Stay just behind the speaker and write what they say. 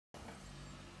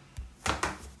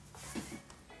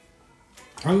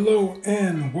Hello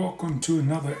and welcome to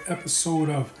another episode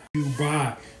of You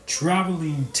by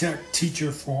Traveling Tech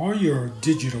Teacher for all your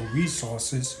digital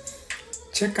resources.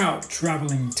 Check out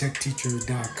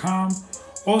travelingtechteacher.com.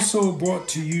 Also brought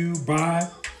to you by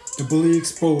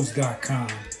thebullyexposed.com,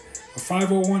 a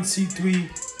 501c3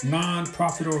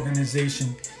 nonprofit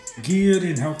organization geared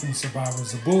in helping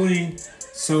survivors of bullying.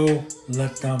 So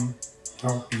let them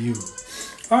help you.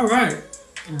 All right.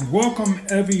 Welcome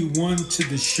everyone to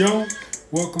the show.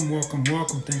 Welcome.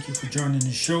 Thank you for joining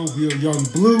the show. Real Young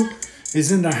Blue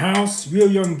is in the house. Real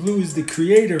Young Blue is the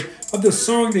creator of the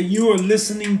song that you are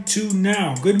listening to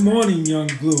now. Good morning, Young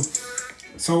Blue.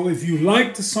 So if you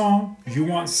like the song, if you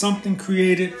want something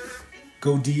created,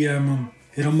 go DM him,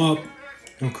 hit him up.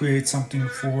 He'll create something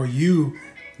for you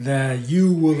that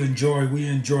you will enjoy. We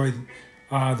enjoy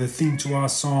the theme to our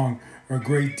song a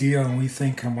great deal, and we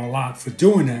thank him a lot for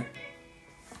doing that.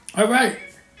 All right,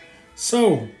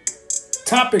 so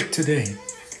topic today.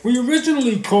 We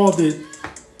originally called it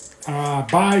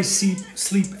by sleep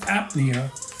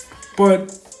apnea,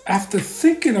 but after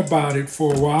thinking about it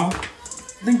for a while,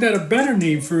 I think that a better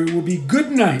name for it would be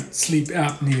good-night sleep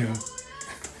apnea.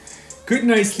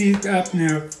 Good-night sleep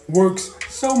apnea works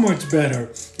so much better.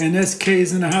 And SK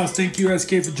is in the house. Thank you,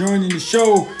 SK, for joining the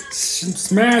show.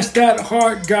 Smash that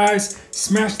heart, guys.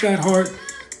 Smash that heart.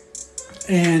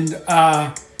 And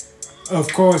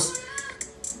of course,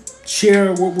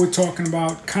 share what we're talking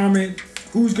about. Comment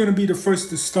who's going to be the first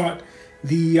to start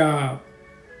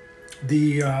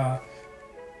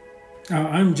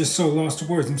I'm just so lost for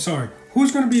words. I'm sorry.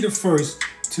 Who's going to be the first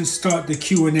to start the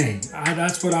Q&A?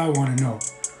 That's what I want to know.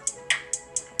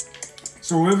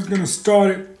 So whoever's going to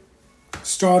start it,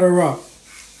 start her up.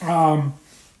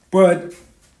 But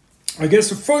I guess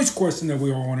the first question that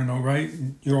we all want to know, right?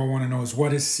 You all want to know is,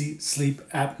 what is sleep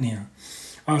apnea?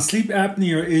 Sleep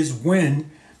apnea is when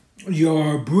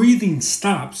your breathing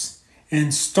stops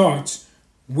and starts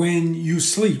when you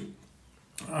sleep.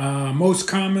 Most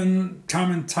common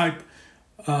type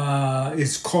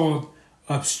is called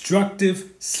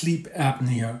obstructive sleep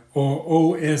apnea, or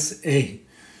OSA.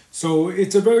 So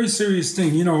it's a very serious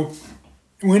thing. You know,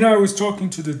 when I was talking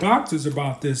to the doctors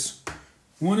about this,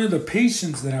 one of the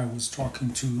patients that I was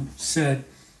talking to said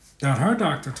that her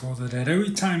doctor told her that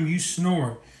every time you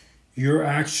snore, you're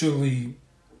actually,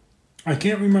 I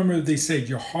can't remember if they said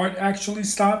your heart actually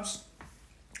stops,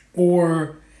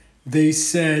 or they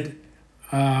said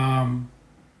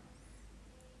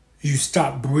you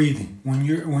stop breathing. When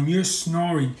you're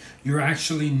snoring, you're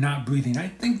actually not breathing. I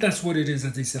think that's what it is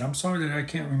that they said. I'm sorry that I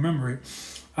can't remember it,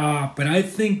 but I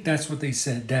think that's what they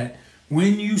said, that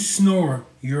when you snore,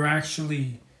 you're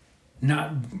actually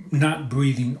not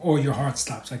breathing, or your heart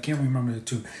stops. I can't remember the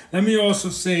two. Let me also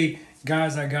say,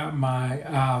 guys, I got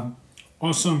my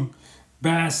awesome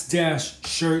Bass Dash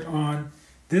shirt on.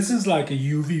 This is like a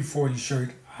UV-40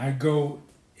 shirt. I go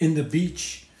in the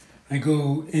beach, I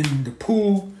go in the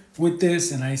pool with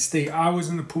this, and I stay hours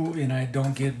in the pool, and I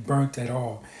don't get burnt at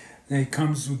all.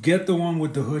 Get the one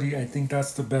with the hoodie. I think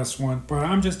that's the best one. But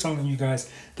I'm just telling you guys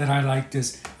that I like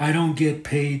this. I don't get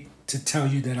paid to tell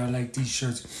you that I like these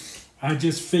shirts. I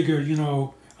just figure,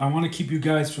 I want to keep you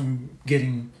guys from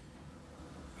getting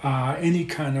any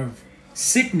kind of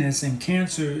sickness, and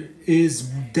cancer is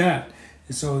that.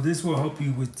 So this will help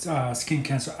you with skin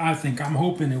cancer. I'm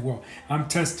hoping it will. I'm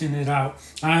testing it out.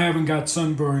 I haven't got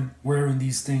sunburn wearing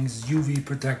these things. UV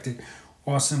protected.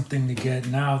 Awesome thing to get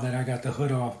now that I got the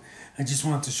hood off. I just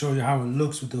want to show you how it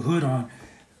looks with the hood on.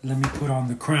 Let me put on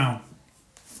the crown.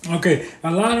 Okay,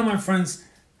 a lot of my friends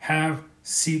have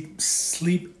sleep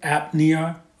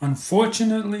apnea.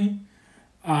 Unfortunately,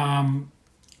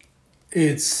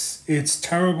 it's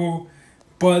terrible.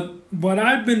 But what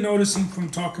I've been noticing from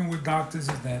talking with doctors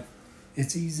is that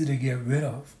it's easy to get rid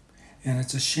of. And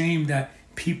it's a shame that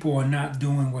people are not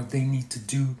doing what they need to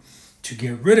do to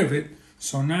get rid of it.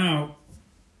 So now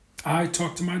I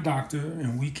talked to my doctor,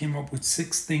 and we came up with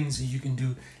 6 things that you can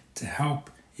do to help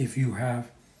if you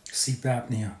have sleep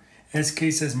apnea.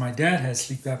 SK says my dad has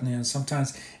sleep apnea, and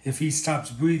sometimes if he stops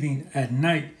breathing at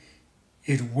night,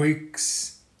 he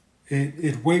wakes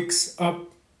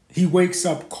up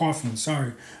coughing.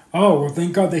 Sorry. Oh, well,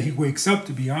 thank God that he wakes up,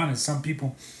 to be honest. Some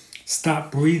people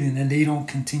stop breathing and they don't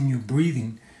continue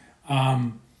breathing.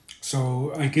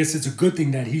 So I guess it's a good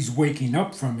thing that he's waking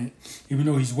up from it, even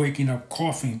though he's waking up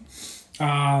coughing.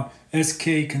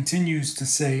 SK continues to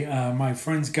say, my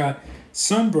friend's got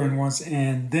sunburn once,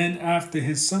 and then after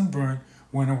his sunburn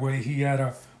went away, he had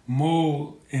a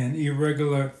mole and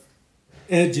irregular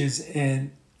edges,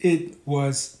 and it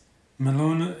was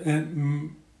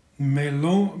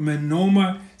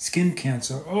melanoma skin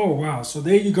cancer. Oh, wow. So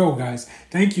there you go, guys.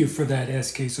 Thank you for that,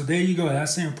 SK. So there you go.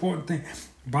 That's the important thing.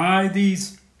 Buy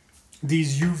these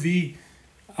UV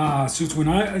suits.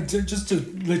 When just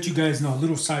to let you guys know, a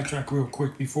little sidetrack real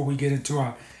quick before we get into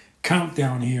our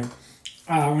countdown here.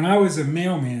 When I was a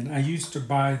mailman, I used to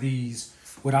buy these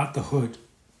without the hood.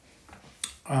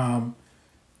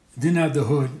 Didn't have the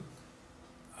hood,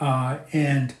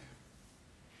 and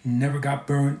never got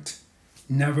burnt.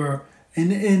 Never.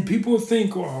 And people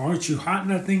think, oh, aren't you hot in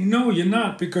that thing? No, you're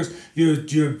not, because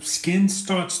your skin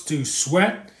starts to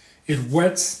sweat. It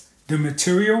wets the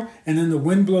material, and then the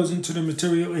wind blows into the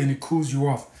material and it cools you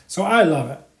off. So I love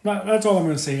it. That's all I'm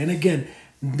going to say. And again,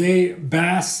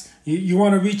 you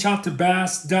want to reach out to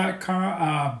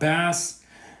bass.com, bass-.com.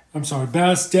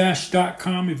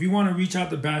 If you want to reach out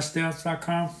to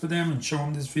bass-.com for them and show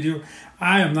them this video.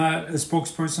 I am not a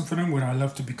spokesperson for them. Would I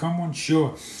love to become one?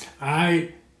 Sure.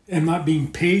 I am not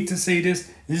being paid to say this.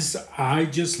 I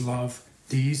just love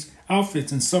these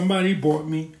outfits. And somebody bought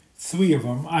me 3 of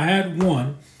them. I had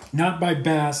one, not by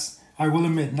Bass. I will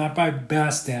admit, not by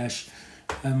Bass Dash.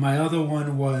 And my other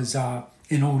one was an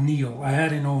O'Neill. I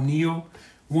had an O'Neill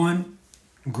one.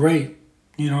 Great.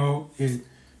 You know, it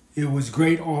was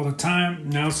great all the time.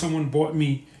 Now someone bought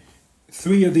me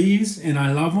 3 of these, and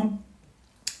I love them.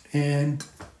 And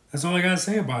that's all I got to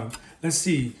say about them. Let's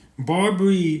see.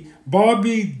 Barbie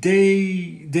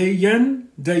Dayen,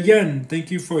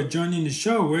 thank you for joining the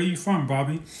show. Where are you from,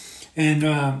 Bobby? And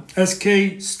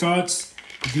SK starts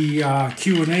the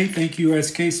Q&A. Thank you,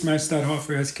 SK. Smash that heart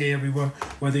for SK, everyone,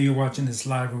 whether you're watching this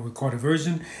live or recorded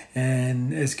version.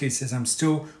 And SK says, I'm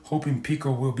still hoping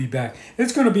Pico will be back.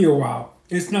 It's going to be a while.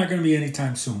 It's not going to be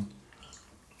anytime soon.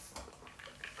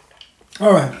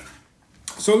 All right.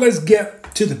 So let's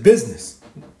get to the business.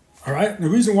 All right. The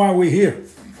reason why we're here,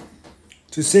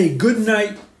 to say good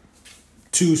night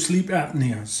to sleep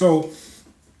apnea. So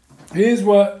here's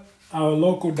what our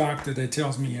local doctor that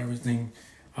tells me everything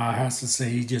has to say.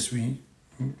 He just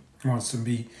wants to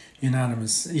be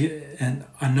anonymous.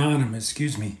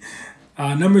 Excuse me.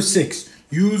 Number 6,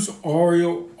 use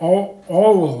oral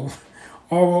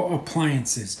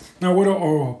appliances. Now, what are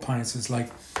oral appliances?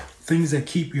 Like things that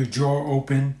keep your jaw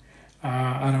open.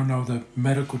 I don't know the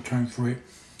medical term for it.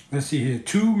 Let's see here.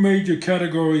 2 major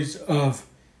categories of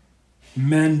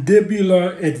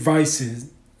mandibular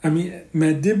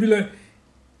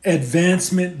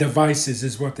advancement devices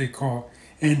is what they call,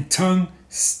 and tongue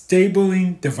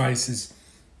stabilizing devices.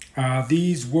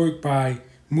 These work by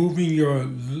moving your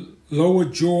lower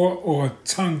jaw or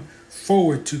tongue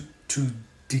forward to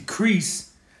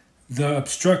decrease the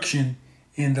obstruction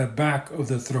in the back of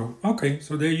the throat. Okay,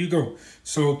 so there you go.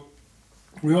 So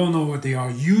we all know what they are.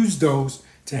 Use those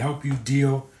to help you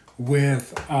deal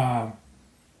with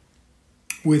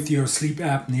your sleep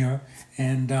apnea.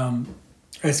 And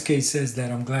SK says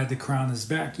that I'm glad the crown is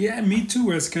back. Yeah, me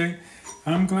too, SK.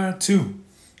 I'm glad too.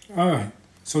 All right,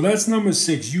 so that's number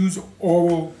 6. Use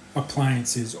oral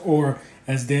appliances, or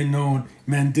as they're known,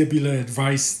 mandibular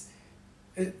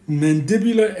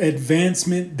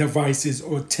advancement devices,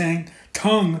 or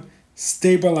tongue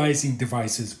stabilizing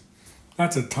devices.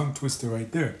 That's a tongue twister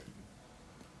right there.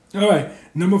 All right,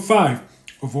 number 5,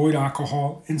 avoid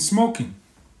alcohol and smoking.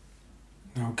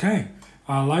 Okay,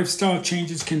 lifestyle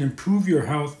changes can improve your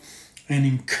health, and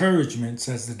encouragement,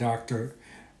 says the doctor.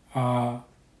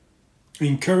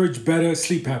 Encourage better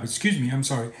sleep habits.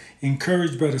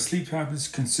 Encourage better sleep habits.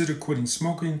 Consider quitting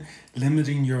smoking,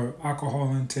 limiting your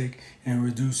alcohol intake, and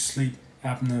reduce sleep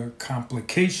apnea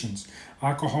complications.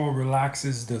 Alcohol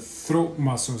relaxes the throat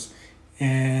muscles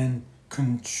and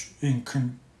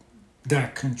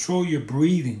that control your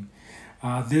breathing.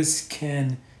 This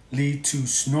can lead to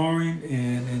snoring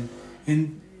and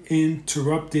an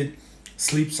interrupted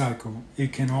sleep cycle.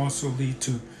 It can also lead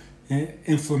to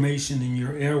inflammation in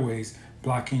your airways,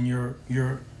 blocking your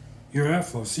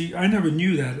airflow. See, I never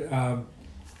knew that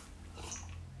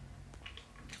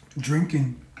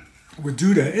drinking would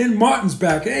do that. And Martin's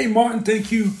back. Hey, Martin,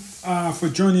 thank you for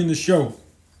joining the show.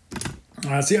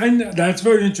 That's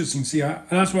very interesting. See,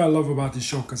 that's what I love about this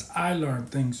show, because I learn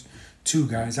things too,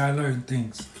 guys. I learn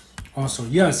things also.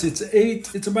 Yes,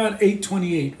 it's about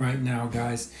 8:28 right now,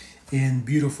 guys, in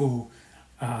beautiful,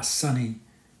 sunny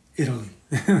Italy.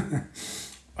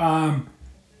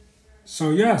 So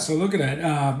look at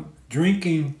that.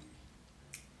 Drinking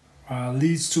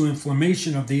leads to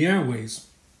inflammation of the airways.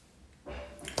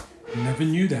 Never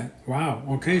knew that. Wow.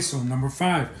 Okay, so number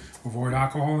 5, avoid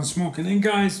alcohol and smoking. And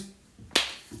guys,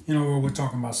 you know, we're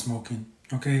talking about smoking,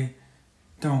 okay?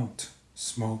 Don't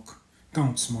smoke.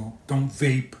 Don't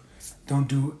vape. Don't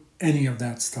do any of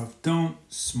that stuff. Don't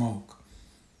smoke.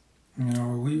 You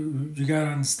know, you got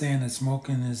to understand that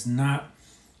smoking is not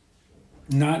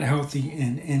healthy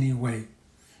in any way.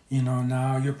 You know,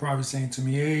 now you're probably saying to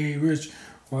me, hey, Rich,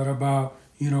 what about,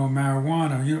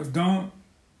 marijuana?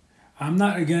 I'm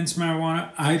not against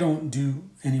marijuana. I don't do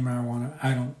any marijuana.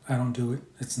 I don't do it.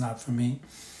 It's not for me.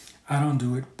 I don't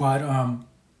do it. But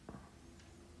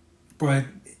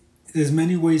there's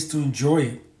many ways to enjoy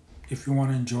it if you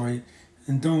want to enjoy it.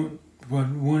 And but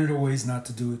one of the ways not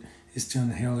to do it is to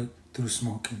inhale it through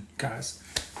smoking, guys.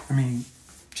 I mean,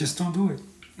 just don't do it.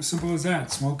 As simple as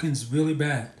that. Smoking's really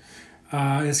bad.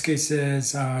 SK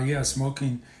says, yeah,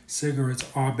 smoking cigarettes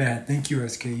are bad. Thank you,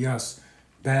 SK. Yes.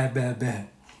 Bad, bad, bad.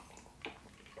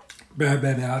 Bad,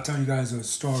 bad, bad. I'll tell you guys a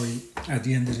story at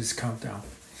the end of this countdown.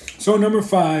 So number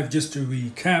 5, just to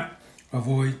recap,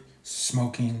 avoid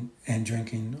smoking and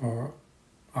drinking or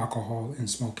alcohol and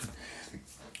smoking.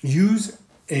 Use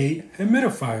a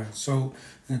humidifier. So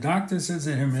the doctor says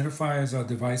that humidifiers are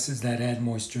devices that add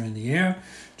moisture in the air.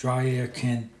 Dry air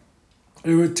can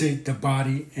irritate the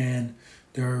body and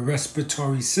the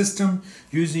respiratory system.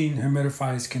 Using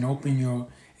humidifiers can open your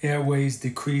airways,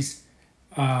 decrease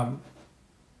what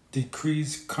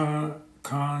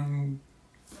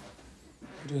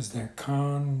is that?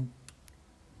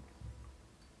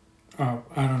 I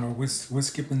don't know. We're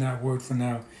skipping that word for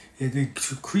now. It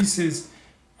decreases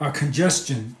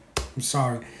congestion. I'm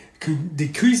sorry.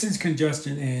 Decreases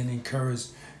congestion and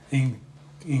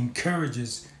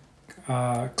encourages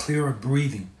clearer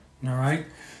breathing. All right.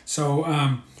 So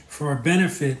for a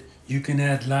benefit, you can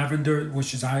add lavender,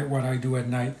 which is what I do at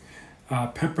night,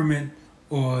 peppermint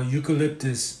or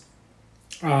eucalyptus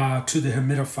to the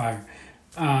humidifier.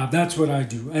 That's what I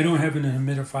do. I don't have a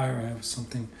humidifier. I have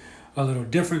something a little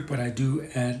different, but I do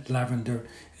add lavender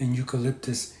and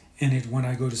eucalyptus in it when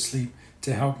I go to sleep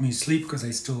to help me sleep, because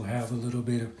I still have a little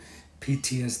bit of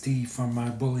PTSD from my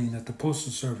bullying at the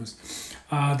Postal Service.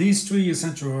 These 3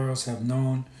 essential oils have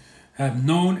known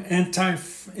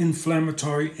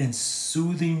anti-inflammatory and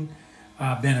soothing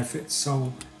benefits.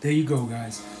 So there you go,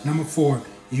 guys. Number 4,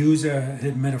 use a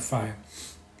humidifier.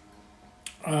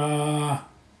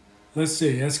 Let's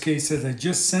see. SK says I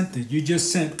just sent it. You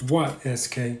just sent what,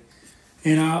 SK?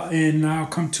 And I'll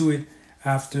come to it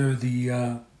after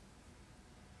the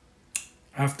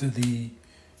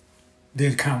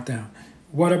countdown.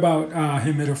 What about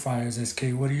humidifiers,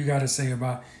 SK? What do you got to say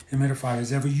about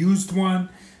humidifiers? Ever used one?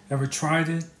 Ever tried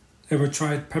it? Ever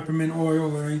tried peppermint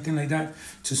oil or anything like that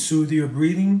to soothe your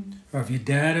breathing? Or if your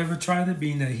dad ever tried it,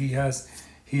 being that he has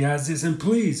this? And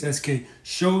please, SK,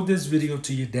 show this video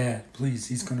to your dad. Please,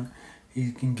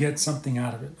 he can get something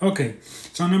out of it. Okay,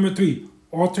 so number 3,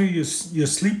 alter your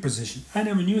sleep position. I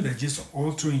never knew that just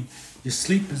altering your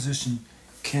sleep position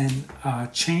can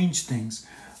change things.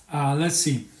 Let's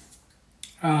see.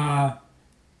 Although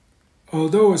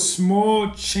a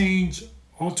small change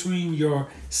altering your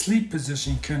sleep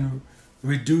position can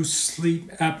reduce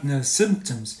sleep apnea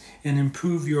symptoms and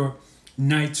improve your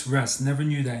night's rest. Never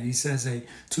knew that. He says a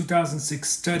 2006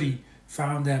 study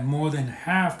found that more than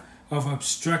half of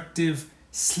obstructive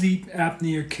sleep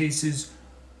apnea cases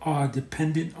are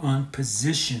dependent on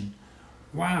position.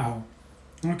 Wow.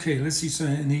 Okay, let's see. So,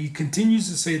 and he continues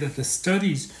to say that the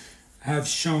studies have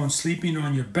shown sleeping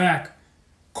on your back,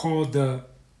 called the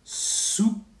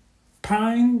supine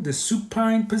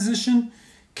position,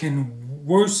 can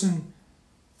worsen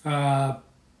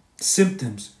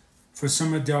symptoms. For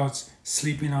some adults,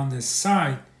 sleeping on the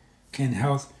side can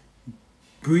help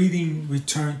breathing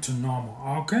return to normal.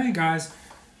 Okay, guys,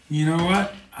 you know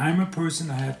what? I'm a person,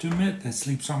 I have to admit, that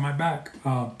sleeps on my back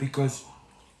because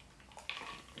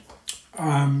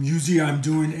usually I'm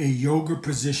doing a yoga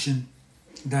position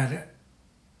that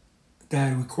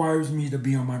requires me to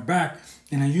be on my back,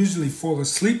 and I usually fall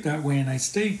asleep that way, and I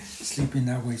stay sleeping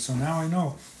that way. So now I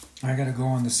know I got to go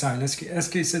on the side.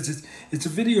 SK says it's a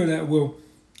video that will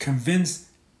convince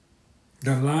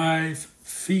the live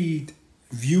feed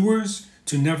viewers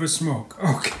to never smoke.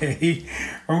 Okay,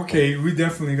 we're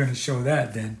definitely going to show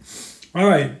that then. All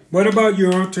right, what about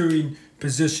your altering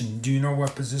position? Do you know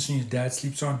what position your dad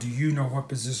sleeps on? Do you know what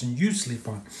position you sleep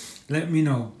on? Let me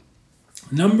know.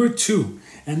 Number 2,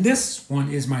 and this one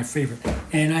is my favorite.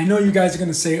 And I know you guys are going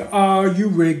to say, oh, you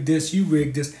rigged this.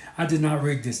 I did not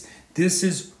rig this. This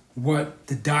is what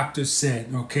the doctor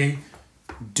said, okay?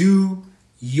 Do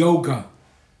yoga.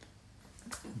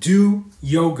 Do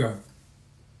yoga.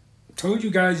 Told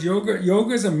you guys,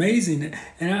 yoga is amazing.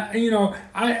 And I don't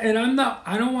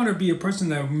want to be a person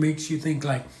that makes you think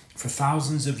like for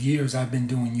thousands of years I've been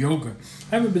doing yoga.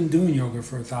 I haven't been doing yoga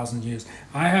for 1,000 years.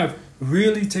 I have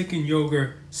really taken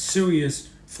yoga serious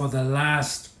for the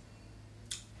last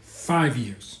 5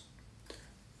 years.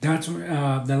 That's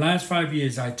the last 5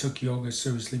 years I took yoga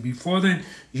seriously. Before then,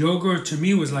 yoga to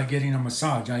me was like getting a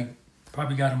massage. I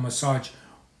probably got a massage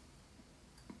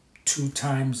 2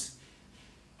 times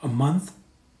a month.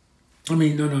 I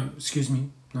mean, excuse me.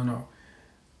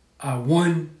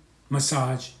 One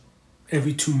massage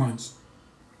every 2 months.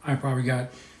 I probably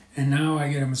got, and now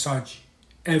I get a massage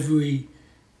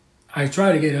I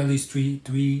try to get at least three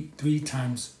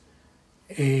times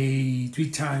a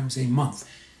month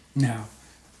now,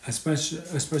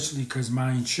 especially because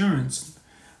my insurance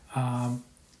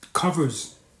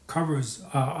covers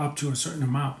up to a certain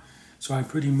amount, so I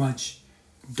pretty much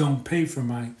don't pay for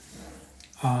my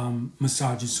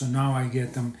massages. So now I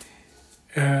get them,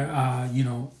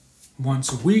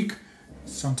 once a week,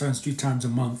 sometimes 3 times a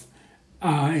month.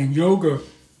 And yoga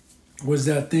was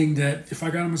that thing that if I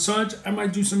got a massage, I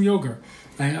might do some yoga.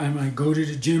 I might go to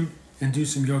the gym and do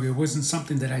some yoga. It wasn't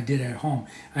something that I did at home.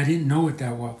 I didn't know it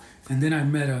that well. And then I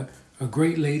met a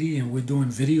great lady, and we're doing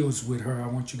videos with her. I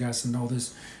want you guys to know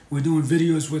this. We're doing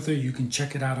videos with her. You can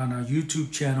check it out on our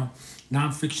YouTube channel,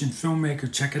 Nonfiction Filmmaker.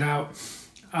 Check it out.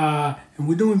 And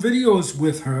we're doing videos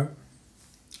with her.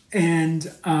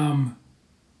 And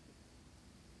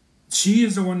she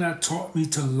is the one that taught me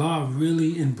to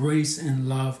really embrace and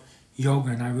love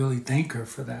yoga, and I really thank her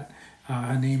for that.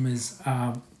 Her name is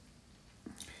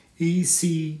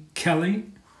E.C.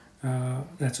 Kelly.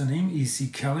 That's her name, E.C.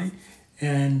 Kelly.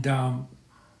 And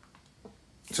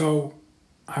so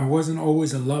I wasn't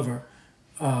always a lover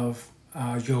of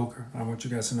yoga. I want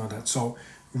you guys to know that. So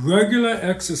regular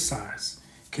exercise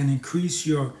can increase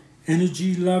your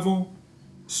energy level,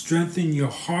 strengthen your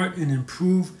heart, and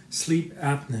improve sleep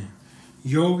apnea.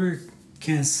 Yoga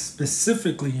can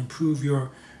specifically improve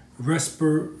your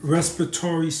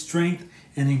respiratory strength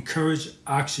and encourage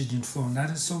oxygen flow. And that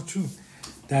is so true.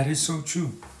 That is so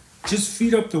true. Just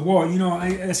feet up the wall.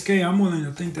 I'm willing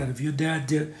to think that if your dad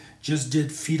did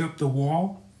feet up the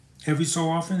wall every so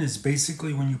often, it's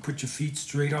basically when you put your feet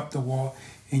straight up the wall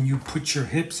and you put your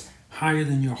hips higher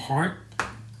than your heart.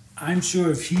 I'm sure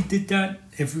if he did that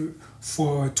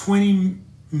for 20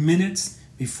 minutes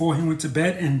before he went to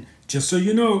bed, and just so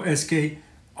you know, SK,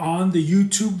 on the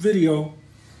YouTube video,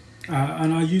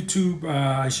 on our YouTube,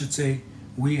 I should say,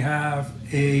 we have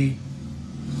a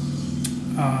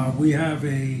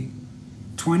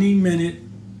 20-minute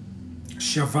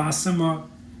Shavasana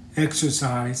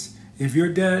exercise. If your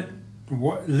dad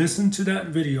listened to that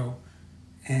video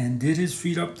and did his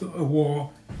feet up the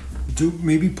wall,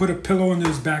 maybe put a pillow on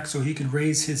his back so he can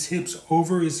raise his hips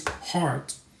over his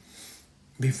heart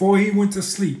before he went to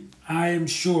sleep, I am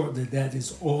sure that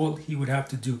is all he would have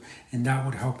to do, and that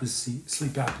would help his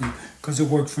sleep apnea, because it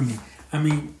worked for me. I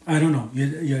mean, I don't know,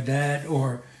 your dad,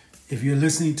 or if you're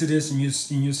listening to this and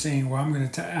you're saying, well, I'm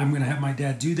gonna have my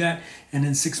dad do that, and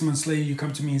then 6 months later you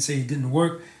come to me and say it didn't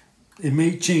work, it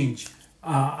may change.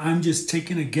 I'm just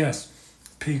taking a guess,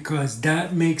 because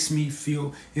that makes me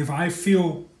feel, if I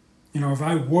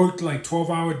worked like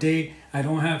 12-hour day,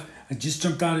 I just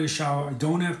jumped out of the shower, I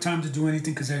don't have time to do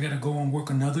anything because I got to go and work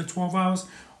another 12 hours.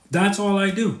 That's all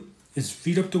I do is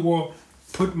feet up the wall,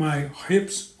 put my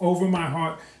hips over my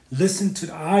heart, I listen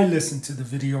to the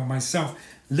video myself,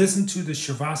 listen to the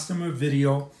Shavasana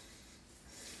video,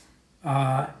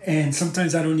 and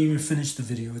sometimes I don't even finish the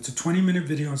video. It's a 20-minute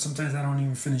video, and sometimes I don't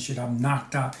even finish it. I'm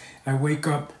knocked out. I wake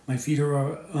up, my feet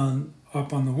are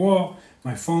up on the wall,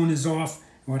 my phone is off.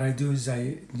 What I do is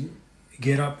I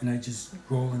get up and I just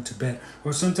roll into bed.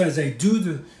 Or sometimes I do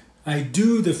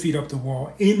the feet up the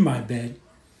wall in my bed.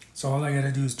 So all I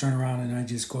gotta do is turn around and I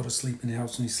just go to sleep, and it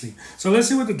helps me sleep. So let's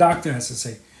see what the doctor has to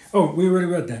say. Oh, we already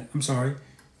read that. I'm sorry.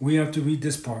 We have to read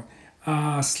this part.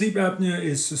 Sleep apnea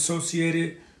is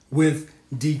associated with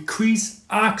decreased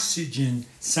oxygen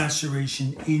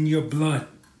saturation in your blood.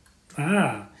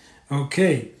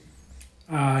 Okay.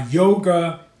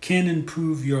 Yoga can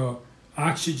improve your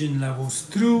oxygen levels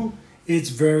through its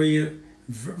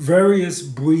various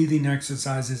breathing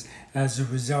exercises. As a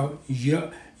result,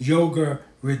 yoga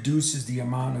reduces the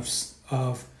amount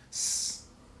of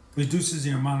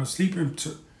sleep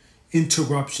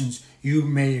interruptions you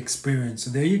may experience. So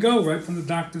there you go, right from the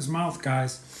doctor's mouth,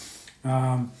 guys.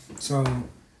 So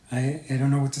I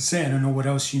don't know what to say. I don't know what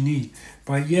else you need.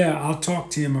 But yeah, I'll talk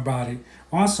to him about it.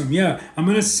 Awesome. Yeah, I'm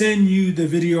going to send you the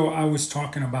video I was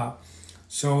talking about,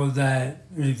 so that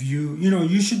if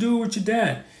you should do it with your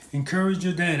dad. Encourage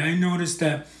your dad. I noticed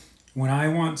that when I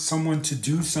want someone to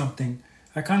do something,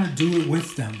 I kind of do it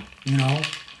with them,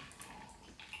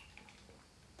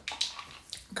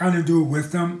 Kind of do it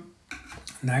with them,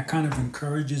 and that kind of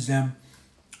encourages them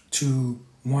to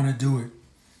want to do it.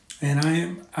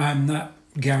 And I'm not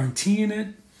guaranteeing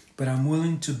it, but I'm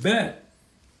willing to bet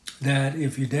that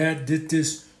if your dad did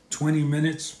this 20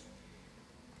 minutes,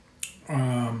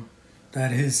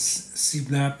 that his sleep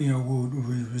apnea will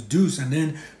reduce, and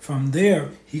then from there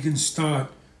he can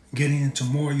start getting into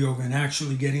more yoga and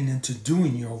actually getting into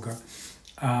doing yoga.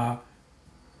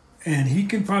 And he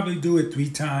can probably do it 3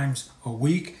 times a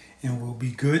week and will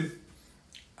be good.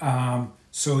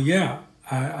 So yeah,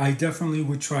 I definitely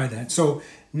would try that. So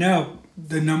now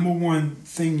the number one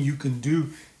thing you can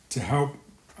do to help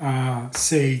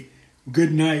say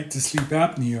good night to sleep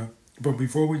apnea. But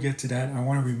before we get to that, I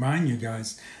want to remind you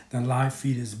guys that live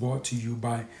feed is brought to you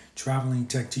by Traveling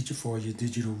Tech Teacher for your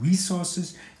digital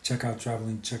resources. Check out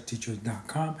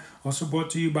travelingtechteacher.com. Also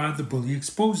brought to you by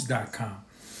thebullyexposed.com.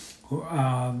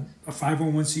 A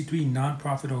 501c3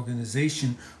 nonprofit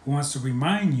organization who wants to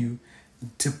remind you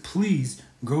to please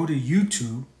go to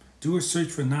YouTube, do a search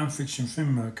for Nonfiction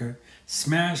Filmmaker,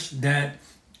 smash that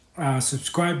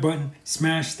subscribe button,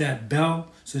 smash that bell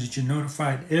so that you're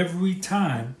notified every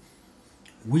time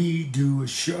we do a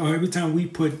show, or every time we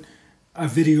put a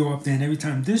video up there, and every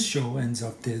time this show ends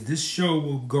up there. This show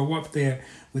will go up there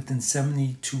within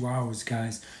 72 hours,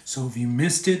 guys. So if you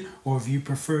missed it, or if you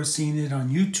prefer seeing it on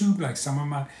YouTube, like some of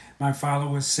my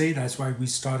followers say, that's why we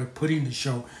started putting the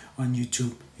show on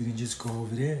YouTube. You can just go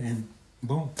over there and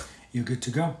boom, you're good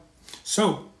to go.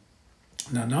 So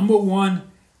the number one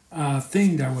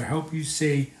thing that will help you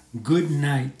say good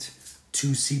night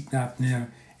to sleep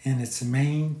apnea, and it's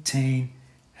maintain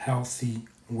healthy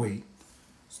weight.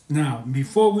 Now,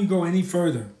 before we go any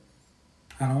further,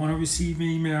 I don't want to receive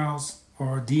emails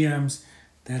or DMs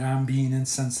that I'm being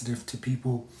insensitive to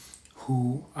people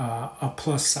who are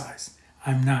plus size.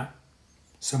 I'm not.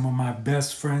 Some of my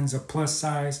best friends are plus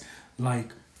size,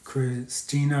 like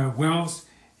Christina Wells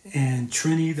and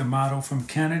Trini, the model from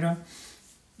Canada.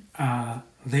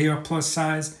 They are plus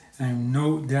size. I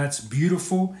know that's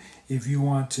beautiful. If you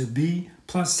want to be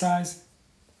plus size,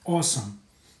 awesome.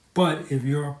 But if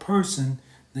you're a person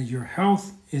that your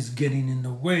health is getting in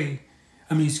the way,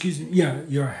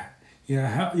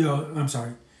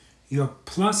 your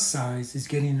plus size is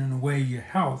getting in the way of your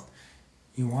health.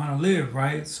 You want to live,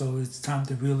 right? So it's time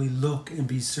to really look and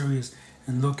be serious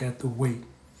and look at the weight.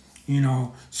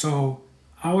 So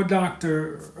our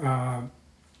doctor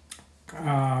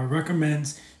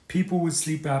recommends people with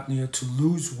sleep apnea to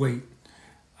lose weight.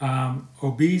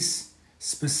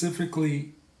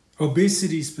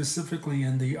 Obesity specifically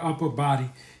in the upper body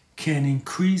can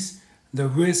increase the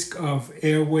risk of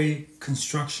airway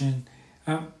obstruction,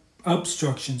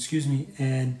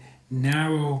 and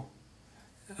narrow.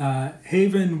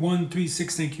 Haven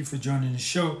 136, thank you for joining the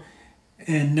show.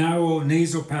 And narrow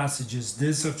nasal passages.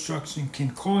 This obstruction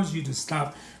can cause you to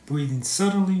stop breathing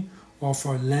suddenly or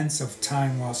for lengths of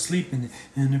time while sleeping.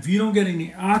 And if you don't get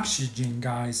any oxygen,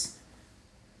 guys,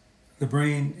 the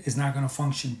brain is not going to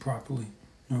function properly.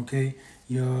 Okay,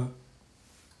 your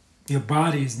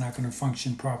body is not going to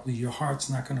function properly. Your heart's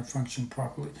not going to function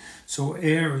properly. So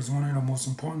air is one of the most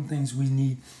important things we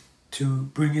need to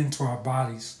bring into our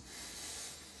bodies.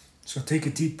 So take a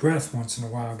deep breath once in a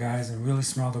while, guys, and really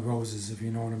smell the roses, if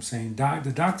you know what I'm saying.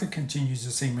 The doctor continues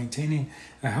to say maintaining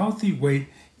a healthy weight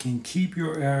can keep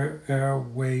your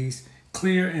airways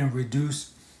clear and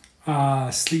reduce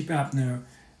sleep apnea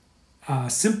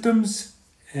symptoms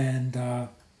and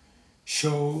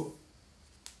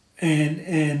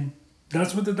and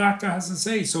that's what the doctor has to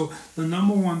say. So the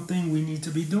number one thing we need to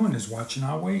be doing is watching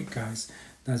our weight, guys.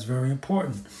 That's very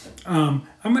important. I'm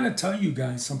going to tell you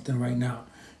guys something right now.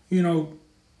 I'm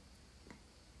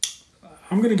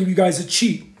going to give you guys a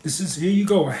cheat. Here you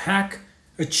go, a hack,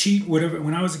 a cheat, whatever.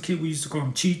 When I was a kid, we used to call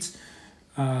them cheats.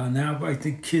 Now I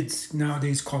think kids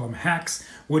nowadays call them hacks.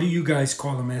 What do you guys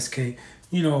call them, SK?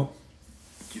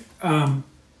 I'm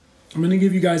going to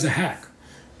give you guys a hack.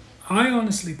 I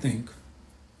honestly think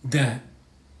that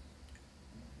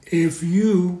if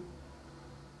you're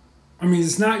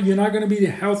not going to be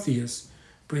the healthiest,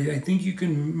 but I think you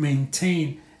can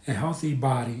maintain a healthy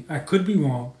body. I could be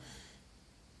wrong.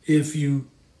 If you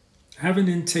have a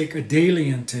daily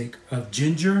intake of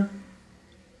ginger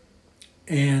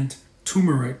and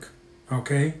turmeric,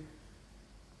 okay?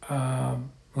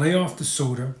 Lay off the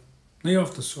soda.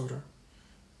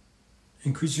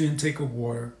 Increase your intake of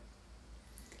water.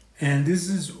 And this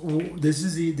is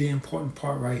the important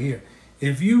part right here.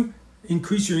 If you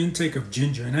increase your intake of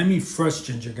ginger, and I mean fresh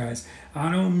ginger, guys.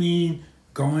 I don't mean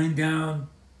going down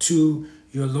to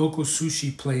your local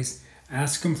sushi place,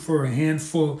 ask them for a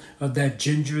handful of that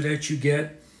ginger that you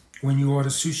get when you order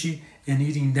sushi and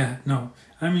eating that. No,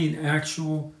 I mean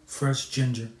actual fresh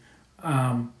ginger.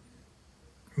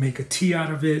 make a tea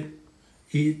out of it,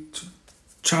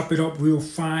 chop it up real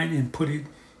fine and put it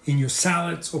in your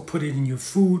salads or put it in your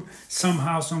food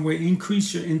somehow, some way.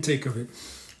 Increase your intake of it.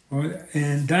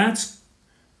 And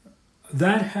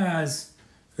that has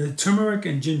turmeric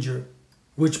and ginger,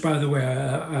 which, by the way,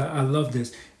 I love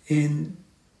this. In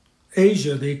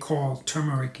Asia, they call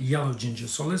turmeric yellow ginger.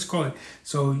 So let's call it.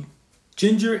 So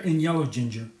ginger and yellow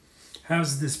ginger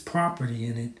has this property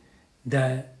in it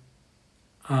that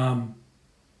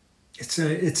it's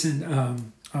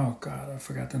an oh God, I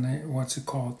forgot the name. What's it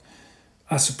called?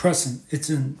 A suppressant. It's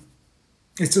a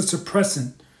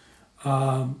suppressant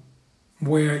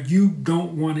where you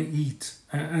don't want to eat.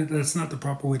 That's not the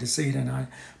proper way to say it, and I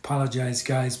apologize,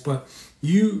 guys. But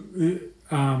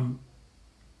I'm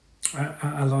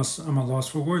a loss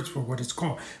for words for what it's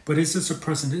called. But it's a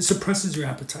suppressant. It suppresses your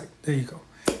appetite. There you go.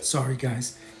 Sorry,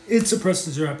 guys. It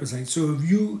suppresses your appetite. So if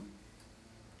you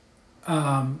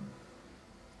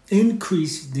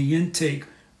increase the intake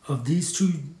of these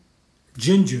two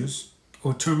gingers,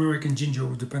 or turmeric and ginger,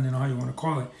 depending on how you want to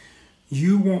call it,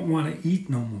 you won't want to eat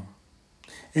no more.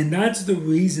 And that's the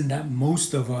reason that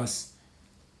most of us,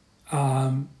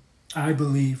 I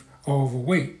believe, are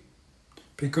overweight.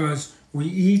 Because we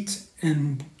eat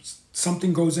and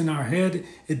something goes in our head,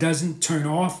 it doesn't turn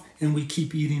off, and we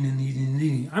keep eating and eating and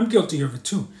eating. I'm guilty of it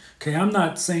too. Okay, I'm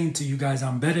not saying to you guys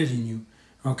I'm better than you.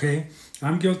 Okay,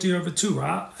 I'm guilty of it too.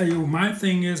 My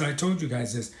thing is, I told you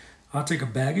guys this. I'll take a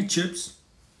bag of chips,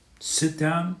 sit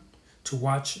down to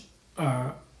watch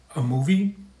a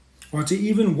movie, or to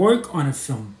even work on a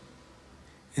film.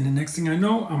 And the next thing I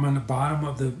know, I'm on the bottom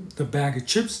of the bag of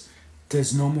chips.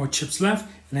 There's no more chips left,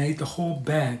 and I ate the whole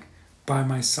bag by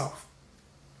myself.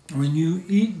 When you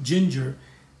eat ginger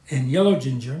and yellow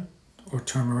ginger, or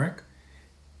turmeric,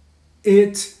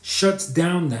 it shuts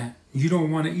down that. You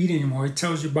don't want to eat anymore. It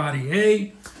tells your body,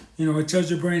 hey, it tells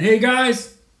your brain, hey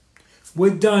guys,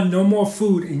 we're done, no more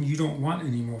food, and you don't want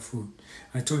any more food.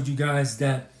 I told you guys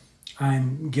that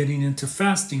I'm getting into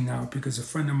fasting now because a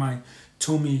friend of mine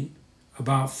told me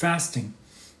about fasting.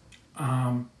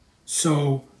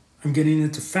 So I'm getting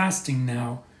into fasting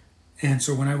now. And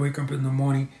so when I wake up in the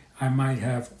morning, I might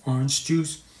have orange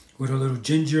juice with a little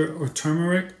ginger or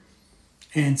turmeric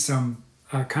and some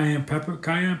cayenne pepper.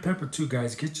 Cayenne pepper too,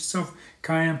 guys. Get yourself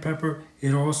cayenne pepper.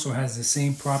 It also has the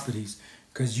same properties.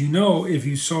 Because if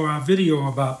you saw our video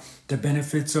about the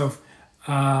benefits of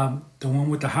the one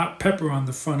with the hot pepper on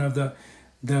the front of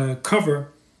the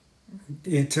cover,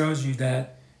 it tells you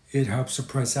that it helps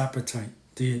suppress appetite.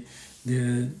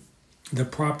 The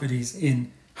properties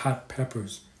in hot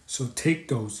peppers. So take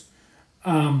those.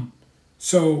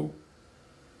 So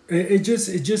it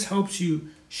just helps you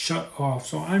shut off.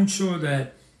 So I'm sure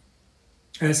that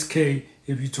SK,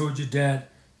 if you told your dad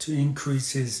to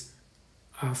increase his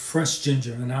fresh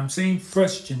ginger, and I'm saying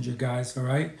fresh ginger, guys, all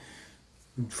right?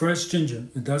 Fresh ginger.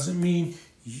 It doesn't mean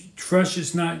fresh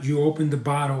is not you open the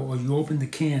bottle or you open the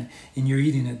can and you're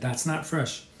eating it. That's not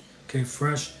fresh. Okay,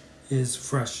 fresh is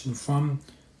fresh and from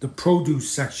the produce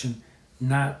section,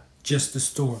 not just the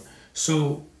store.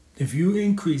 So if you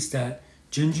increase that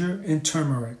ginger and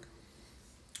turmeric,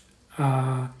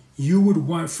 you would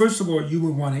want, first of all, you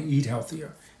would want to eat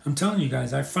healthier. I'm telling you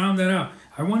guys, I found that out.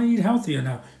 I want to eat healthier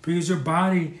now because your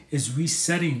body is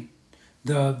resetting.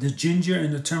 The ginger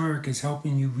and the turmeric is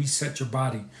helping you reset your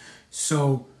body.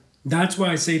 So that's why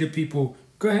I say to people,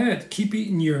 go ahead, keep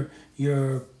eating your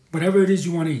whatever it is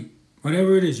you want to eat.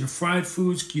 Whatever it is, your fried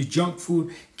foods, your junk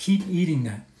food, keep eating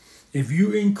that. If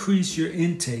you increase your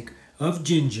intake of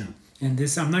ginger, and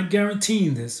this, I'm not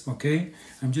guaranteeing this, okay?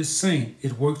 I'm just saying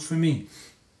it works for me.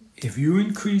 If you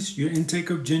increase your intake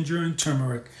of ginger and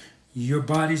turmeric, your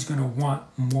body's going to want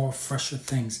more fresher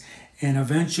things. And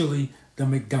eventually, the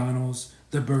McDonald's,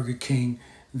 the Burger King,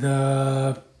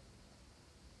 the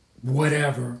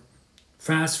whatever,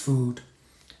 fast food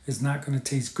is not going to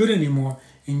taste good anymore.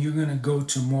 And you're going to go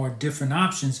to more different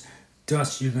options.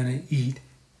 Thus, you're going to eat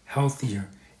healthier.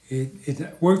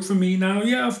 It worked for me. Now,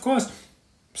 yeah, of course,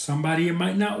 somebody it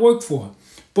might not work for.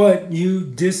 But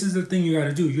this is the thing you got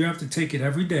to do. You have to take it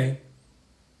every day.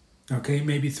 Okay,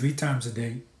 maybe 3 times a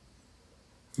day.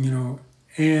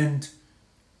 And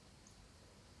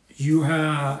you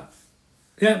have,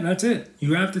 that's it.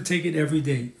 You have to take it every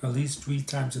day, at least 3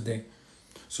 times a day.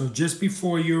 So just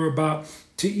before you're about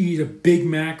to eat a Big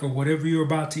Mac or whatever you're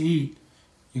about to eat,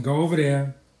 you go over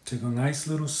there, take a nice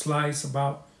little slice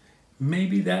about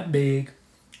maybe that big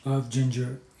of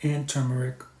ginger and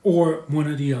turmeric or one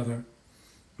or the other.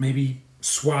 Maybe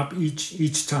swap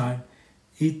each time.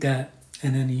 Eat that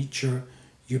and then eat your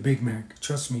Big Mac.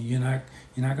 Trust me, you're not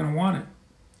gonna want it.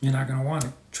 You're not going to want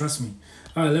it. Trust me.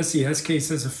 All right, let's see. SK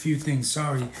says a few things.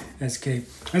 Sorry, SK.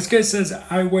 SK says,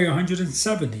 I weigh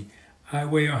 170. I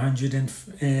weigh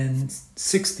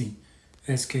 160.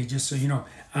 SK, just so you know.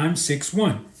 I'm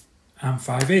 6'1". I'm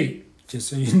 5'8". Just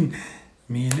so you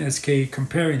me and SK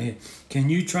comparing here. Can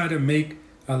you try to make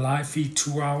a live feed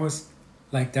 2 hours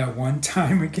like that one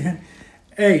time again?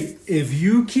 Hey, if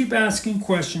you keep asking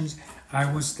questions,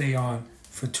 I will stay on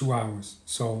for 2 hours.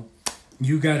 So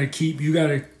you gotta keep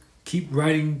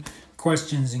writing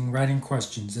questions and writing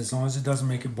questions, as long as it doesn't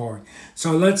make it boring.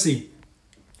 So let's see.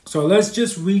 So let's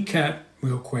just recap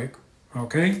real quick.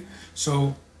 Okay?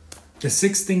 So the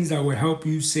 6 things that would help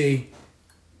you say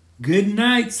good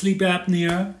night, sleep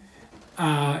apnea,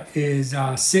 is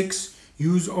 6,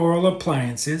 use oral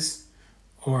appliances,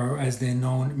 or as they're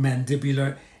known,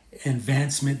 mandibular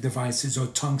advancement devices or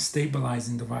tongue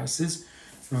stabilizing devices.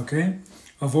 Okay?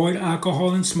 Avoid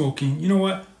alcohol and smoking. You know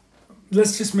what?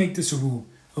 Let's just make this a rule.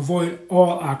 Avoid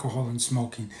all alcohol and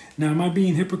smoking. Now, am I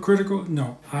being hypocritical?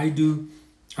 No, I do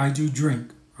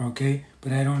drink, okay?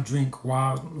 But I don't drink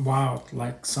wild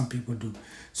like some people do.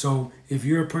 So if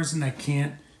you're a person that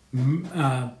can't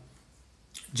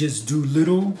just do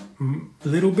little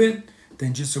bit,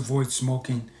 then just avoid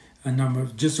smoking.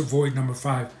 Just avoid number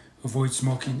 5. Avoid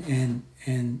smoking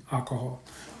and alcohol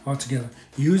altogether.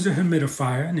 Use a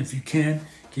humidifier, and if you can,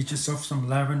 get yourself some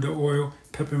lavender oil,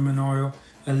 peppermint oil,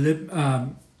 a lip.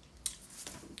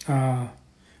 God,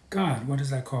 what is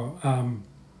that called? I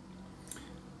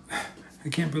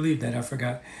can't believe that I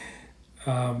forgot.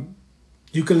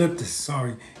 Eucalyptus,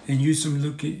 sorry, and use some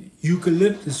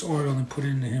eucalyptus oil and put it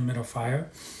in the humidifier.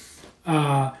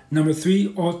 Number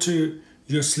 3, alter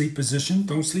your sleep position.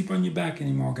 Don't sleep on your back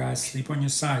anymore, guys. Sleep on your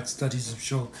side. Studies have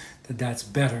shown that that's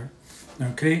better.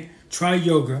 Okay, try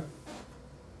yoga.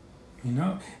 You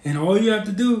know, and all you have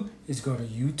to do is go to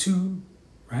YouTube,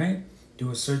 right? Do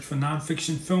a search for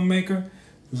nonfiction filmmaker.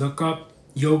 Look up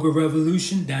Yoga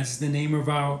Revolution. That's the name of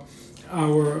our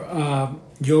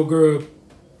yoga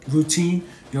routine,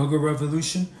 Yoga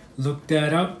Revolution. Look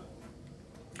that up.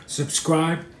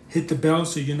 Subscribe. Hit the bell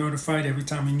so you're notified every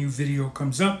time a new video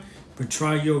comes up. But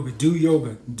try yoga. Do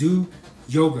yoga. Do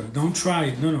yoga. Don't try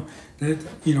it. No.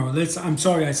 I'm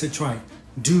sorry I said try it.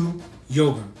 Do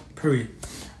yoga. Period.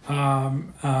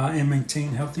 And maintain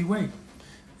healthy weight.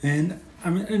 And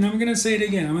I'm going to say it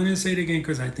again. I'm going to say it again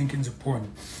because I think it's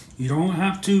important. You don't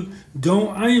have to.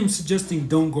 I am suggesting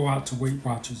don't go out to Weight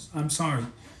Watchers. I'm sorry.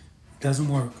 It doesn't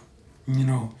work. You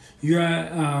know,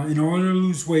 in order to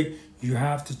lose weight, you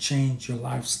have to change your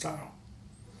lifestyle.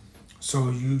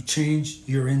 So you change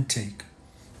your intake.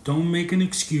 Don't make an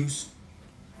excuse.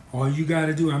 All you got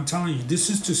to do, I'm telling you, this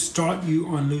is to start you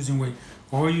on losing weight.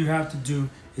 All you have to do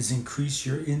is increase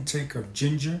your intake of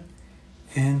ginger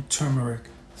and turmeric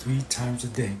 3 times a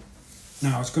day.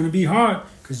 Now, it's going to be hard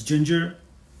because ginger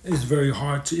is very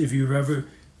hard to, if you've ever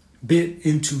bit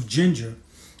into ginger,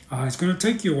 it's going to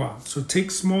take you a while. So take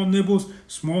small nibbles.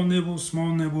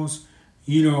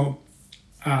 You know,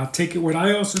 take it. What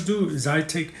I also do is I'll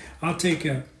take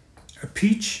a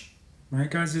peach, right,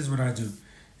 guys? This is what I do.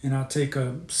 And I'll take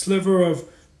a sliver of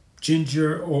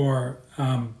ginger or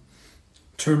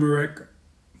turmeric,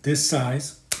 this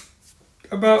size,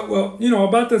 about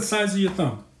the size of your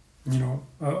thumb,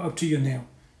 up to your nail,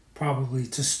 probably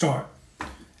to start.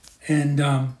 And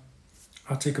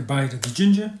I'll take a bite of the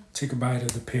ginger, take a bite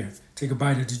of the pear, take a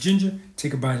bite of the ginger,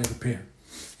 take a bite of the pear,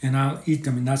 and I'll eat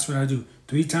them. And that's what I do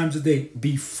 3 times a day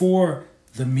before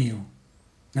the meal,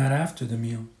 not after the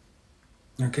meal.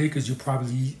 Okay, because you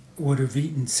probably would have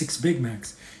eaten 6 Big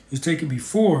Macs. You take it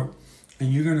before,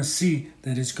 and you're going to see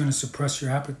that it's going to suppress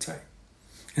your appetite.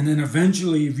 And then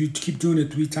eventually, if you keep doing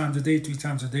it 3 times a day, 3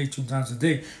 times a day, 2 times a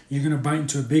day, you're going to bite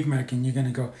into a Big Mac and you're going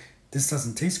to go, this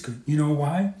doesn't taste good. You know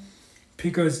why?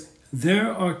 Because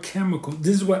there are chemicals.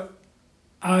 This is what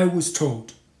I was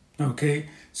told. Okay?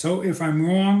 So if I'm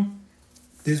wrong,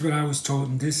 this is what I was told,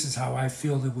 and this is how I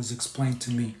feel it was explained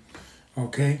to me.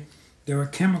 Okay? There are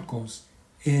chemicals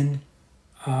in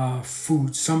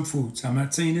food, some foods. I'm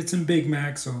not saying it's in Big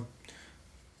Mac, so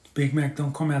Big Mac,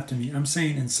 don't come after me. I'm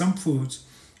saying in some foods,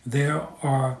 there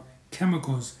are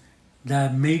chemicals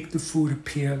that make the food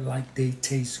appear like they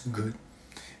taste good.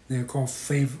 They're called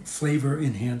flavor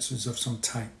enhancers of some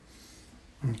type.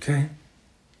 Okay?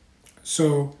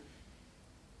 So,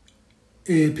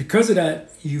 because of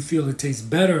that, you feel it tastes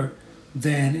better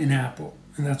than an apple.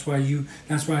 And that's why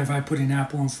if I put an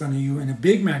apple in front of you and a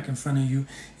Big Mac in front of you,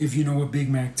 if you know what Big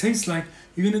Mac tastes like,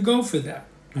 you're going to go for that.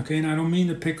 Okay? And I don't mean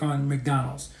to pick on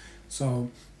McDonald's.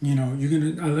 So, you're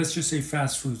going to, let's just say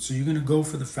fast food. So you're going to go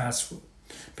for the fast food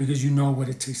because you know what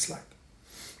it tastes like.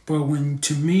 But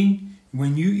to me,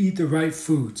 when you eat the right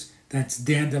foods, that's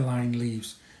dandelion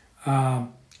leaves,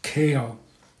 kale,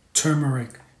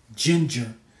 turmeric,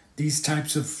 ginger, these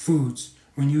types of foods,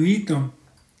 when you eat them,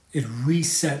 it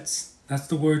resets. That's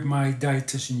the word my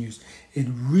dietitian used. It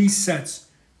resets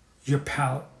your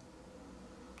palate.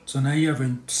 So now you have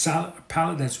a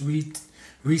palate that's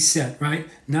reset, right?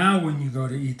 Now when you go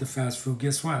to eat the fast food,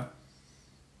 guess what?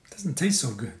 It doesn't taste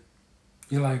so good.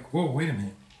 You're like, whoa, wait a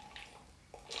minute.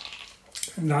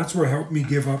 And that's what helped me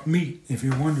give up meat, if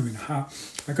you're wondering how.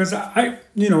 Because I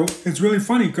it's really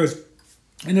funny because,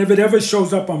 and if it ever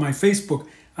shows up on my Facebook,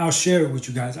 I'll share it with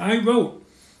you guys. I wrote,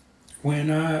 when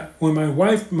my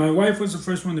wife was the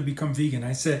first one to become vegan,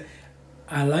 I said,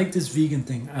 I like this vegan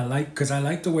thing. Because I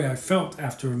like the way I felt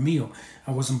after a meal.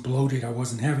 I wasn't bloated. I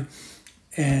wasn't heavy.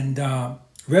 And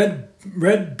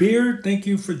Red Beard, thank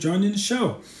you for joining the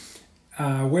show.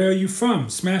 Where are you from?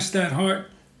 Smash that heart,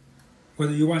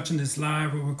 whether you're watching this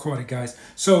live or recorded, guys.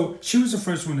 So she was the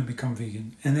first one to become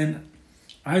vegan. And then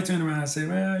I turned around and said,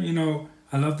 well,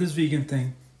 I love this vegan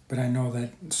thing, but I know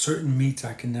that certain meats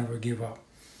I can never give up.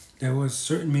 There was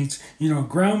certain meats,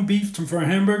 ground beef for a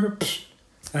hamburger,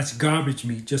 that's garbage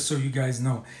meat, just so you guys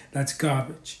know. That's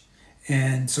garbage.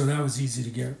 And so that was easy to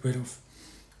get rid of.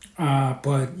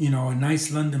 But, a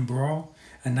nice London brawl,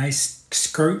 a nice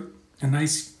skirt, that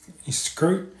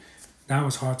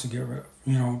was hard to get rid of,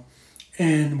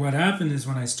 And what happened is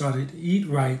when I started to eat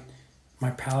right,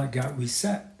 my palate got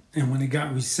reset. And when it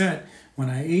got reset, when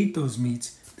I ate those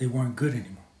meats, they weren't good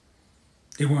anymore.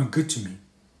 They weren't good to me.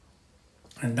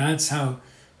 And that's how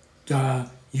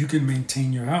you can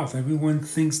maintain your health. Everyone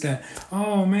thinks that,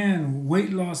 oh man,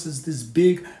 weight loss is this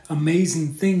big,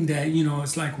 amazing thing that,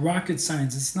 it's like rocket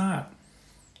science. It's not.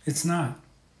 It's not.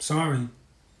 Sorry.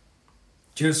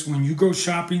 Just when you go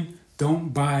shopping,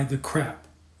 don't buy the crap.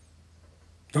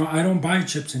 I don't buy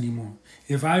chips anymore.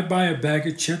 If I buy a bag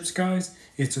of chips, guys,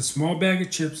 it's a small bag of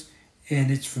chips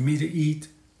and it's for me to eat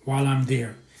while I'm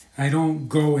there. I don't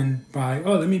go and buy,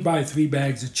 let me buy 3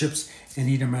 bags of chips and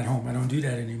eat them at home. I don't do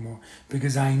that anymore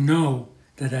because I know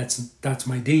that that's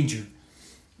my danger.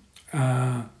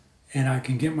 And I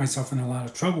can get myself in a lot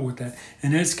of trouble with that.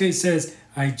 And SK says,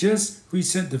 I just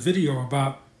resent the video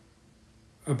about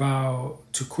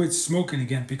to quit smoking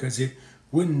again because it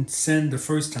wouldn't send the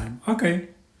first time. Okay,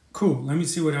 cool. Let me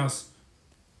see what else.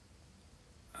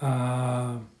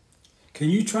 Can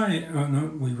you try it? Oh,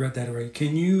 no, we read that already.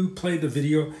 Can you play the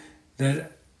video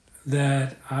that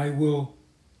I will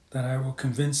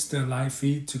convince the live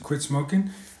feed to quit smoking?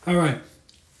 All right.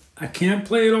 I can't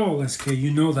play it all, SK.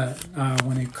 You know that.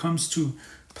 When it comes to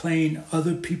playing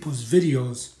other people's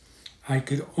videos, I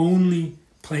could only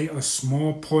play a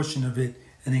small portion of it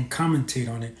and then commentate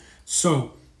on it.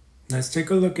 So let's take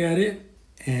a look at it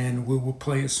and we will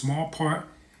play a small part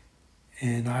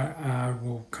and I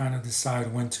will kind of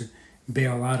decide when to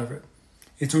bail out of it.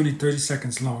 It's only 30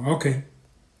 seconds long. Okay.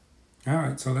 All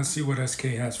right. So let's see what SK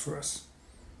has for us.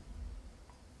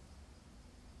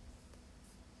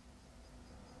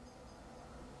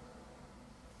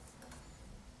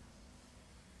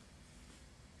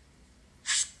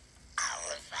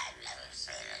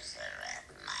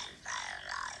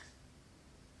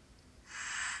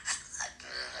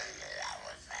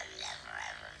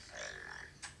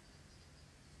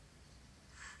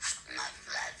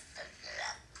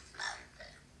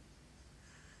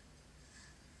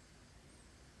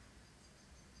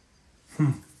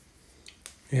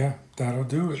 Yeah, that'll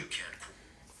do it.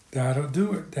 That'll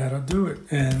do it. That'll do it.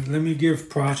 And let me give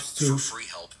props to... For free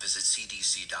help, visit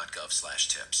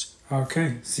cdc.gov/tips.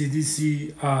 Okay,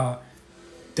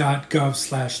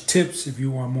 cdc.gov/tips if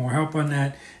you want more help on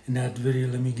that. In that video,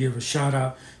 let me give a shout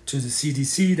out to the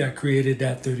CDC that created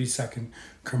that 30-second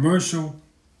commercial.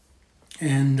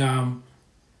 And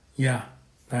yeah,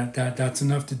 that's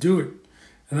enough to do it.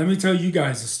 And let me tell you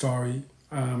guys a story.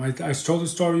 I told the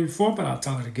story before, but I'll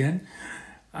tell it again.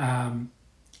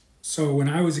 So when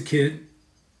I was a kid,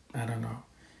 I don't know,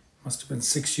 must have been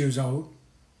 6 years old,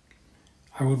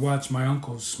 I would watch my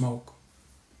uncles smoke,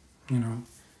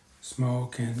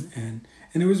 smoke and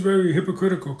it was very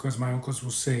hypocritical because my uncles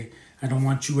will say, I don't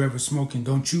want you ever smoking,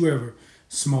 don't you ever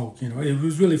smoke, It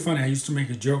was really funny. I used to make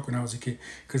a joke when I was a kid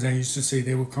because I used to say,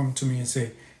 they would come to me and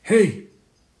say, hey,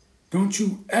 don't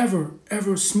you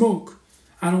ever smoke.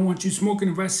 I don't want you smoking.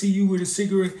 If I see you with a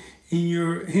cigarette in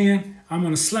your hand, I'm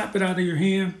going to slap it out of your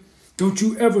hand. Don't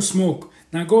you ever smoke.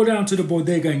 Now go down to the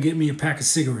bodega and get me a pack of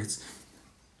cigarettes.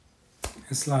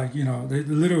 It's like,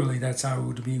 literally that's how it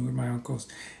would be with my uncles.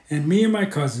 And me and my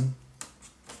cousin,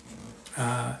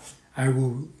 I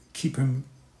will keep him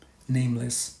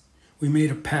nameless. We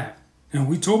made a pact. And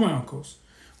we told my uncles,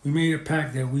 We made a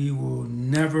pact that we will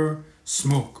never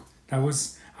smoke. That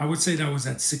was, I would say that was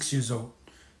at 6 years old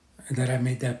that I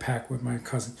made that pact with my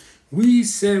cousin. We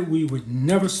said we would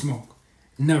never smoke.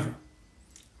 Never.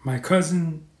 My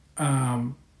cousin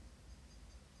ended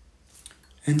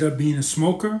up being a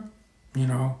smoker, you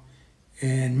know,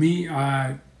 and me,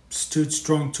 I stood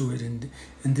strong to it and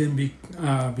didn't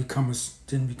become a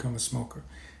smoker.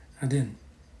 I didn't.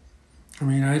 I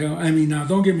mean, I don't. I mean, now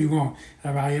don't get me wrong.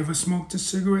 Have I ever smoked a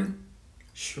cigarette?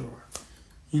 Sure.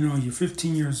 You know, you're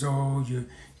 15 years old. You're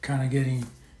kind of getting,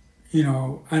 you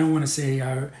know. I don't want to say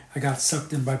I got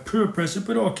sucked in by peer pressure,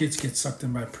 but all kids get sucked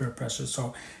in by peer pressure.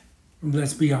 So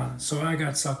let's be honest. So I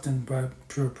got sucked in by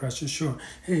peer pressure. Sure.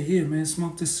 Hey, here, man,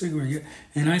 smoke this cigarette. Yeah.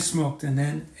 And I smoked, and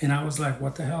I was like,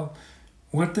 what the hell?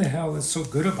 What the hell is so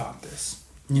good about this?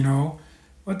 You know.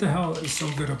 What the hell is so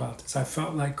good about this? I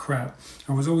felt like crap.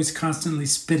 I was always constantly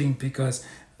spitting because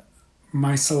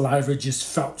my saliva just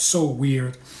felt so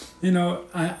weird. You know,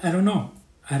 I don't know.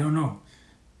 I don't know.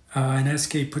 And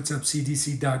SK puts up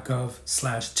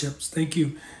cdc.gov/tips. Thank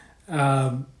you.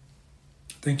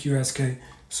 Thank you, SK.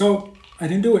 So I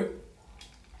didn't do it.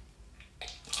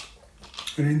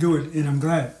 And I'm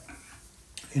glad.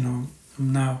 You know,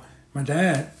 now my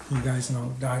dad, you guys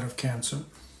know, died of cancer.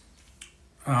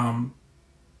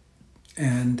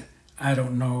 And I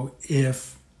don't know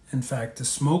if, in fact, the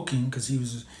smoking, because he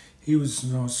was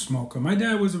no smoker. My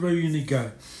dad was a very unique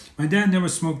guy. My dad never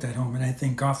smoked at home, and I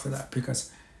thank God for that, because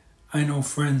I know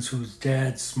friends whose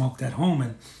dads smoked at home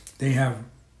and they have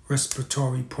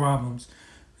respiratory problems.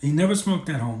 He never smoked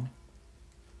at home,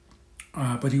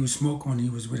 but he would smoke when he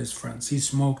was with his friends. He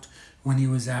smoked when he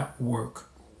was at work,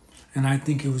 and I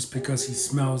think it was because he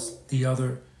smells the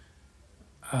other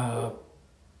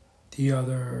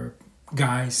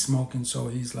guy smoking, so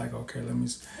he's like, okay, let me,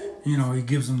 you know, it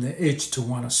gives him the itch to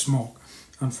want to smoke,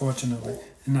 unfortunately.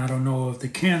 And I don't know if the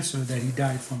cancer that he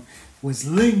died from was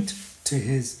linked to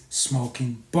his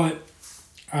smoking, but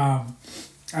I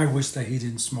wish that he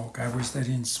didn't smoke. I wish that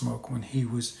he didn't smoke when he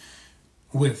was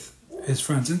with his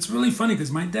friends. And it's really funny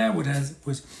because my dad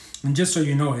was, and just so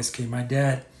you know, SK, my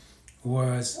dad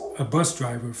was a bus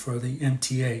driver for the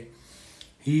MTA.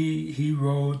 He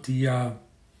rode the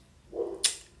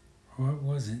what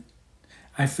was it?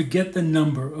 I forget the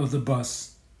number of the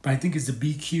bus, but I think it's the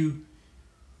BQ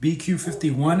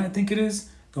 51. I think it is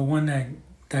the one that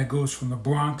goes from the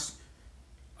Bronx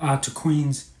to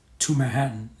Queens to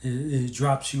Manhattan. It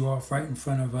drops you off right in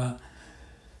front of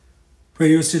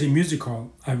Radio City Music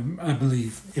Hall, I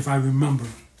believe, if I remember.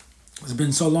 It's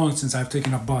been so long since I've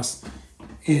taken a bus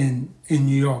in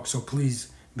New York, so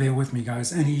please bear with me,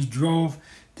 guys. And he drove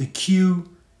the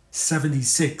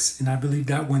Q76, and I believe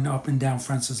that went up and down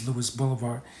Francis Lewis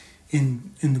Boulevard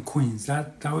in the Queens.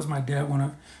 That was my dad, one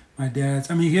of my dad's.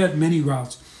 I mean, he had many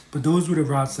routes, but those were the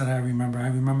routes that I remember. I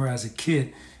remember as a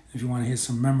kid, if you want to hear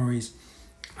some memories,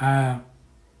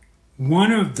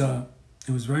 one of the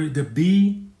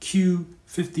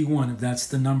BQ51, if that's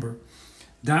the number,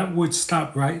 that would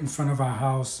stop right in front of our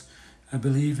house. I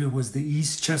believe it was the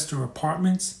East Chester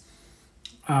Apartments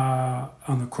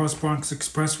on the Cross Bronx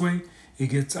Expressway.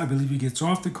 I believe it gets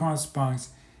off the Cross Bronx,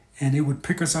 and it would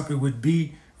pick us up. It would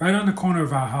be right on the corner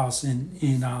of our house in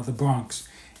the Bronx.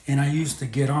 And I used to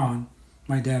get on.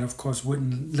 My dad, of course,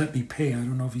 wouldn't let me pay. I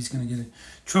don't know if he's going to get in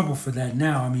trouble for that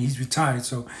now. I mean, he's retired,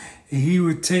 so he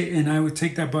would take, and I would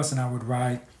take that bus and I would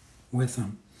ride with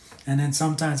him. And then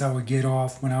sometimes I would get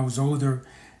off. When I was older,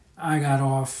 I got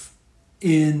off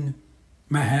in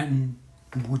Manhattan,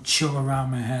 would chill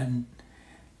around Manhattan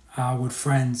with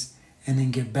friends, and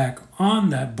then get back on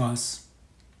that bus,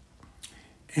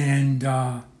 and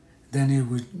then it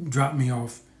would drop me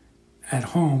off at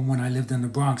home when I lived in the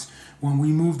Bronx. When we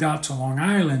moved out to Long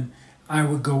Island, I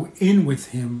would go in with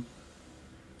him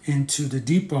into the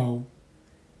depot,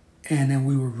 and then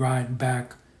we would ride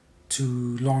back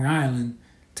to Long Island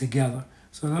together.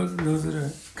 So those are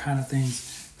the kind of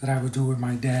things that I would do with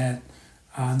my dad.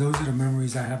 Those are the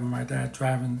memories I have of my dad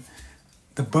driving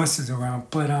the buses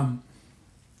around. But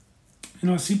you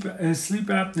know, sleep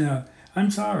apnea,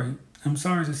 I'm sorry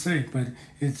to say, but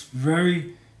it's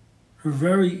very,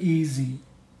 very easy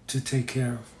to take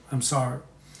care of. I'm sorry.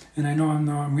 And I know I'm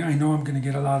going to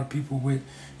get a lot of people with,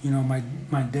 you know, my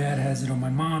dad has it, or my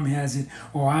mom has it,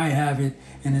 or I have it,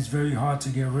 and it's very hard to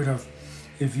get rid of.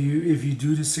 If you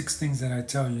do the 6 things that I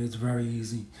tell you, it's very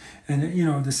easy. And, you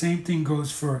know, the same thing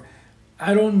goes for,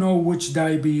 I don't know which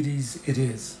diabetes it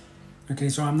is. Okay,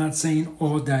 so I'm not saying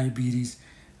all diabetes.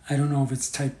 I don't know if it's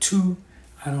type 2.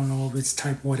 I don't know if it's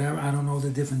type whatever. I don't know the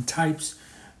different types.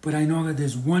 But I know that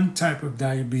there's one type of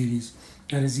diabetes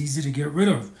that is easy to get rid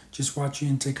of. Just watch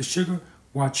your intake of sugar,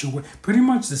 Watch your weight. Pretty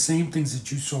much the same things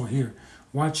that you saw here.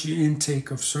 Watch your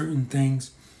intake of certain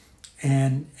things,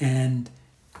 and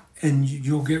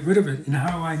you'll get rid of it. And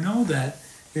how I know that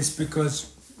is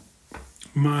because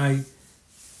my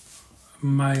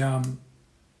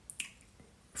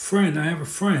friend, I have a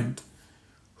friend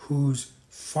whose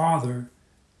father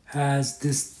has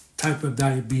this type of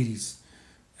diabetes.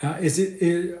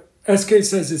 SK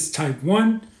says it's type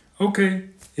 1. Okay,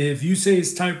 if you say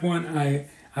it's type 1,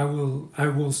 I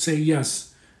will say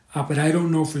yes, but I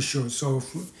don't know for sure. So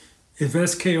if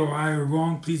SK or I are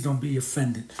wrong, please don't be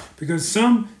offended, because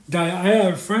I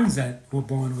have friends that were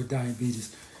born with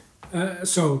diabetes.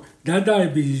 So that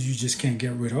diabetes you just can't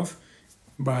get rid of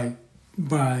by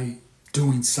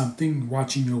doing something,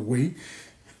 watching your weight.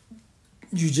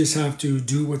 You just have to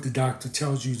do what the doctor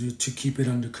tells you to keep it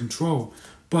under control.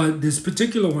 But this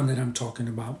particular one that I'm talking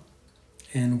about,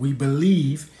 and we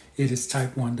believe it is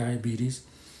type 1 diabetes,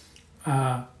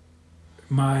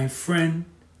 my friend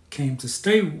came to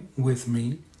stay with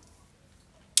me,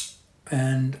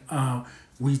 and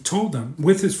we told him,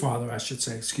 with his father, I should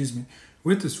say, excuse me,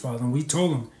 with his father, and we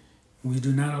told him, we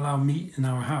do not allow meat in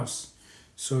our house.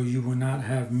 So you will not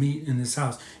have meat in this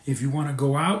house. If you want to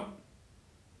go out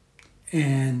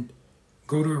and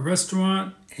go to a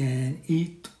restaurant and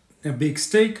eat a big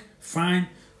steak, fine,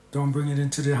 don't bring it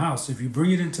into the house. If you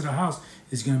bring it into the house,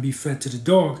 it's going to be fed to the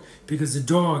dog, because the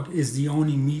dog is the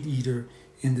only meat eater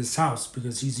in this house,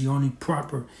 because he's the only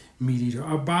proper meat eater.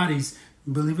 Our bodies,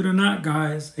 believe it or not,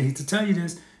 guys, I hate to tell you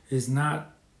this, is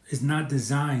not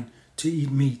designed to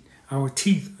eat meat. Our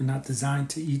teeth are not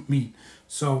designed to eat meat.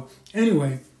 So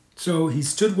anyway, so he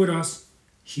stood with us.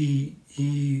 He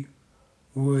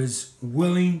was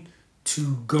willing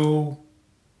to go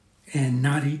and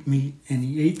not eat meat, and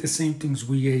he ate the same things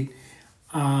we ate.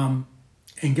 And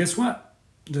guess what?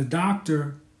 The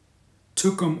doctor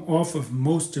took him off of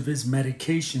most of his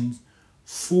medications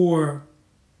for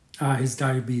his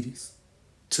diabetes.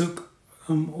 Took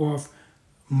him off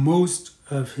most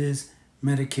of his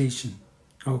medication.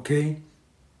 Okay?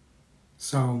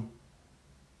 So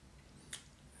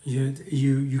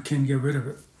you can get rid of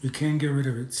it. You can get rid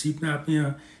of it. Sleep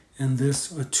apnea and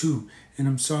this are two. And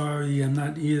I'm sorry, I'm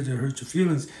not here to hurt your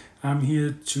feelings. I'm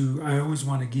here I always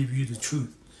want to give you the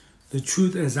truth. The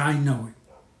truth as I know it.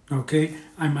 Okay?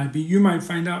 You might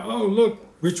find out, oh, look,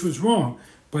 Rich was wrong.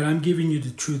 But I'm giving you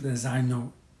the truth as I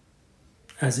know it,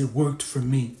 as it worked for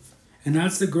me. And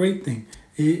that's the great thing.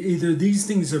 Either these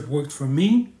things have worked for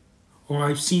me, or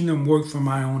I've seen them work from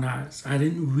my own eyes. I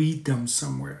didn't read them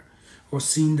somewhere or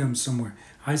seen them somewhere.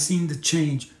 I seen the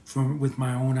change with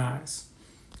my own eyes.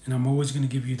 And I'm always going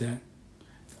to give you that.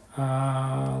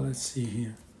 Let's see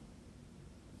here.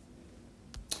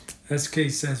 SK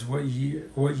says, what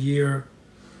year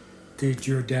did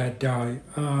your dad die?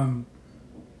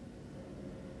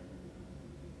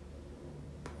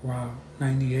 Wow,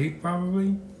 98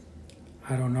 probably?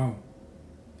 I don't know.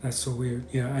 That's so weird.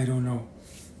 Yeah, I don't know.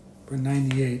 But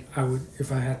 98, I would,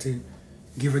 if I had to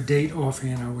give a date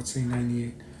offhand, I would say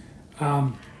 98.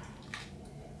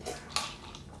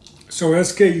 So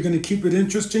SK, you're going to keep it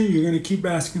interesting? You're going to keep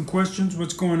asking questions?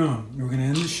 What's going on? You're going to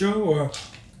end the show, or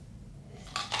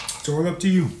it's all up to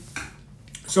you.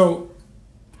 So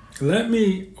let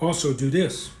me also do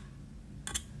this.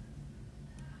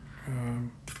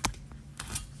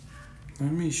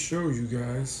 Let me show you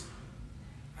guys.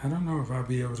 I don't know if I'll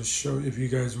be able to show, if you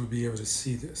guys will be able to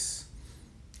see this.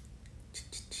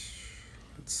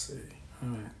 Let's see. All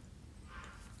right.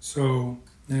 So,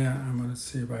 yeah, I'm going to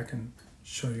see if I can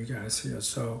show you guys here.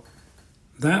 So,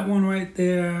 that one right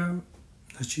there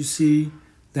that you see,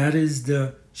 that is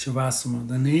the Shavasana.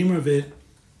 The name of it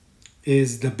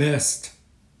is The Best.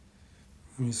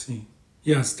 Let me see.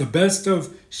 Yes, The Best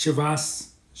of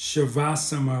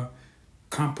Shavasana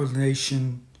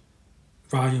Compilation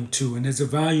Volume 2, and there's a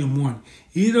Volume 1.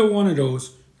 Either one of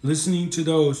those, listening to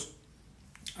those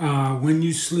when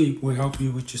you sleep will help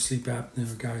you with your sleep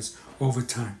apnea, guys, over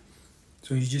time.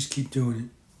 So you just keep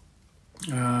doing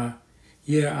it.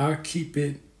 Yeah, I'll keep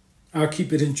it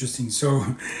interesting.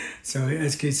 So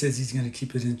SK says he's going to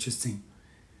keep it interesting.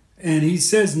 And he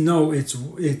says, no,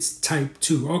 it's type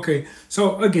 2. Okay,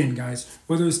 so again, guys,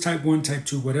 whether it's type 1, type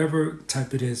 2, whatever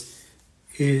type it is,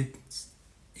 it's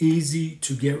easy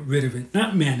to get rid of it,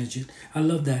 not manage it. I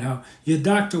love that, how your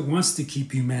doctor wants to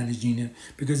keep you managing it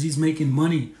because he's making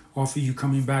money off of you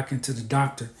coming back into the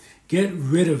doctor. Get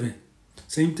rid of it.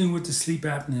 Same thing with the sleep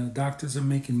apnea. Doctors are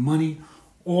making money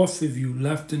off of you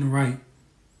left and right.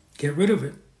 Get rid of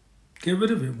it. Get rid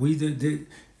of it.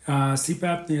 Sleep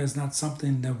apnea is not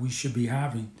something that we should be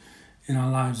having in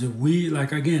our lives. If we,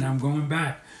 like, again, I'm going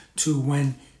back to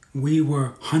when we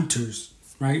were hunters,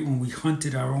 right? When we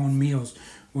hunted our own meals,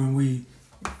 when we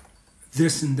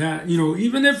this and that,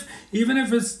 even if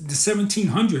it's the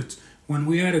 1700s, when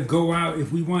we had to go out,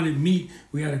 if we wanted meat,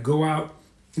 we had to go out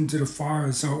into the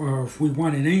forest, or if we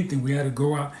wanted anything, we had to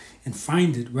go out and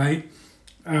find it, right?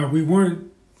 We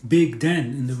weren't big then,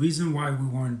 and the reason why we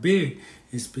weren't big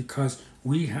is because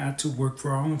we had to work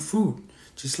for our own food.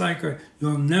 Just like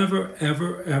you'll never,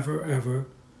 ever, ever, ever,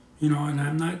 and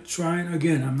I'm not trying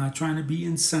to be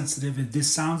insensitive. If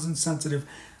this sounds insensitive,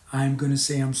 I'm going to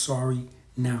say I'm sorry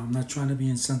now. I'm not trying to be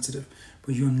insensitive,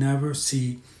 but you'll never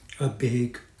see a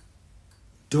big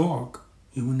dog.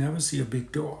 You will never see a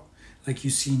big dog like you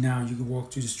see now. You can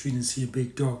walk through the street and see a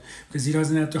big dog because he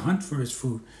doesn't have to hunt for his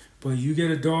food. But you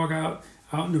get a dog out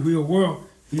in the real world,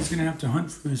 he's going to have to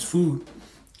hunt for his food,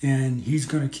 and he's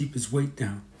going to keep his weight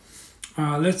down.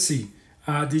 Let's see.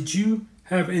 Did you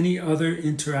have any other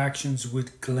interactions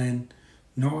with Glenn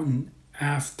Norton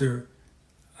after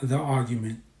the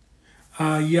argument?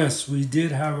 Yes, we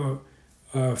did have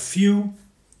a few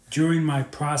during my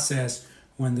process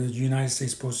when the United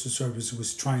States Postal Service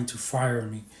was trying to fire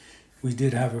me. We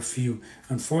did have a few.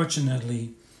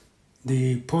 Unfortunately,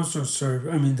 the Postal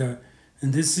Service,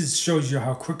 and this shows you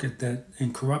how crooked that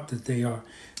and corrupted they are.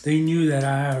 They knew that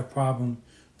I had a problem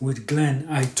with Glenn.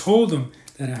 I told them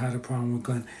that I had a problem with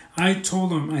Glenn. I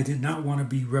told them I did not want to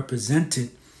be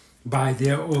represented by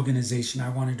their organization. I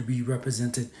wanted to be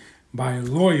represented by a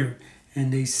lawyer,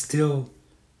 and they still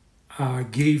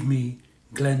gave me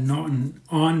Glenn Norton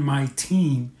on my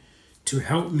team to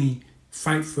help me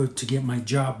fight to get my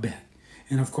job back.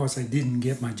 And of course, I didn't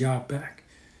get my job back.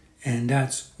 And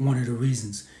that's one of the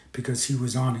reasons, because he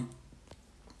was on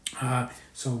it.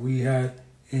 So we had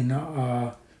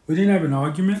we didn't have an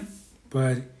argument,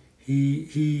 but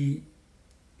he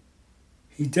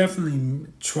definitely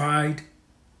tried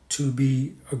to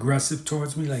be aggressive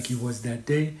towards me like he was that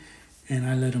day, and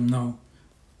I let him know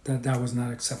that was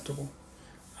not acceptable.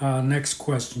 Next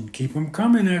question. Keep them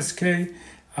coming, SK.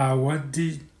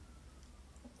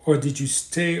 Did you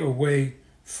stay away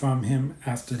from him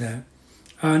after that?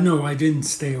 No, I didn't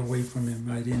stay away from him.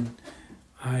 I didn't.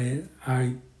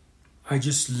 I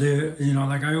just live,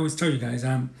 like I always tell you guys,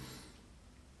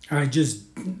 I just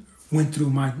went through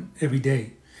my every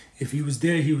day. If he was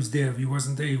there, he was there. If he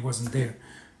wasn't there, he wasn't there.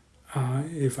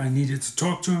 If I needed to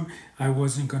talk to him, I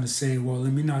wasn't going to say, well,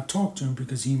 let me not talk to him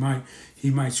because he might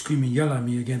scream and yell at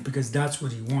me again, because that's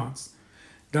what he wants.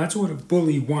 That's what a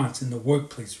bully wants in the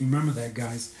workplace. Remember that,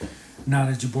 guys, now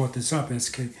that you brought this up,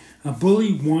 SK. A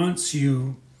bully wants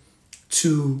you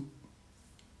to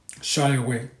shy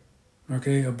away,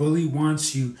 okay? A bully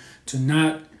wants you to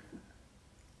not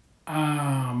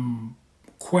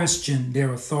question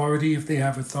their authority, if they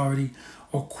have authority,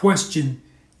 or question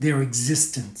their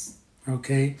existence,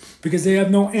 okay? Because they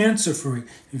have no answer for it.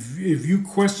 If you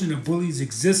question a bully's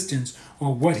existence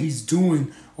or what he's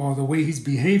doing or the way he's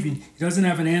behaving, he doesn't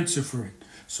have an answer for it.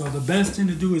 So the best thing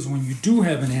to do is, when you do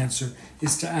have an answer,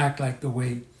 is to act like the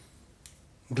way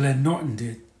Glenn Norton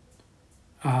did,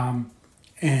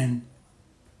 and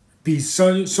be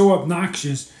so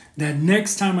obnoxious that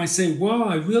next time I say, well,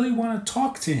 I really want to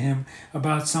talk to him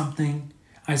about something,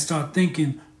 I start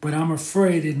thinking, but I'm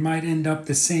afraid it might end up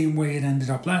the same way it ended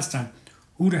up last time.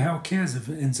 Who the hell cares if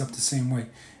it ends up the same way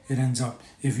it ends up?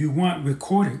 If you want,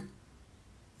 record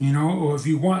it, or if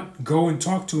you want, go and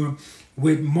talk to him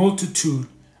with multitude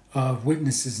of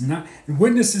witnesses, not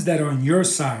witnesses that are on your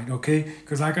side, okay?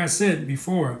 Because like I said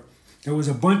before, there was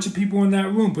a bunch of people in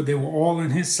that room, but they were all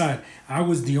on his side. I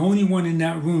was the only one in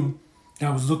that room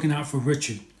that was looking out for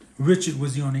Richard. Richard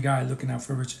was the only guy looking out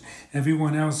for Richard.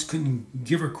 Everyone else couldn't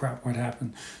give a crap what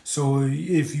happened. So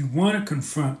if you want to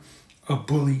confront a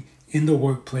bully in the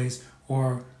workplace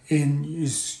or in your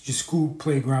school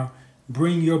playground,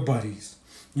 bring your buddies.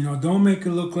 Don't make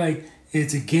it look like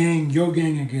it's a gang, your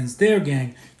gang against their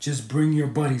gang. Just bring your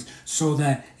buddies, so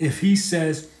that if he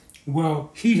says,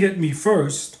 well, he hit me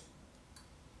first,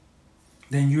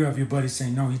 then you have your buddies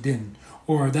saying, no, he didn't.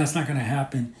 Or that's not going to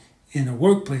happen in the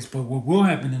workplace. But what will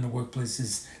happen in the workplace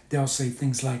is they'll say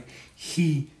things like,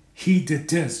 he did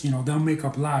this. They'll make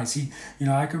up lies.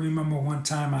 I can remember one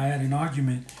time I had an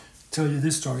argument. Tell you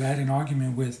this story. I had an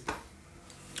argument with,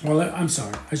 well, I'm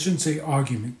sorry, I shouldn't say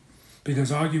argument,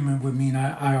 because argument would mean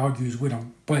I argued with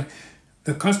him. But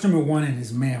the customer wanted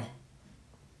his mail.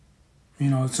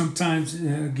 Sometimes,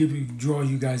 draw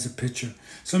you guys a picture.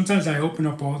 Sometimes I open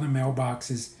up all the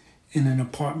mailboxes in an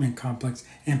apartment complex,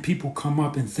 and people come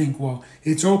up and think, well,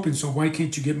 it's open, so why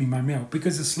can't you get me my mail?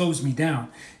 Because it slows me down.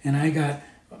 And I got,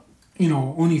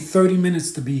 only 30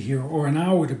 minutes to be here or an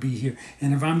hour to be here.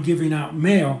 And if I'm giving out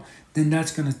mail, then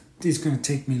it's gonna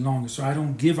take me longer. So I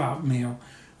don't give out mail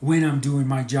when I'm doing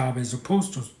my job as a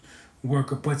postal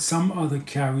worker, but some other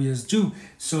carriers do.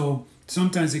 So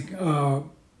sometimes an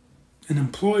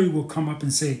employee will come up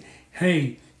and say,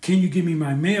 hey, can you give me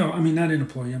my mail? I mean, not an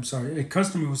employee, I'm sorry. A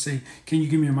customer will say, can you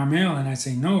give me my mail? And I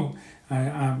say, no,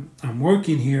 I'm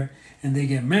working here. And they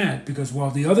get mad because,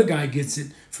 well, the other guy gets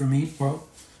it for me. Well,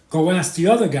 go ask the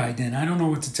other guy then. I don't know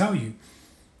what to tell you.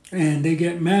 And they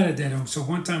get mad at that. So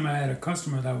one time I had a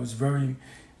customer that was very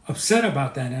upset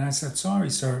about that. And I said, sorry,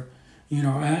 sir.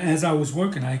 As I was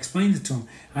working, I explained it to him.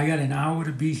 I got an hour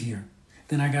to be here.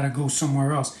 Then I got to go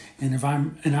somewhere else. And if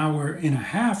I'm an hour and a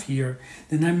half here,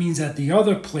 then that means at the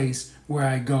other place where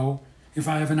I go, if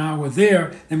I have an hour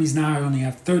there, that means now I only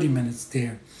have 30 minutes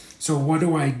there. So what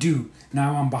do?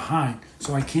 Now I'm behind.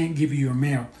 So I can't give you your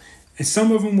mail. And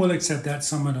some of them will accept that,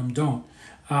 some of them don't.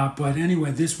 But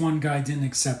anyway, this one guy didn't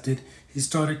accept it. He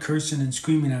started cursing and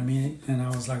screaming at me. And I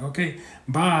was like, okay,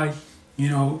 bye.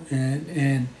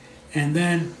 And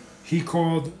then he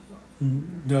called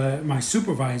my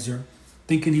supervisor,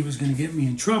 thinking he was going to get me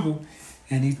in trouble,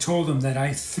 and he told him that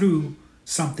I threw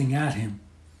something at him,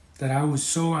 that I was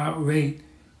so outraged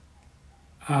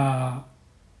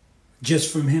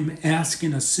just from him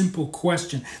asking a simple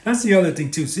question. That's the other thing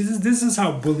too. See, this is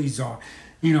how bullies are.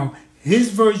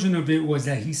 His version of it was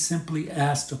that he simply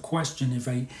asked a question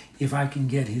if I can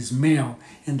get his mail,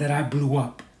 and that I blew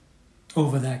up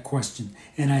over that question,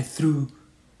 and I threw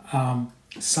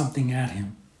something at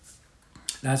him.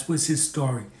 That was his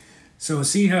story. So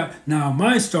see how now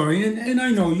my story, and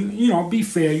I know be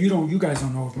fair. You guys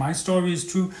don't know if my story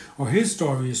is true or his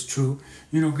story is true.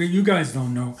 You guys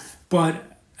don't know,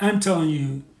 but I'm telling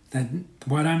you that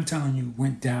what I'm telling you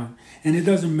went down, and it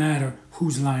doesn't matter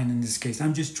who's lying in this case.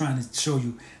 I'm just trying to show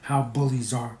you how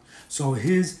bullies are. So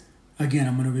again,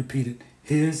 I'm going to repeat it.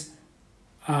 His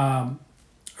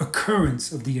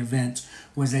occurrence of the event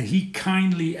was that he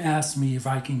kindly asked me if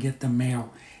I can get the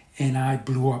mail, and I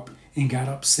blew up and got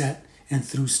upset and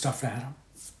threw stuff at him.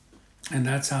 And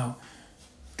that's how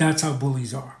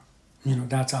bullies are.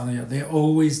 That's how they are. They're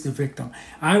always the victim.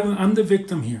 I'm the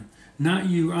victim here, not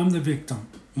you. I'm the victim.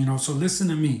 So listen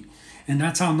to me. And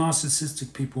that's how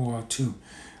narcissistic people are too.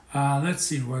 Let's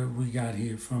see what we got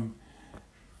here from.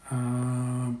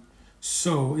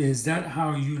 So is that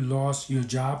how you lost your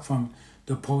job from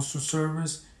the Postal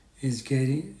Service? Is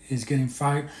getting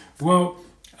fired? Well,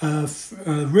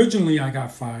 originally I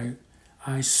got fired.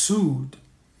 I sued,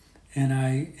 and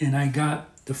I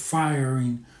got the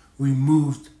firing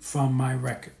removed from my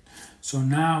record. So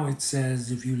now it says,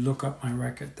 if you look up my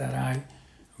record, that I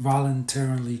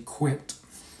voluntarily quit.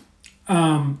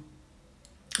 And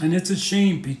it's a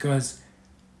shame, because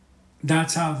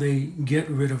that's how they get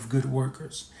rid of good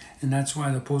workers. And that's why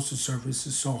the Postal Service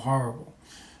is so horrible.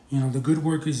 The good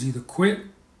workers either quit,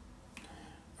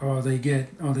 or they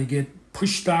get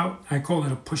pushed out. I call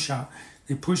it a push out.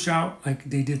 They push out like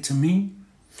they did to me,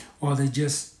 or they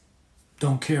just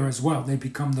don't care as well. They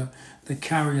become the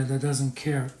carrier that doesn't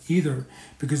care either,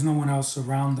 because no one else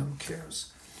around them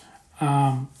cares.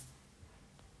 And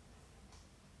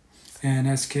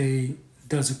SK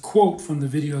does a quote from the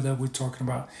video that we're talking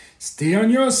about. Stay on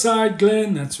your side,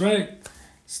 Glenn. That's right.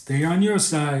 Stay on your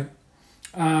side.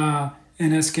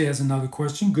 And SK has another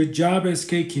question. Good job, SK.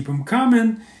 Keep them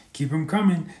coming. Keep them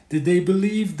coming. Did they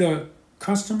believe the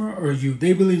customer or you?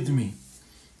 They believed me.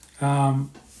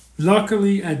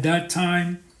 Luckily, at that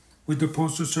time with the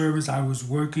Postal Service, I was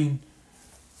working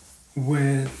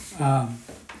with a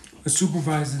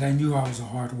supervisor that I knew I was a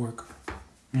hard worker.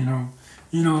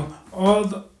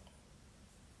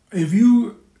 If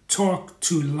you talk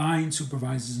to line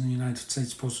supervisors in the United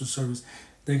States Postal Service,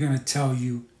 they're going to tell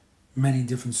you many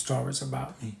different stories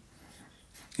about me.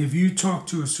 If you talk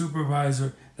to a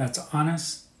supervisor that's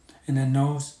honest and that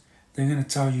knows, they're going to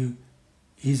tell you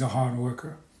he's a hard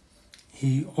worker.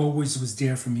 He always was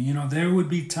there for me. There would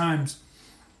be times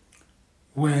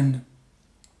when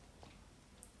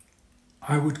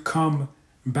I would come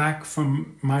back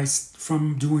from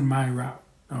doing my route,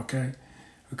 okay?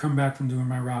 I'd come back from doing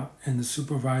my route, and the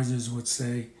supervisors would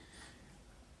say,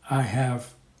 I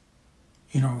have,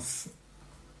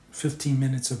 15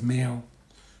 minutes of mail,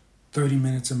 30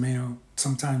 minutes of mail.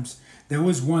 Sometimes there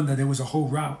was one that there was a whole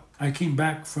route. I came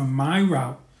back from my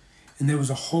route, and there was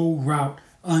a whole route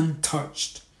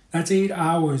untouched. That's 8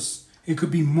 hours. It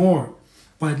could be more,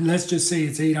 but let's just say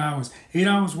it's 8 hours. 8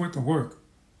 hours worth of work.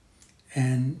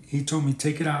 And he told me,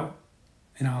 take it out,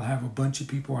 and I'll have a bunch of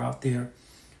people out there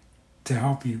to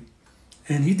help you.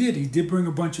 And he did. He did bring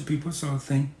a bunch of people, so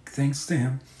thanks to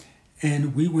him.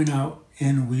 and we went out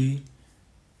and we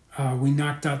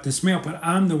knocked out this male, but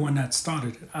I'm the one that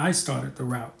started it. I started the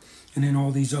route. And then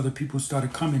all these other people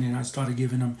started coming and I started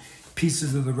giving them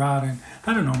pieces of the route. And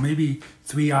I don't know, maybe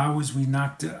 3 hours we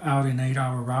knocked out an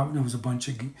 8-hour route. And it was a bunch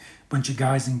of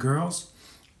guys and girls.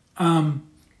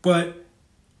 But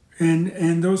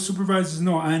those supervisors,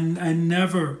 no, I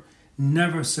never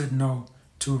said no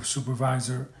to a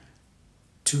supervisor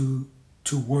to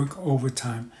work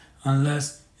overtime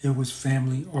unless it was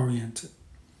family oriented.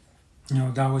 You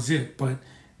know, that was it. But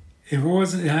if it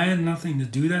wasn't, I had nothing to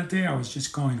do that day. I was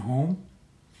just going home.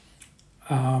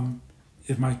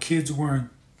 If my kids weren't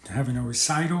having a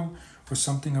recital or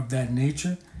something of that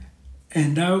nature,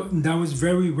 and that was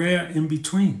very rare in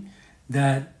between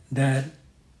that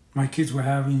my kids were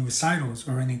having recitals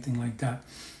or anything like that.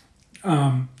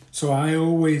 So I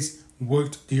always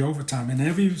worked the overtime, and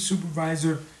every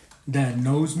supervisor that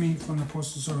knows me from the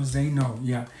Postal Service, they know,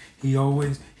 yeah,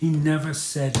 he never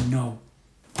said no.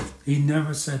 He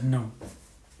never said no.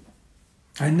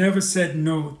 I never said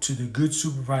no to the good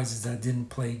supervisors that didn't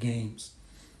play games.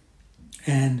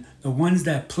 And the ones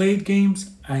that played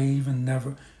games, I even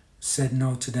never said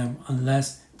no to them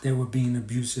unless they were being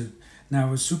abusive.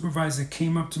 Now, a supervisor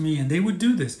came up to me and they would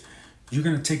do this. You're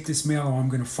going to take this mail or I'm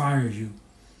going to fire you.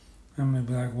 I'm going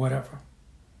to be like, whatever.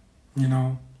 You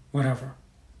know, whatever.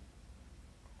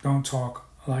 Don't talk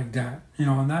like that. You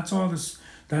know, and that's all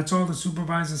the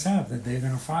supervisors have, that they're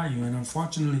going to fire you. And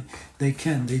unfortunately, they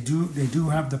can. They do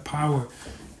have the power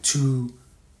to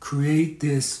create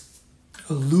this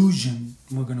illusion,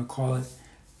 we're going to call it,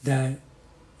 that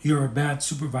you're a bad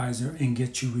supervisor and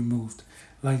get you removed,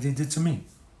 like they did to me.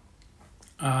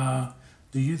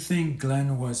 Do you think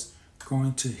Glenn was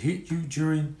going to hit you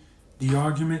during the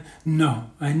argument? No,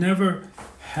 I never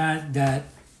had that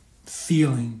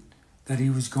feeling that he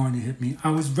was going to hit me.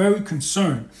 I was very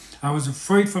concerned. I was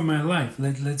afraid for my life.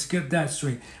 Let's get that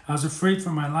straight. I was afraid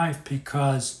for my life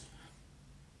because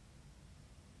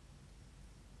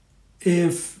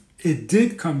if it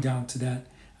did come down to that,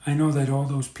 I know that all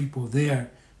those people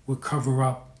there would cover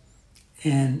up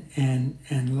and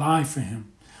lie for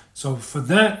him. So for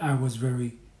that, I was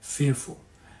very fearful.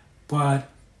 But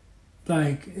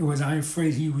was I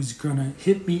afraid he was gonna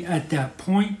hit me at that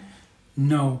point?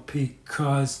 No,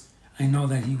 because I know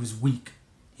that he was weak.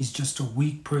 He's just a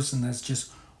weak person that's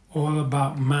just all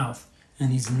about mouth,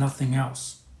 and he's nothing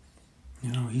else.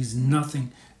 You know, he's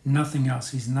nothing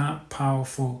else. He's not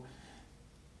powerful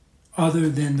other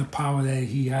than the power that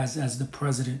he has as the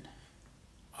president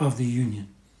of the union.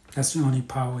 That's the only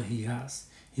power he has.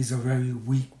 He's a very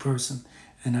weak person,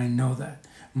 and I know that.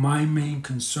 My main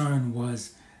concern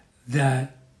was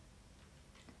that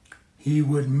he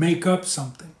would make up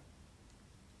something,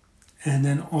 and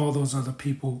then all those other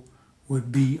people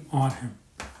would be on him.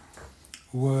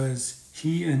 Was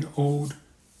he an old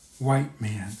white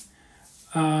man?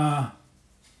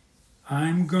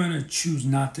 I'm going to choose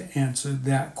not to answer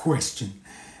that question.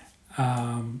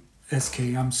 SK,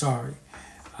 I'm sorry.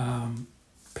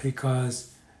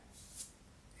 Because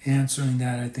answering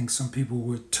that, I think some people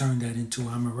would turn that into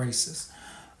I'm a racist.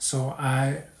 So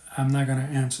I'm not going to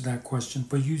answer that question.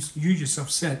 But you yourself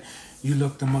said, you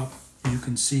looked him up, you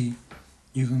can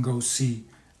go see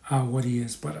what he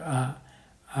is. But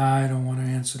I don't want to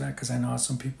answer that because I know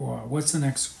some people are. What's the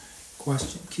next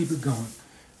question? Keep it going.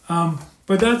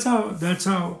 But that's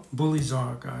how bullies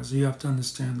are, guys. You have to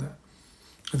understand that.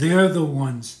 They're the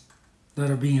ones that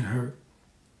are being hurt.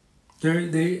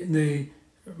 They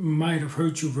might have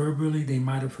hurt you verbally. They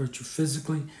might have hurt you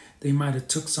physically. They might have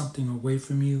took something away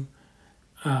from you.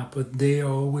 But they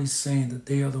are always saying that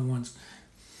they are the ones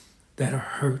that are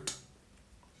hurt.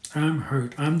 I'm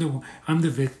hurt. I'm the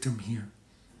victim here.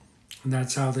 And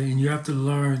that's how and you have to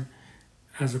learn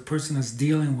as a person that's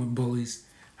dealing with bullies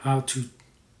how to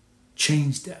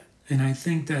change that. And I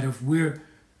think that if we're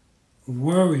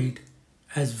worried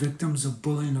as victims of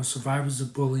bullying or survivors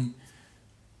of bullying,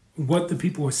 what the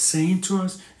people are saying to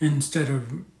us, instead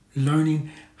of learning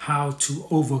how to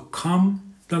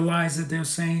overcome the lies that they're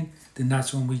saying, then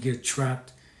that's when we get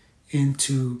trapped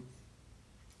into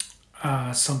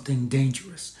something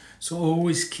dangerous. So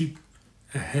always keep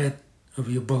ahead of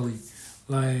your bully.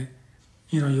 Like,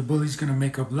 your bully's going to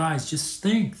make up lies. Just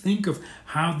think of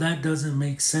how that doesn't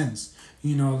make sense.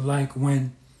 Like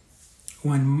when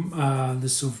the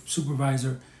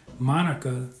supervisor,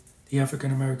 Monica, the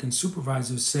African-American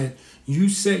supervisor, said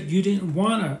you didn't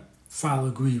want to file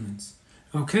a grievance.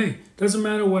 Okay, doesn't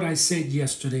matter what I said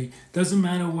yesterday. Doesn't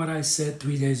matter what I said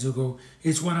 3 days ago.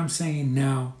 It's what I'm saying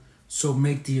now. So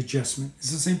make the adjustment.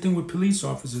 It's the same thing with police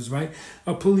officers, right?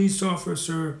 A police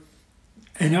officer,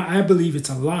 and I believe it's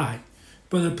a lie,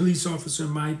 but a police officer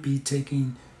might be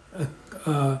taking a,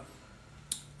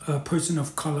 a person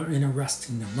of color and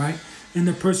arresting them, right? And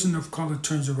the person of color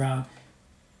turns around.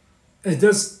 It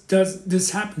does this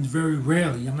happens very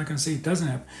rarely. I'm not going to say it doesn't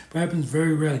happen, but it happens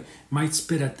very rarely. Might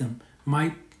spit at them,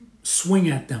 might swing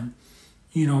at them,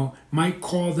 might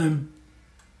call them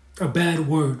a bad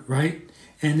word, right?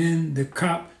 And then the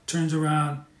cop turns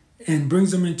around and brings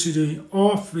them into the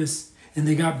office and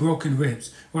they got broken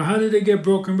ribs. Well, how did they get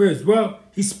broken ribs? Well,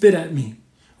 he spit at me.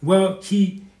 Well,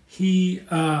 he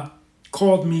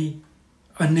called me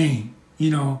a name,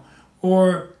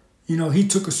 or, he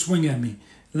took a swing at me.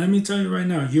 Let me tell you right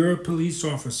now, you're a police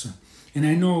officer. And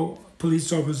I know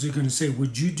police officers are going to say,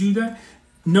 would you do that?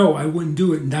 No, I wouldn't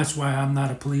do it. And that's why I'm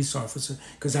not a police officer,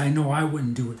 because I know I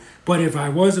wouldn't do it. But if I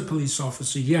was a police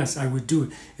officer, yes, I would do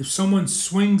it. If someone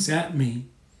swings at me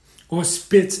or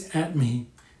spits at me,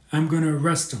 I'm going to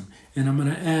arrest them. And I'm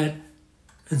going to add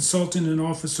insulting an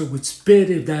officer with spit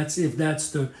if that's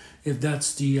the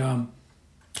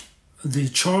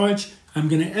charge. I'm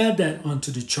going to add that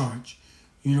onto the charge.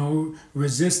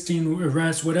 Resisting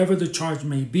arrest, whatever the charge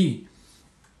may be.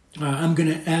 I'm going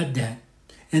to add that.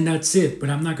 And that's it. But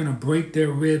I'm not going to break their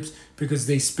ribs because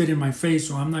they spit in my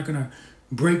face, or I'm not going to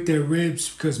break their ribs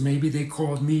because maybe they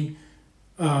called me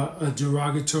a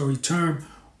derogatory term,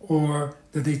 or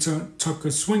that they took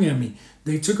a swing at me.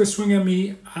 They took a swing at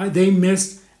me. They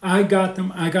missed. I got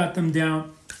them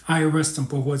down. I arrest them.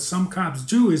 But what some cops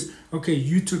do is, okay,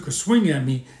 you took a swing at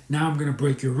me. Now I'm going to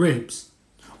break your ribs.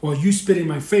 Or you spit in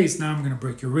my face. Now I'm going to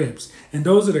break your ribs. And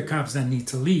those are the cops that need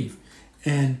to leave.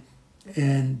 And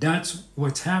that's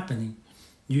what's happening.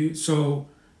 So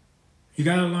you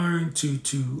got to learn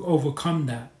to overcome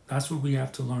that. That's what we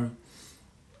have to learn.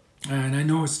 And I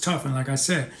know it's tough. And like I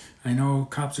said, I know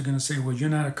cops are going to say, well, you're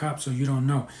not a cop, so you don't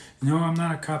know. No, I'm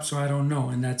not a cop, so I don't know.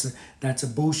 And that's a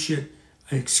bullshit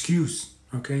excuse.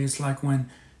 Okay, it's like when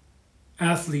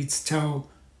athletes tell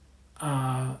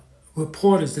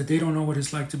reporters that they don't know what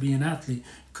it's like to be an athlete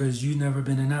because you've never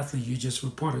been an athlete. You just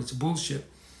report it. It's bullshit.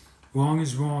 Wrong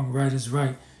is wrong. Right is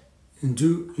right. And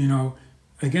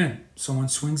again, someone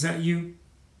swings at you,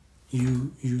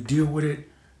 you deal with it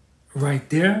right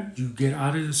there. You get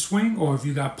out of the swing. Or if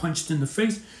you got punched in the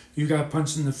face, you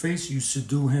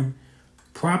subdue him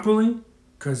properly,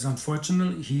 because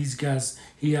unfortunately he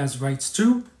has rights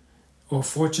too. Or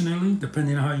fortunately,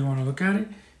 depending on how you want to look at it,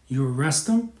 you arrest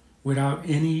him without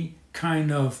any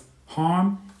kind of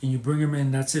harm and you bring him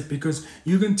in. That's it. Because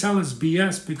you can tell it's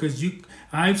BS, because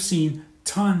I've seen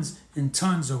tons and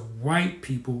tons of white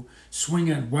people swing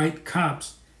at white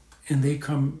cops and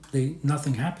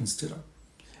nothing happens to them.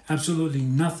 Absolutely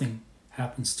nothing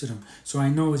happens to them. So I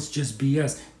know it's just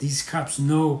BS. These cops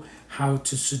know how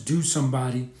to subdue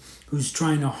somebody who's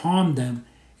trying to harm them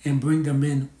and bring them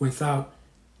in without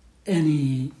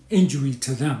any injury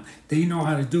to them. They know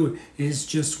how to do it. It's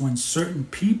just when certain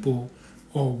people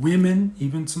or women,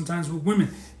 even sometimes with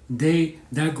women,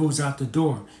 that goes out the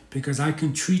door, because I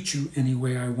can treat you any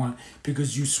way I want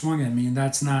because you swung at me, and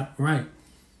that's not right.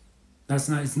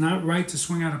 It's not right to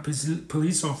swing at a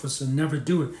police officer. Never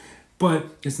do it.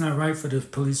 But it's not right for the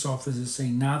police officer to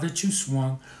say, now that you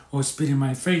swung or spit in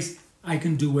my face, I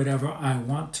can do whatever I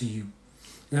want to you.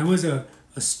 There was a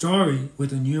story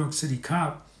with a New York City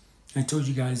cop. I told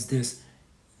you guys this.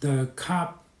 The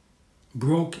cop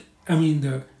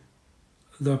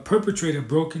the perpetrator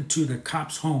broke into the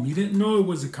cop's home. He didn't know it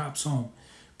was the cop's home,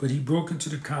 but he broke into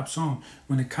the cop's home.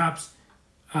 When the cops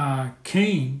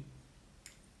came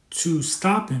to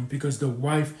stop him, because the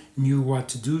wife knew what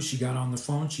to do, she got on the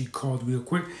phone, she called real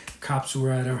quick. Cops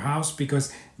were at her house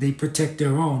because they protect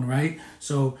their own, right?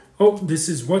 So, this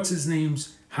is what's his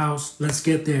name's house. Let's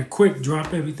get there quick.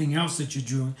 Drop everything else that you're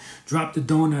doing. Drop the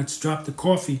donuts. Drop the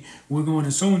coffee. We're going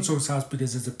to so-and-so's house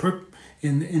because there's a perp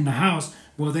in the house.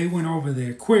 Well, they went over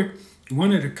there quick.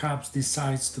 One of the cops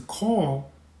decides to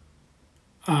call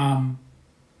the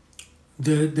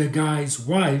guy's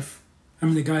wife,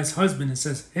 the guy's husband, and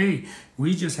says, hey,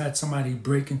 we just had somebody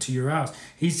break into your house.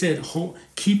 He said,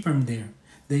 keep him there.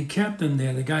 They kept him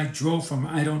there. The guy drove from,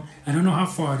 I don't know how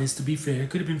far it is, to be fair. It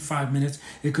could have been 5 minutes.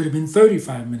 It could have been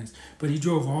 35 minutes. But he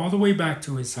drove all the way back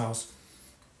to his house,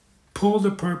 pulled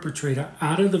the perpetrator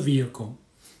out of the vehicle,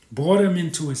 brought him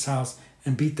into his house,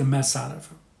 and beat the mess out of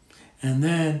him. And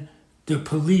then the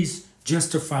police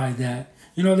justified that.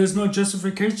 There's no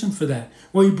justification for that.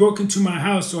 Well, he broke into my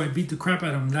house, so I beat the crap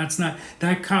out of him. That's not,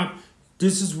 that cop,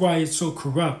 this is why it's so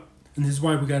corrupt. And this is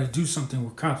why we got to do something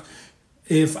with cops.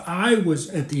 If I was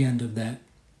at the end of that,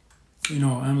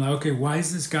 I'm like, okay, why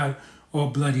is this guy all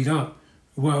bloodied up?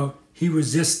 Well, he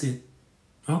resisted.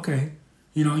 Okay,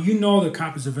 You know the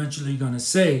cop is eventually going to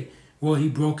say, well, he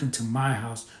broke into my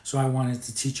house, so I wanted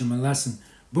to teach him a lesson.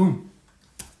 Boom.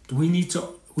 We need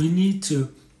to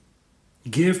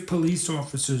give police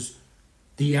officers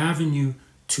the avenue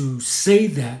to say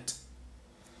that,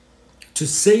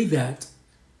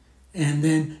 and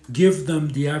then give them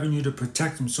the avenue to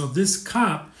protect them. So this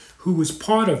cop who was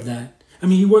part of that,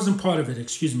 he wasn't part of it,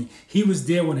 excuse me. He was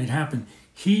there when it happened.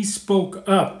 He spoke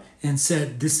up and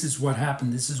said, this is what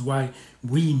happened. This is why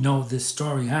we know this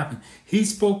story happened. He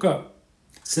spoke up,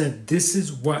 said, this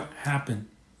is what happened.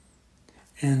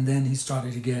 And then he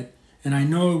started to get, and I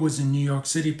know it was in New York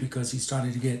City because he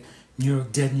started to get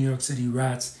dead New York City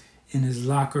rats in his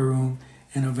locker room.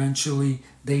 And eventually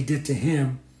they did to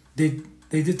him, they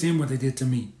did to him what they did to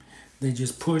me. They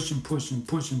just push and push and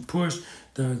push and push.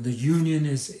 The union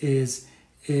is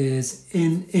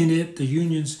in it. The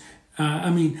unions,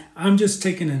 I'm just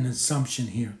taking an assumption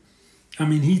here.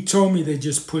 He told me they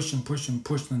just pushed and pushed and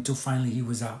pushed until finally he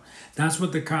was out. That's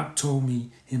what the cop told me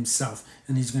himself.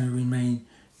 And he's going to remain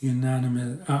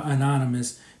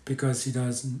anonymous because he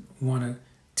doesn't want to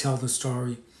tell the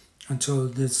story until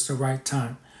it's the right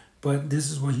time. But this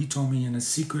is what he told me in a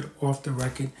secret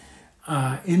off-the-record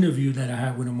interview that I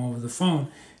had with him over the phone.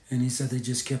 And he said they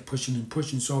just kept pushing and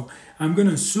pushing. So I'm going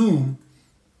to assume,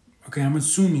 I'm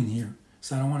assuming here.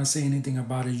 So I don't want to say anything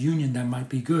about a union that might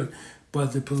be good.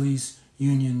 But the police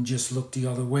union just looked the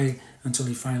other way until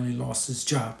he finally lost his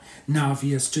job. Now, if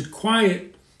he had stood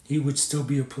quiet, he would still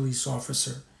be a police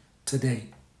officer today.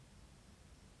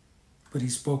 But he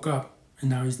spoke up, and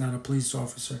now he's not a police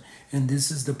officer. And this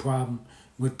is the problem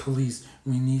with police.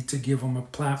 We need to give them a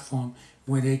platform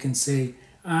where they can say,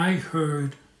 I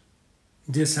heard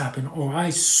this happen, or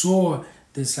I saw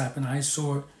this happen. I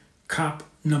saw cop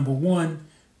number 1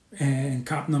 and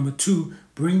cop number 2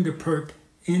 bring the perp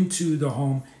into the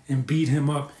home and beat him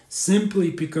up simply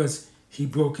because he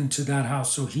broke into that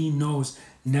house. So he knows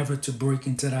never to break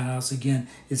into that house again.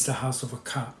 It's the house of a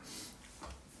cop.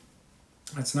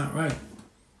 That's not right.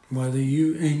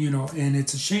 And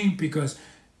it's a shame because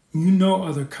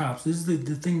other cops. This is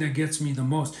the thing that gets me the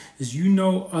most is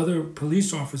other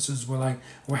police officers were like,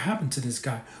 what happened to this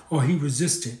guy? Or he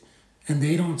resisted. And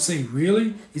they don't say,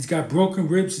 really? He's got broken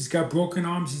ribs, he's got broken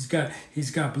arms,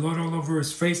 he's got blood all over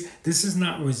his face. This is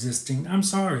not resisting. I'm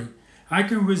sorry. I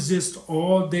can resist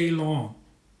all day long.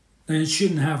 And it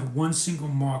shouldn't have one single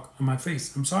mark on my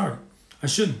face. I'm sorry. I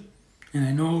shouldn't. And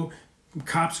I know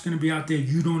cops are going to be out there.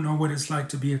 You don't know what it's like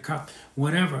to be a cop.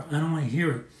 Whatever. I don't want to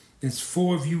hear it. There's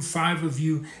 4 of you, 5 of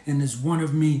you, and there's 1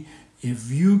 of me.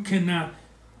 If you cannot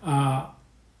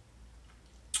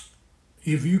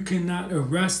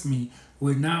arrest me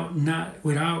without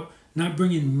not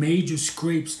bringing major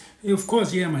scrapes, of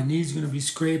course, my knees are going to be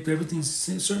scraped.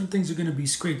 Certain things are going to be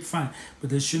scraped, fine.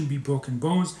 But there shouldn't be broken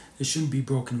bones. There shouldn't be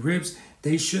broken ribs.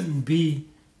 They shouldn't be.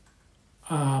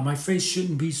 My face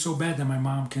shouldn't be so bad that my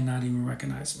mom cannot even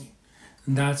recognize me.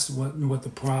 And that's what the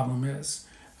problem is.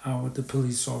 With the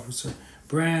police officer.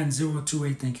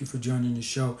 Brand028, thank you for joining the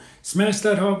show. Smash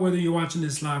that heart whether you're watching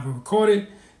this live or recorded.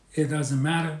 It doesn't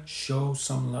matter. Show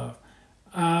some love.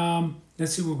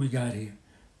 Let's see what we got here.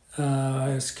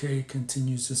 SK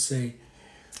continues to say,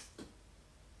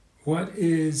 what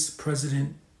is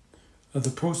president of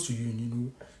the postal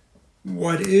union?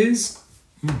 What is?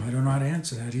 I don't know how to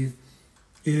answer that either.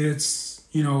 It's,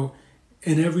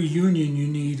 in every union, you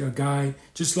need a guy,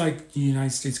 just like the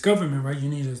United States government, right? You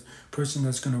need a person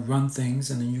that's going to run things,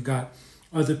 and then you got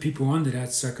other people under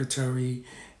that, secretary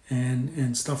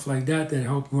and stuff like that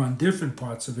help run different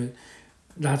parts of it.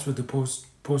 That's what the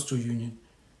postal union,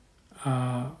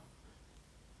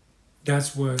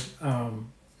 that's what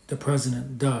the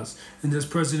president does. And there's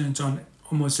presidents on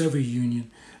almost every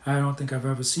union. I don't think I've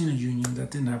ever seen a union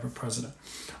that didn't have a president.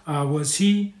 Was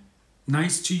he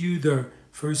nice to you the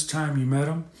first time you met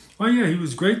him? Oh yeah, he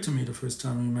was great to me the first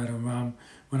time we met him.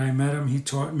 When I met him, he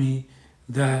taught me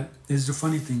that, this is the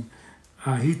funny thing,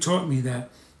 he taught me that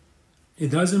it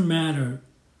doesn't matter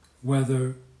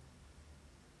whether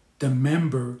the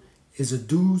member is a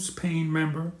dues-paying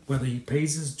member, whether he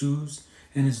pays his dues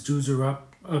and his dues are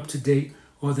up to date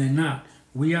or they're not.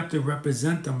 We have to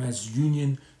represent them as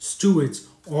union stewards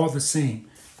all the same.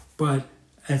 But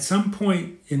at some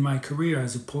point in my career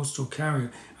as a postal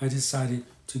carrier, I decided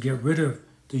to get rid of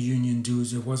the union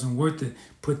dues. It wasn't worth it.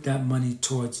 Put that money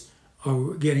towards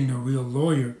getting a real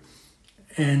lawyer.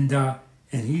 And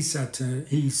he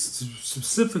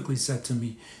specifically said to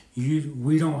me,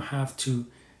 we don't have to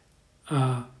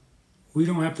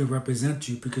represent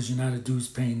you because you're not a dues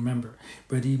paying member.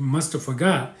 But he must have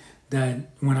forgot that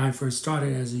when I first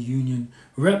started as a union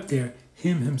rep there,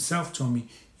 himself told me,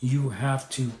 you have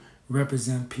to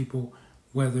represent people,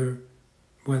 whether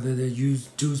they're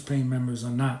dues paying members or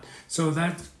not. So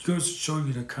that goes to show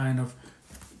you the kind of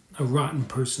a rotten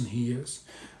person he is.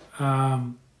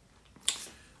 What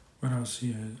else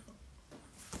here?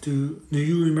 Do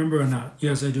you remember or not?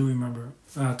 Yes, I do remember.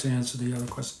 To answer the other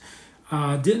question,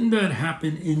 didn't that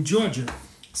happen in Georgia?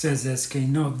 Says SK.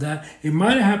 No, that it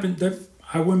might have happened. That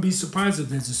I wouldn't be surprised if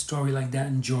there's a story like that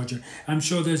in Georgia. I'm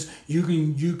sure there's.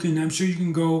 I'm sure you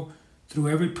can go through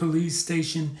every police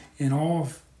station in all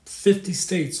 50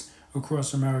 states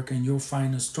across America, and you'll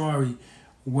find a story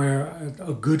where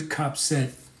a good cop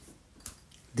said,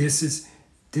 "This is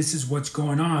what's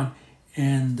going on,"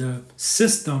 and the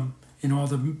system and all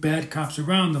the bad cops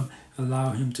around them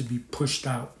allow him to be pushed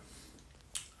out,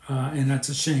 and that's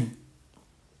a shame.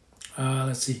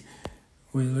 Let's see.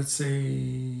 Let's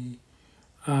say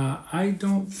I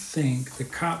don't think the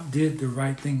cop did the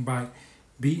right thing by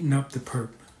beating up the perp.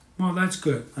 Well, that's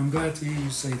good. I'm glad to hear you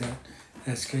say that,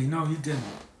 SK. No, he didn't.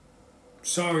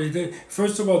 Sorry.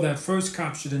 First of all, that first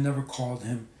cop should have never called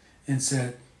him and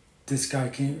said, this guy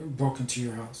broke into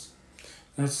your house.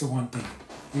 That's the one thing.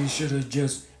 He should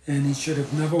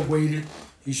have never waited.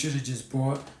 He should have just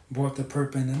brought the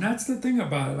perp in. And that's the thing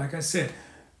about it. Like I said,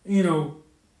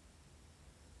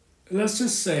 let's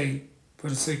just say, for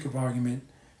the sake of argument,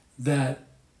 that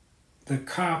the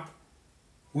cop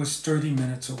was 30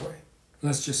 minutes away.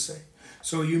 Let's just say.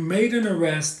 So you made an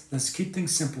arrest. Let's keep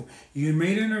things simple. You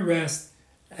made an arrest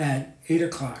at 8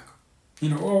 o'clock.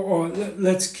 Or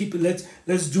let's keep it.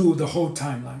 Let's do the whole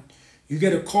timeline. You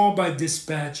get a call by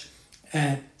dispatch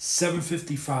at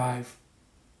 7:55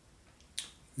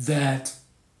 that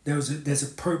there's a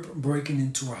perp breaking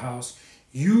into a house.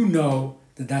 You know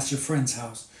that that's your friend's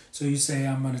house. So you say,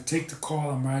 I'm going to take the call.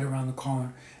 I'm right around the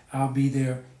corner. I'll be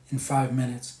there in 5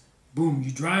 minutes. Boom.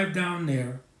 You drive down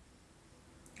there.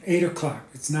 8 o'clock.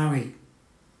 It's now 8.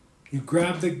 You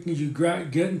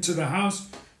get into the house.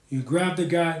 You grab the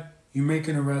guy. You make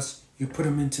an arrest. You put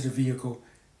him into the vehicle.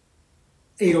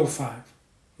 8:05.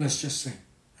 Let's just say.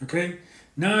 Okay?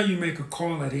 Now you make a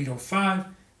call at 8:05.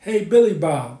 Hey, Billy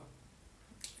Bob.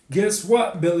 Guess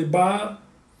what, Billy Bob?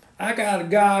 I got a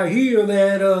guy here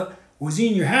that was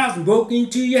in your house and broke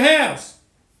into your house.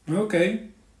 Okay.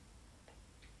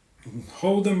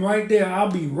 Hold him right there.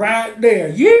 I'll be right there.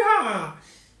 Yeah.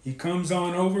 He comes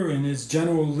on over and it's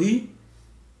General Lee.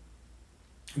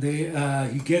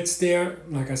 He gets there,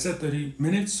 like I said, 30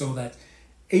 minutes, so that's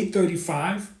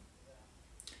 8:35.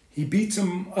 He beats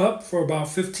him up for about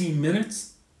 15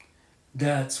 minutes.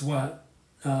 That's what,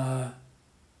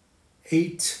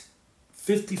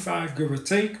 8:55, give or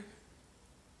take.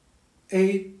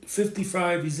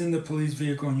 8:55, he's in the police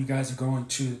vehicle and you guys are going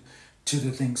to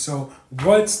the thing. So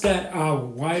what's that hour?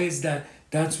 Why is that?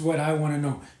 That's what I want to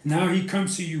know. Now he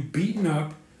comes to you beaten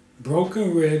up,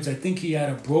 broken ribs. I think he had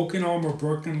a broken arm or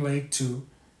broken leg too.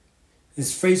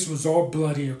 His face was all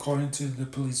bloody, according to the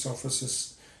police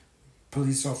officers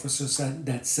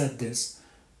that said this.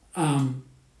 And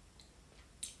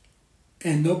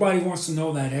nobody wants to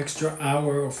know that extra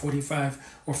hour or 45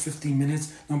 or 50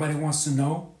 minutes. Nobody wants to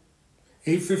know.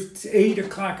 8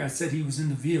 o'clock, I said he was in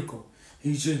the vehicle.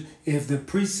 He should, if the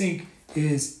precinct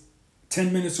is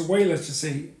 10 minutes away, let's just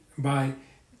say by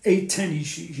 8:10 he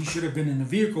should have been in the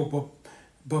vehicle,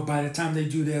 but by the time they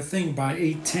do their thing, by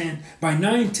 8:10, by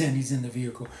 9:10 he's in the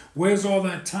vehicle. Where's all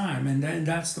that time? And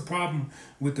that's the problem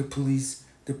with the police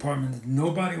department.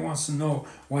 Nobody wants to know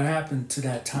what happened to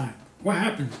that time. What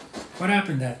happened? What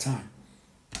happened that time?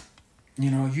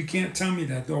 You can't tell me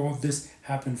that all of this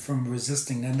happened from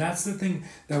resisting. And that's the thing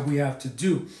that we have to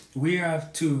do. We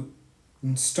have to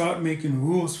start making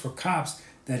rules for cops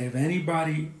that if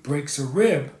anybody breaks a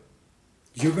rib,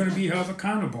 you're going to be held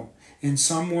accountable in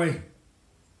some way.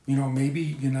 Maybe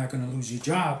you're not going to lose your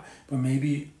job, but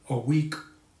maybe a week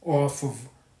off of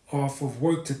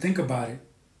work to think about it.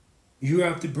 You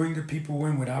have to bring the people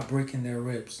in without breaking their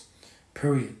ribs,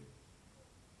 period.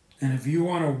 And if you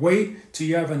want to wait till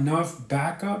you have enough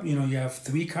backup, you have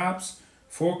 3 cops,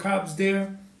 4 cops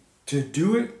there to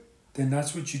do it, then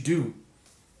that's what you do.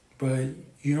 But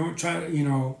you don't try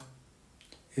to,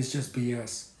 it's just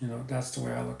BS. That's the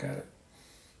way I look at it.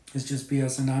 It's just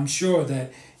BS. And I'm sure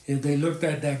that if they looked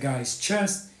at that guy's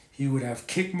chest, he would have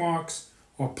kick marks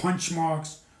or punch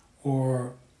marks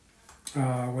or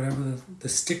whatever the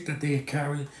stick that they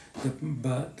carry,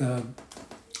 the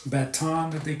baton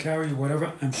that they carry,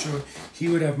 whatever. I'm sure he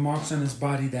would have marks on his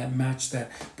body that matched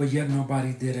that. But yet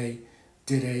nobody did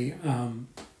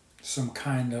some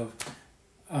kind of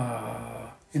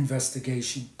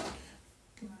investigation.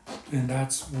 And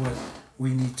that's what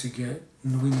we need to get.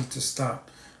 We need to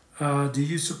stop. Do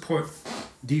you support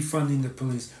defunding the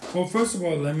police? Well, first of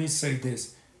all, let me say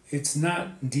this. It's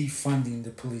not defunding the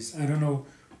police. I don't know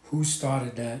who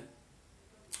started that,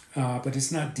 but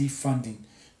it's not defunding.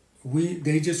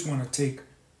 They just want to take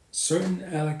certain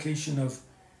allocation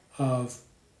of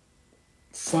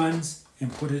funds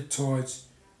and put it towards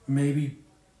maybe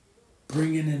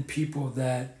bringing in people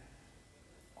that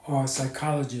are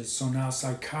psychologists. So now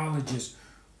psychologists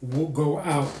will go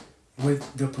out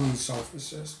with the police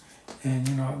officers.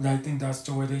 And, I think that's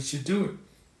the way they should do it.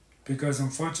 Because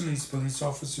unfortunately, these police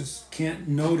officers can't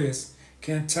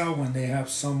tell when they have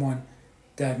someone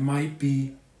that might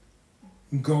be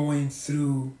going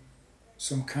through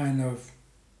some kind of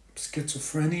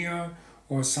schizophrenia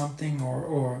or something,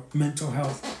 or mental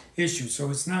health issue.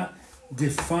 So it's not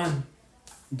defund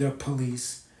the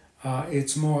police.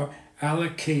 It's more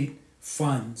allocate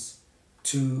funds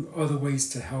to other ways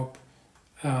to help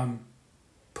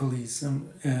police.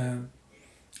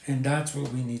 And that's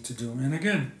what we need to do. And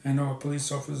again, I know a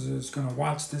police officer is going to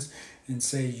watch this and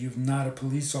say, you're not a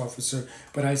police officer.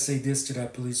 But I say this to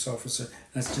that police officer,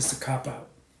 that's just a cop-out.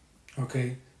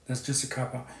 Okay? That's just a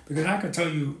cop-out. Because I can tell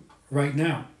you right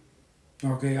now,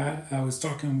 okay, I was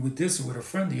talking with a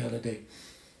friend the other day.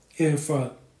 If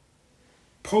a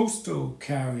postal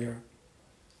carrier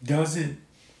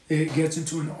it gets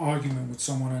into an argument with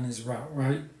someone on his route,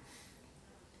 right?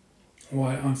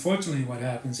 Unfortunately, what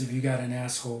happens if you got an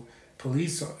asshole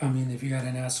if you got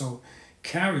an asshole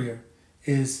carrier,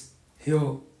 is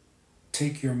he'll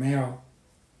take your mail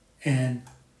and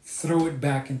throw it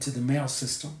back into the mail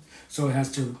system. So it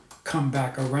has to come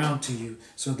back around to you.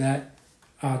 So that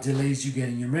delays you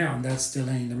getting your mail, and that's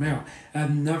delaying the mail.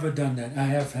 I've never done that. I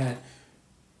have had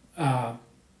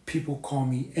people call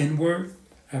me N-word.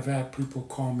 I've had people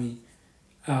call me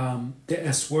the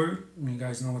S-word. You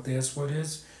guys know what the S-word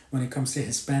is? When it comes to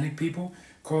Hispanic people,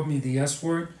 called me the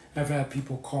S-word. I've had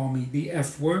people call me the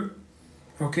F-word.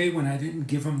 Okay, when I didn't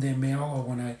give them their mail or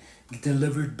when I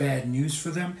delivered bad news for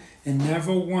them. And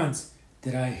never once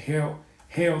did I hailed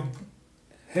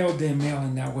their mail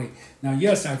in that way. Now,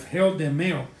 yes, I've held their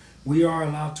mail. We are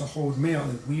allowed to hold mail.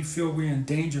 If we feel we're in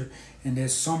danger and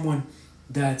there's someone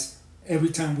that's, every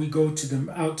time we go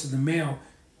out to the mail,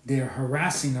 they're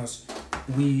harassing us,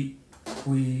 we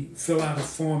fill out a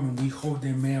form and we hold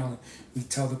their mail. And we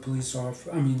tell the police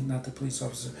officer, not the police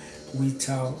officer, we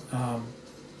tell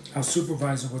our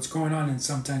supervisor what's going on, and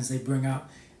sometimes they bring out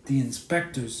the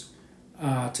inspectors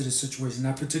to the situation.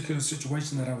 That particular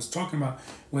situation that I was talking about,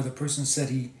 where the person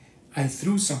said I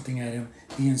threw something at him,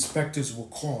 the inspectors were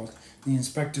called. The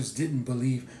inspectors didn't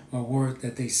believe a word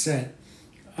that they said.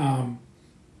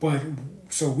 But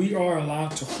so we are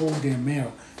allowed to hold their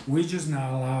mail. We're just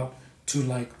not allowed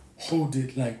to hold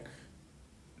it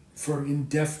for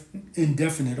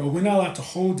indefinite, or we're not allowed to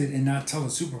hold it and not tell a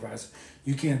supervisor.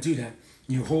 You can't do that.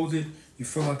 You hold it, you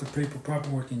fill out the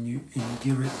paperwork, and you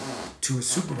give it to a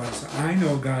supervisor. I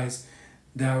know guys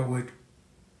that would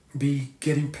be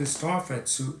getting pissed off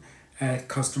at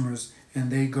customers, and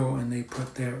they go and they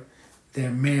put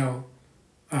their mail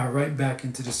right back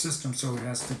into the system, so it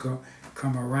has to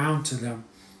come around to them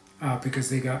because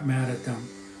they got mad at them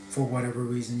for whatever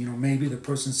reason. Maybe the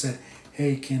person said,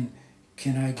 hey, can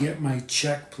I get my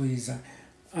check, please?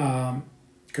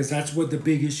 Because that's what the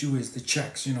big issue is, the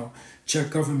checks,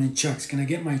 government checks. Can I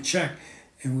get my check?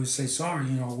 And we'll say, sorry,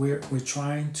 we're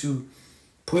trying to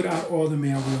put out all the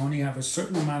mail. We only have a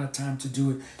certain amount of time to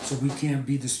do it, so we can't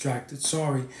be distracted.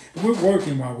 Sorry. And we're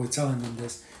working while we're telling them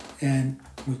this. And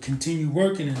we continue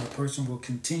working, and the person will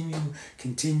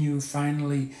continue.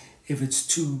 Finally, if it's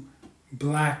two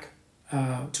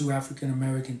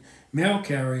African-American mail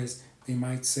carriers, they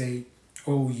might say,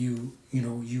 oh, you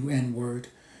N-word.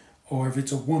 Or if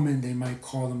it's a woman, they might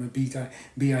call them a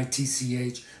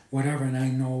B-I-T-C-H, whatever. And I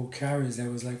know carriers that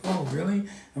was like, oh, really?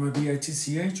 I'm a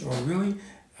B-I-T-C-H? Or really?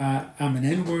 I'm an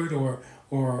N-word, or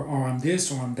I'm this,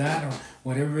 or I'm that, or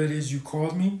whatever it is you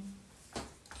called me.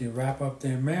 They wrap up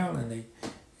their mail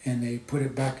and they put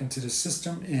it back into the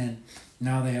system, and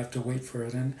now they have to wait for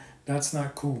it. And that's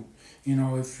not cool.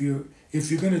 If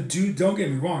you're gonna don't get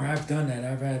me wrong, I've done that.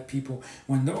 I've had people,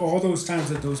 all those times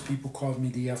that those people called me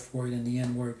the F word and the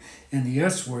N word and the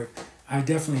S word, I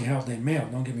definitely held their mail,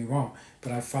 don't get me wrong,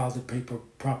 but I filed the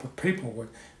proper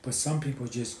paperwork. But some people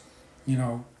just,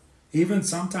 even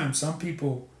sometimes some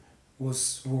people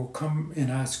will come and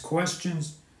ask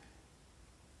questions,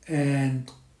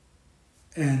 and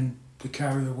the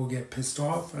carrier will get pissed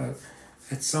off at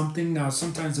something. Now,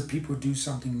 sometimes the people do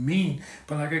something mean,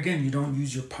 but again, you don't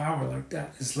use your power like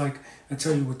that. It's like I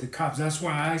tell you with the cops. That's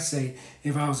why I say,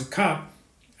 if I was a cop,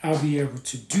 I'll be able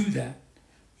to do that.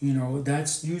 You know,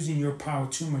 that's using your power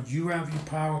too much. You have your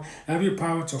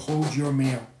power, to hold your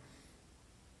mail.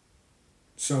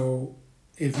 So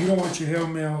if you don't want your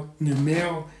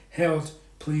mail held,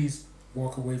 please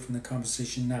walk away from the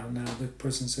conversation now. Now the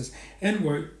person says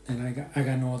N-word, and I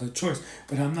got no other choice.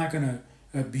 But I'm not gonna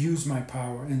abuse my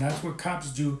power, and that's what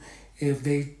cops do.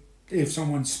 If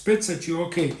someone spits at you,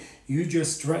 okay, you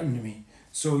just threatened me.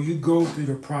 So you go through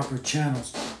the proper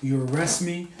channels. You arrest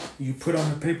me. You put on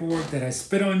the paperwork that I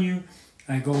spit on you.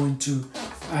 I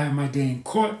have my day in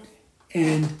court,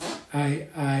 and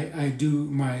I do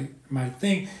my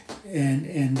thing,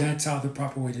 and that's how the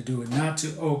proper way to do it. Not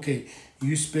to, okay,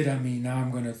 you spit at me, now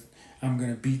I'm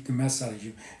gonna beat the mess out of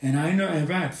you. And I know I've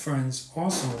had friends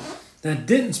also that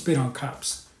didn't spit on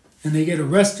cops, and they get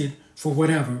arrested for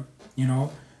whatever, you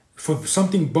know, for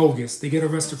something bogus. They get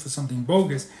arrested for something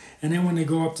bogus, and then when they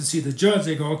go up to see the judge,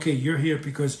 they go, okay, you're here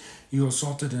because you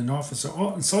assaulted an officer.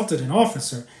 Oh, insulted an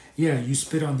officer? Yeah, you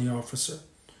spit on the officer.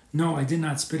 No, I did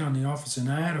not spit on the officer.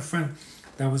 And I had a friend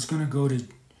that was going to go to,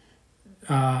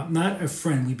 not a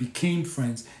friend, we became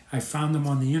friends. I found him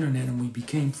on the internet and we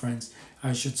became friends,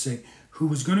 I should say, who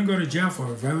was going to go to jail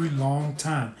for a very long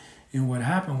time. And what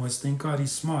happened was, thank God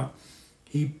he's smart,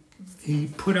 he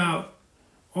put out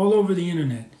all over the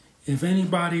internet, if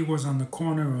anybody was on the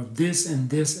corner of this and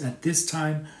this at this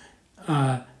time,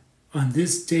 on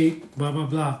this date, blah, blah,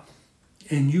 blah,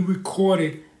 and you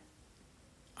recorded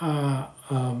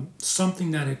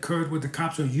something that occurred with the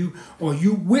cops, or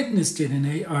you witnessed it, and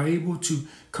they are able to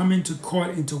come into court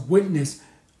and to witness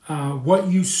what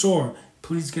you saw,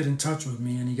 please get in touch with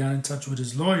me. And he got in touch with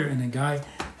his lawyer, and the guy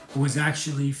was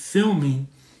actually filming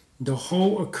the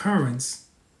whole occurrence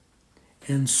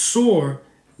and saw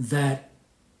that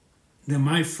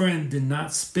my friend did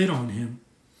not spit on him,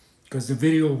 because the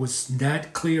video was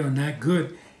that clear and that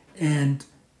good, and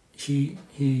he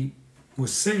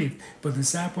was saved. But the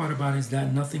sad part about it is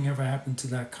that nothing ever happened to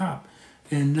that cop.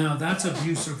 And now that's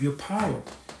abuse of your power.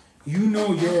 You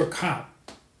know you're a cop.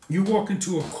 You walk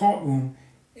into a courtroom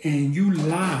and you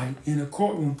lie in a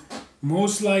courtroom.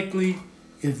 Most likely,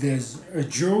 if there's a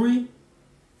jury,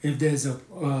 if there's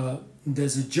a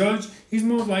judge, he's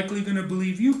most likely going to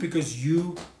believe you because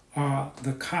you are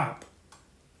the cop,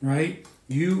 right?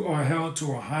 You are held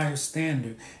to a higher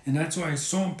standard. And that's why it's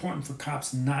so important for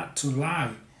cops not to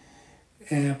lie.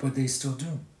 But they still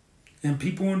do. And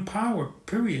people in power,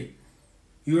 period.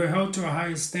 You are held to a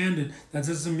higher standard. That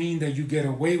doesn't mean that you get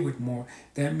away with more.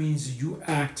 That means you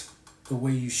act the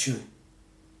way you should.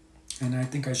 And I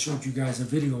think I showed you guys a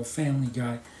video of Family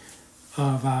Guy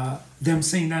of them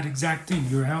saying that exact thing.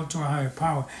 You're held to a higher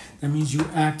power. That means you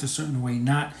act a certain way,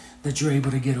 not that you're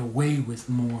able to get away with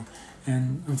more.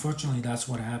 And unfortunately, that's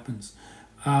what happens.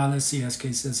 Let's see.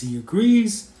 SK says he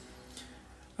agrees.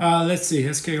 Let's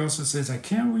see. SK also says, I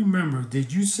can't remember.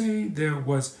 Did you say there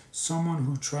was someone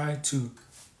who tried to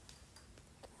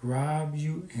rob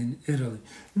you in Italy?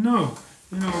 No.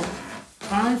 You know,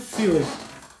 I feel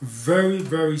very,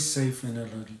 very safe in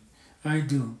Italy. I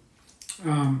do.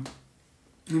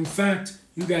 In fact,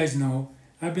 you guys know,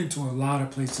 I've been to a lot of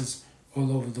places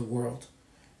all over the world.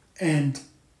 And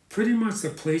pretty much the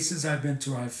places I've been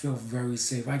to, I feel very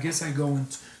safe. I guess I go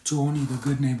into only the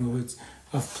good neighborhoods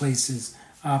of places.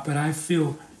 But I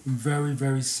feel very,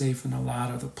 very safe in a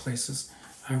lot of the places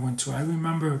I went to. I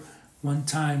remember one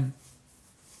time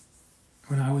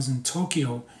when I was in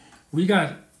Tokyo, we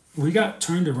got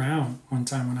turned around one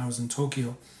time when I was in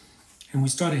Tokyo. And we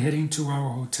started heading to our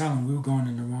hotel, and we were going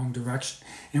in the wrong direction.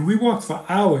 And we walked for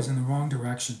hours in the wrong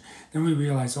direction. Then we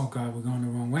realized, oh God, we're going the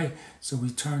wrong way. So we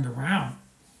turned around.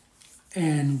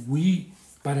 And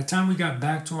by the time we got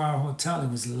back to our hotel, it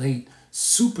was late.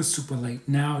 Super, super late.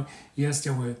 Now, yes,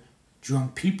 there were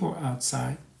drunk people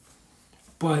outside,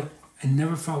 but I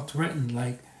never felt threatened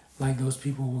like those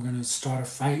people were going to start a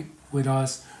fight with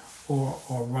us or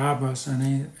rob us or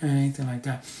anything like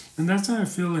that. And that's how I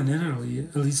feel in Italy,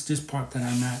 at least this part that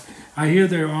I'm at. I hear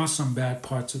there are some bad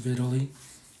parts of Italy,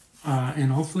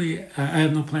 and hopefully I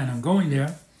have no plan on going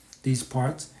there, these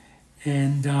parts.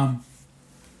 And but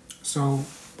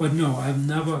no, I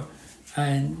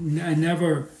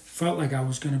never felt like I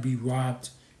was going to be robbed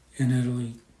in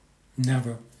Italy.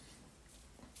 Never.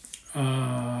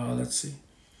 Let's see.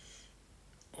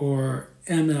 Or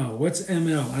ML. What's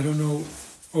ML? I don't know.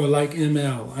 Or like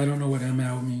ML. I don't know what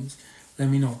ML means. Let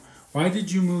me know. Why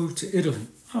did you move to Italy?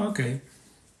 Oh, okay.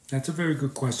 That's a very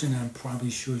good question. I'm probably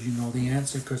sure you know the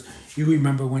answer because you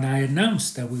remember when I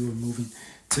announced that we were moving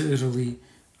to Italy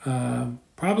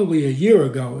probably a year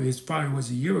ago. It probably was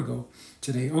a year ago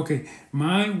today. Okay.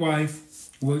 My wife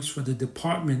works for the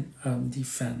Department of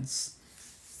Defense.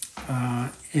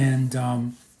 And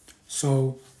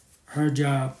So her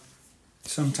job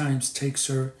sometimes takes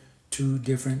her to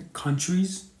different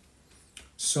countries.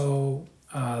 So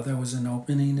there was an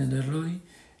opening in Italy,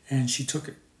 and she took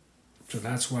it. So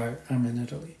that's why I'm in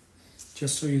Italy,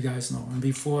 just so you guys know. And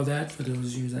before that, for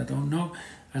those of you that don't know,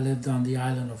 I lived on the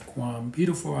island of Guam.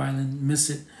 Beautiful island, miss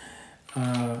it,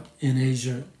 in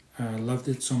Asia. Loved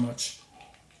it so much.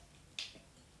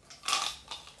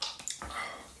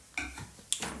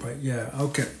 But yeah,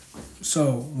 okay.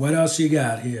 So what else you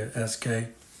got here, SK?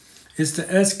 It's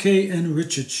the SK and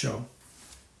Richard show.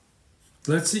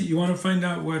 Let's see. You want to find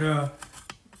out what?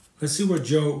 Let's see what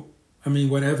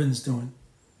what Evan's doing.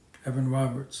 Evan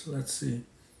Roberts. Let's see.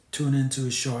 Tune into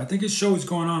his show. I think his show is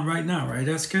going on right now, right,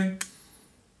 SK?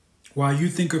 While you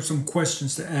think of some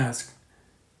questions to ask.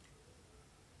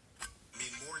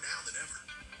 More now than ever.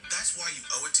 That's why you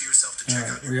owe it to yourself to All check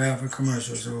right, out we have a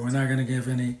commercial, so we're not going to give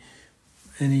any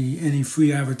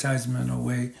free advertisement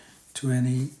away to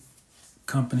any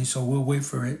company. So we'll wait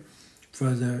for it,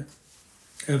 for the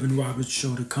Evan Roberts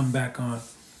show to come back on.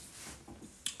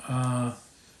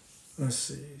 Let's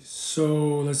see.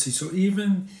 So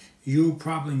even you'll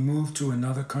probably move to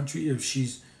another country if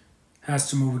she's has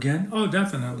to move again. Oh,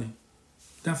 definitely.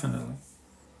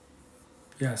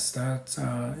 Yes, that's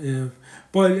if.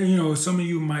 But some of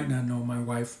you might not know. My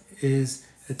wife is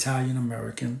Italian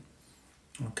American.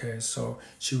 Okay, so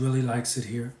she really likes it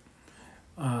here.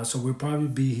 So we'll probably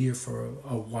be here for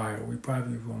a while. We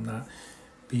probably will not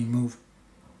be moved.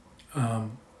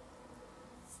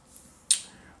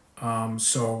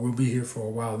 So we'll be here for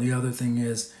a while. The other thing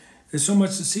is, there's so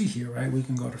much to see here, right? We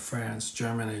can go to France,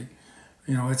 Germany.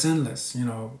 It's endless.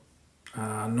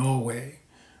 Norway.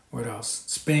 What else?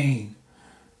 Spain.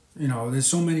 There's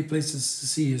so many places to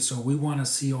see here. So we want to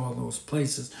see all those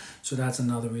places. So that's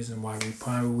another reason why we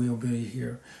probably will be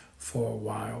here for a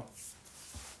while.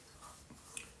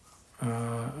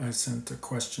 I sent a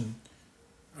question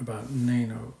about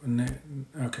Nano.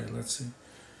 Okay, let's see.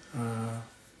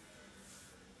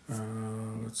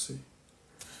 Let's see.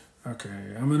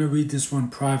 Okay, I'm gonna read this one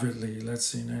privately. Let's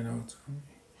see, Nano.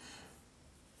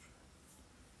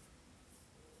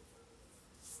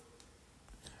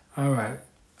 All right.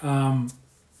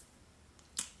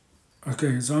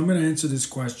 Okay, so I'm gonna answer this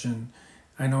question.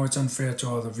 I know it's unfair to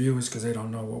all the viewers because they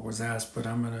don't know what was asked, but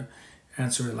I'm gonna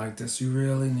answer it like this. You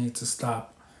really need to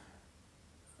stop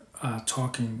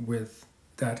talking with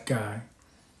that guy.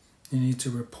 You need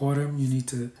to report him. You need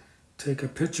to take a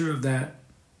picture of that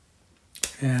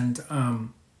and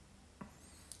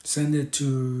send it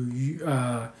to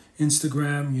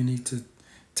Instagram. You need to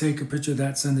take a picture of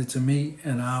that, send it to me,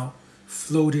 and I'll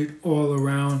float it all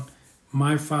around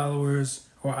my followers,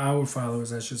 or our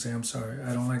followers, I should say. I'm sorry.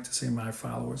 I don't like to say my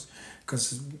followers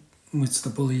because it's the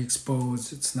Bully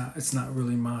Exposed. It's not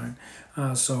really mine.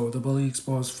 So the Bully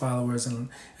Exposed followers, and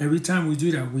every time we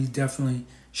do that, we definitely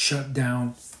shut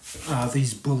down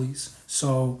these bullies.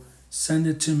 So send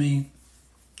it to me,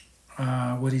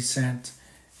 what he sent,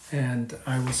 and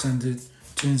I will send it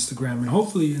to Instagram, and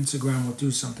hopefully Instagram will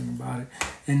do something about it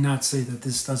and not say that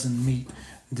this doesn't meet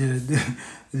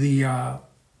the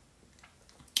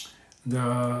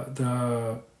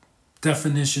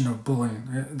definition of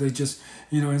bullying. They just,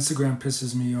 Instagram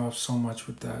pisses me off so much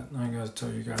with that. I gotta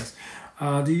tell you guys.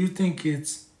 Do you think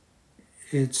it's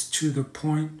to the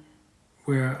point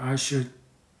where I should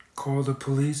call the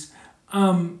police?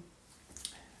 You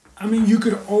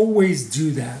could always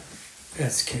do that,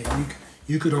 SK.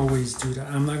 You could always do that.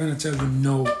 I'm not gonna tell you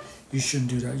no, you shouldn't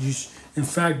do that. In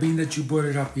fact, being that you brought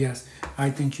it up, yes,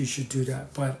 I think you should do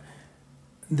that. But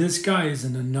this guy is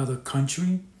in another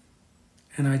country,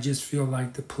 and I just feel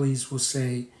like the police will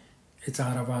say it's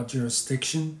out of our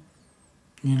jurisdiction.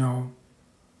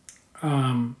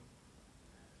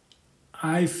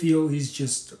 I feel he's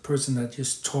just a person that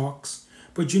just talks,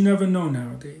 but you never know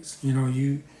nowadays.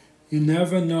 You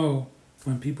never know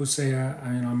when people say,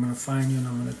 I'm going to find you and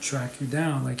I'm going to track you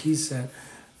down, like he said.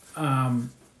 You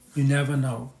never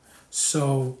know.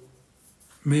 So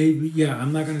maybe, yeah,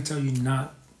 I'm not going to tell you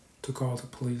not to call the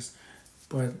police,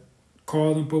 but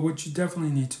call them. But what you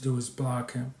definitely need to do is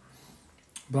block him.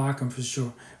 Block him for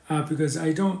sure. Because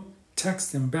I don't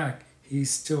text him back. He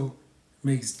still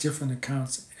makes different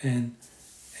accounts and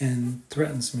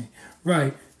threatens me.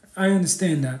 Right, I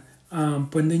understand that.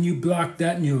 But then you block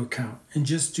that new account and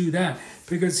just do that.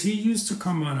 Because he used to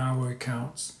come on our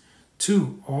accounts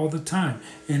too, all the time.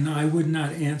 And I would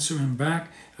not answer him back.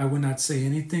 I would not say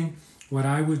anything. What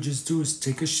I would just do is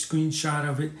take a screenshot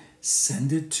of it,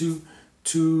 send it to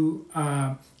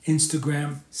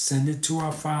Instagram, send it to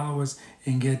our followers,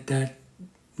 and get that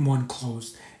one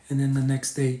closed. And then the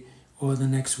next day or the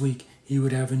next week, he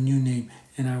would have a new name,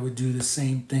 and I would do the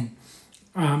same thing.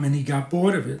 And he got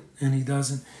bored of it, and he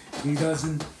doesn't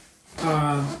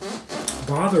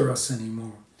bother us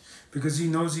anymore, because he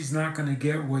knows he's not going to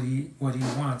get what he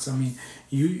wants. I mean,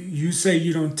 you say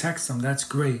you don't text him, that's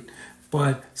great,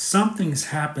 but something's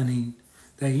happening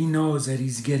that he knows that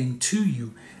he's getting to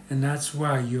you, and that's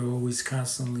why you're always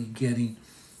constantly getting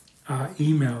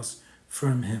emails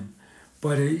from him.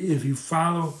 But if you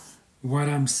follow what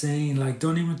I'm saying, like,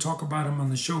 don't even talk about him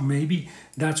on the show. Maybe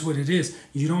that's what it is.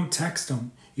 You don't text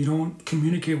him, you don't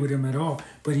communicate with him at all,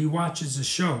 but he watches the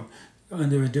show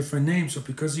under a different name. So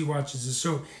because he watches the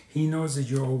show, he knows that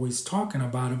you're always talking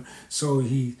about him. So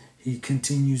he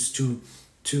continues to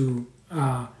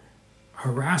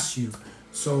harass you.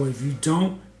 So if you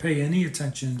don't pay any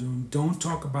attention to him, don't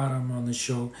talk about him on the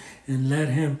show, and let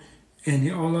him,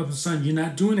 and all of a sudden you're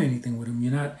not doing anything with him.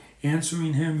 You're not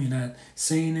answering him. You're not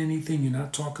saying anything. You're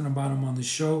not talking about him on the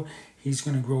show. He's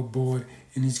going to grow bored,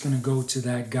 and he's going to go to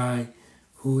that guy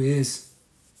who is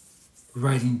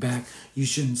writing back, "You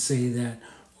shouldn't say that,"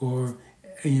 or,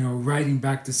 writing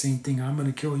back the same thing, "I'm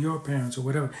going to kill your parents," or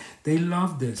whatever. They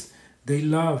love this.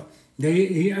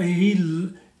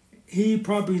 He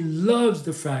probably loves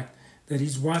the fact that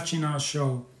he's watching our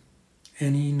show,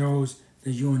 and he knows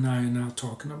that you and I are now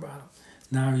talking about him.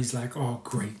 Now he's like, "Oh,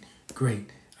 great.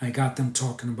 I got them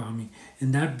talking about me."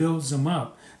 And that builds them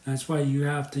up. That's why you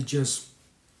have to just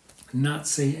not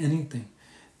say anything.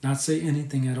 Not say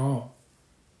anything at all.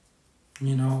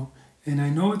 And I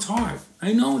know it's hard.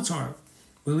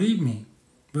 Believe me,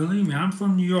 I'm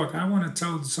from New York. I want to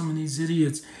tell some of these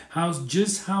idiots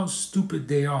just how stupid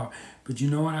they are. But you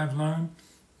know what I've learned?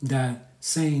 That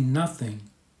saying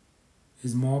nothing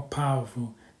is more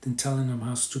powerful than telling them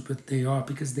how stupid they are,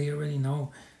 because they already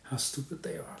know how stupid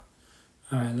they are.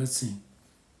 All right, let's see.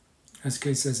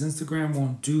 SK says, Instagram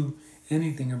won't do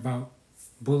anything about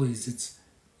bullies. It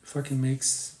fucking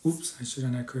makes, oops, I should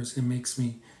have not cursed. It makes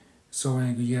me so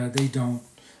angry. Yeah, they don't.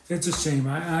 It's a shame.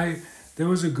 There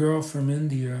was a girl from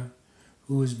India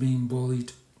who was being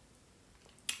bullied.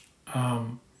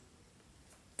 And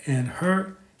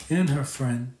her and her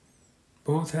friend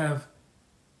both have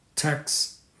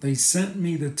texts. They sent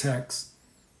me the text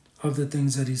of the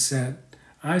things that he said.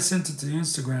 I sent it to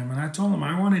Instagram, and I told him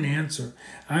I want an answer.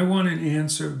 I want an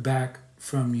answer back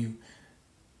from you.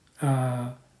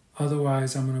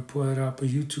 Otherwise, I'm going to put up a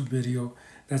YouTube video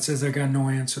that says I got no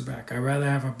answer back. I'd rather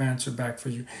have an answer back for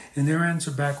you. And their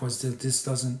answer back was that this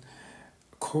does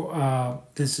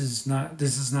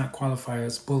not qualify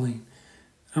as bullying.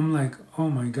 I'm like, oh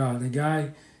my God, the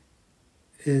guy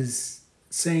is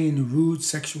saying rude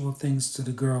sexual things to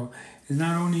the girl. And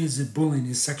not only is it bullying,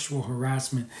 it's sexual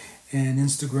harassment. And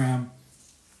Instagram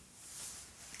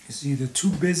is either too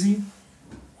busy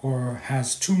or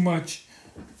has too much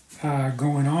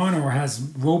going on, or has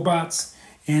robots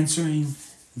answering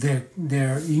their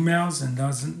emails and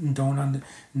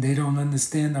they don't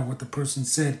understand that what the person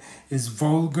said is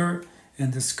vulgar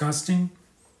and disgusting.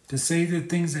 To say the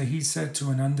things that he said to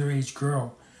an underage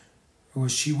girl, or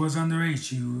she was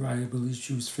underage, I believe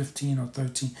she was 15 or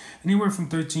 13, anywhere from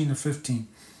 13 to 15.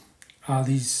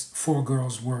 These 4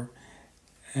 girls were.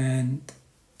 And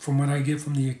from what I get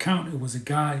from the account, it was a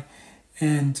guy,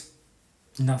 and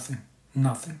nothing.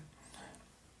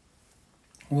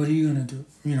 What are you gonna do?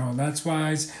 That's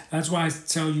why I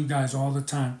tell you guys all the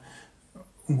time,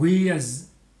 we as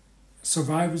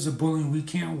survivors of bullying, we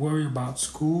can't worry about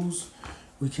schools,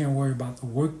 we can't worry about the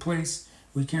workplace,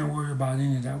 we can't worry about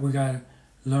any of that. We gotta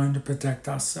learn to protect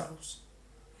ourselves,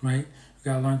 right? We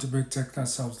gotta learn to protect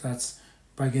ourselves. That's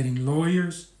by getting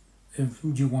lawyers. If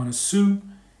you want to sue,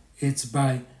 it's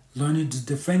by learning to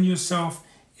defend yourself.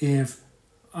 If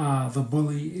the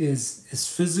bully is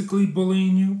physically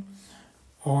bullying you,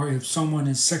 or if someone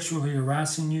is sexually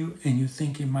harassing you and you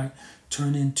think it might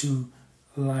turn into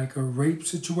like a rape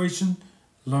situation,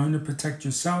 learn to protect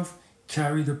yourself.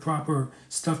 Carry the proper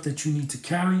stuff that you need to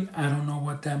carry. I don't know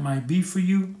what that might be for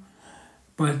you,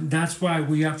 but that's why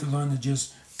we have to learn to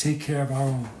just take care of our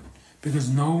own, because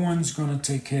no one's going to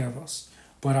take care of us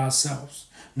but ourselves.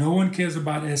 No one cares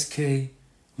about SK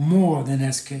more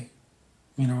than SK.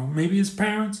 Maybe his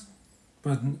parents,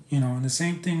 but, and the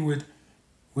same thing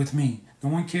with me. No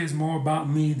one cares more about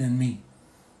me than me,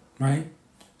 right?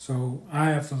 So I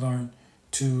have to learn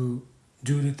to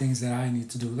do the things that I need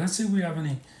to do. Let's see if we have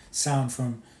any sound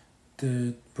from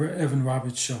the Evan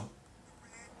Roberts show.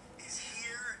 Is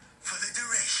here for the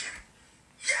duration.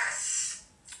 Yes!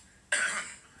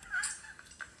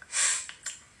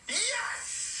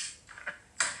 Yes!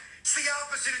 It's the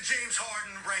opposite of James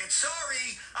Harden, Brain.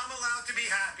 Sorry, I'm allowed to be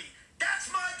happy.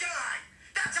 That's my guy.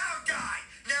 That's our guy.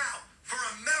 Now,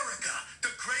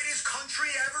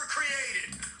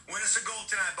 Win us a gold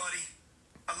tonight, buddy.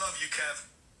 I love you, Kev.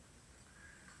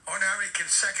 I wonder how many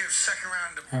consecutive second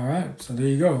round. All right, so there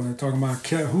you go. They're talking about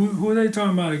Kev. Who are they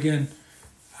talking about again?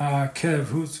 Kev.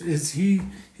 Who's is he?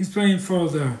 He's playing for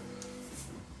the.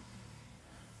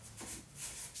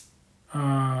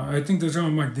 I think they're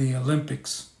talking about the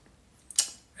Olympics,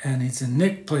 and he's a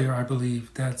Nick player, I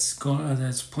believe. That's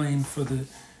playing for the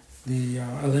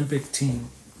Olympic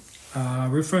team.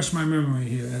 Refresh my memory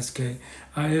here, SK.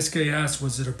 SK asked,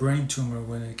 was it a brain tumor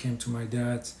when it came to my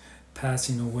dad's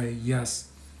passing away? Yes,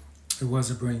 it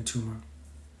was a brain tumor,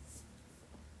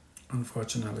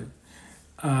 unfortunately.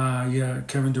 Yeah,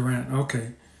 Kevin Durant,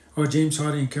 okay. Or James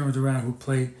Harden and Kevin Durant, who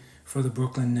play for the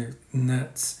Brooklyn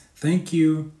Nets. Thank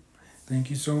you. Thank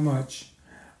you so much.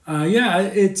 Yeah,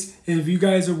 it's, if you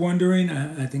guys are wondering,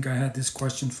 I think I had this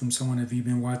question from someone, have you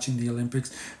been watching the Olympics?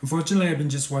 Unfortunately, I've been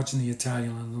just watching the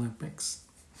Italian Olympics.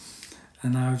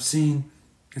 And I've seen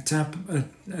an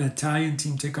Italian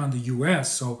team take on the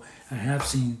U.S., so I have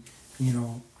seen,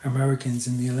 Americans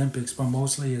in the Olympics, but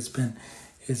mostly it's been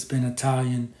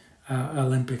Italian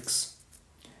Olympics.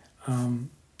 All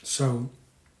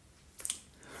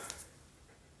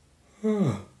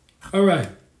right.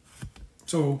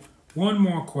 So one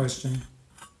more question.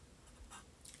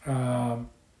 One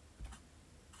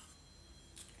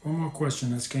more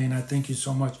question, SK, and I thank you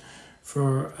so much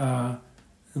for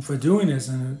doing this.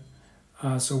 And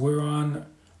so we're on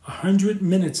 100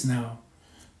 minutes now.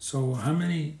 So how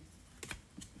many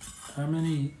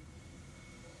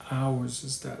hours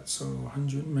is that? So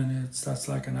 100 minutes. That's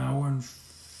like an hour and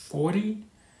 40.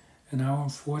 An hour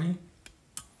and 40.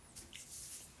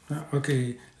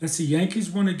 Okay, let's see.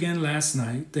 Yankees won again last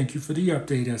night. Thank you for the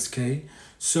update, SK.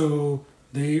 So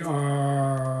they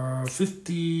are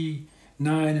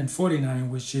 59 and 49,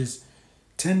 which is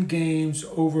 10 games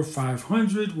over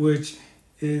 500, which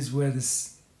is where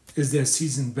this is their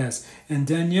season best. And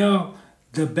Danielle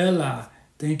DeBella,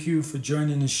 thank you for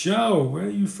joining the show. Where are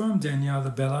you from, Danielle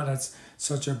DeBella? That's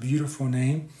such a beautiful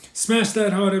name. Smash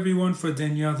that heart, everyone, for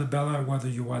Danielle DeBella, whether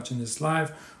you're watching this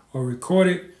live or record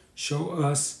it. Show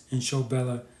us and show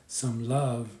Bella some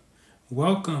love.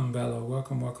 Welcome, Bella.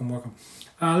 Welcome, welcome, welcome.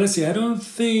 Let's see. I don't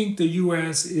think the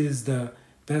U.S. is the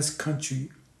best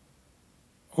country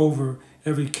over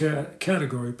every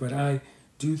category, but I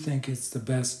do think it's the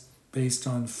best based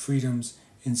on freedoms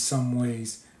in some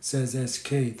ways, says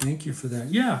SK. Thank you for that.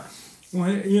 Yeah. Well,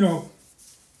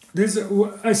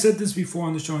 I said this before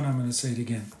on the show, and I'm going to say it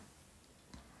again.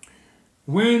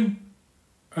 When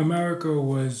America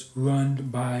was run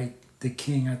by the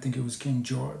king, I think it was King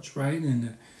George, right?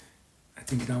 I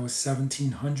think that was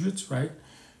 1700s, right?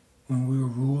 When we were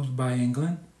ruled by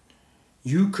England.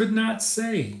 You could not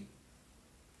say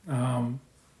the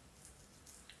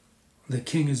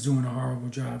king is doing a horrible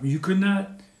job. You could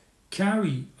not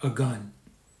carry a gun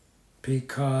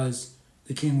because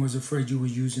the king was afraid you were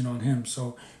using on him.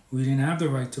 So we didn't have the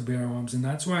right to bear arms. And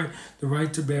that's why the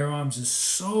right to bear arms is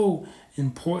so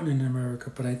important in America.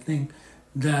 But I think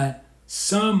that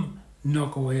some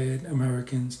knucklehead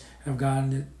Americans have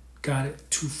got it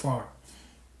too far.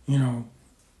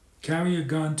 Carry a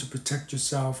gun to protect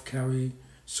yourself, carry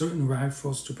certain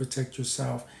rifles to protect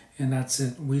yourself, and that's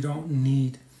it. We don't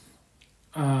need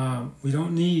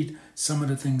some of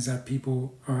the things that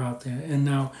people are out there. And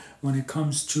now when it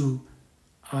comes to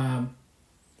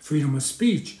freedom of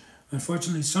speech,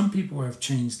 unfortunately, some people have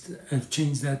changed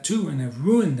that too and have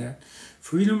ruined that.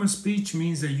 Freedom of speech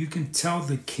means that you can tell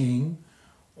the king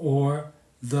or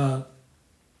the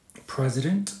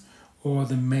president or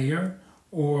the mayor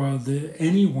or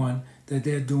anyone that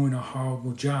they're doing a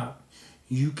horrible job.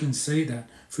 You can say that.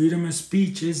 Freedom of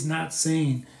speech is not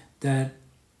saying that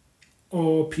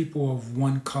all people of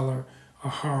one color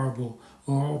are horrible,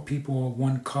 or all people of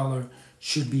one color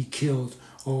should be killed,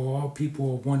 or all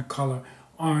people of one color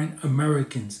aren't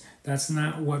Americans. That's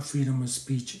not what freedom of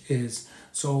speech is.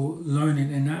 So learn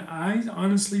it. And I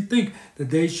honestly think that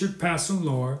they should pass a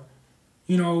law.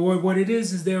 What it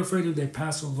is they're afraid if they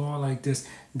pass a law like this,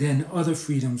 then other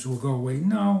freedoms will go away.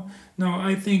 No,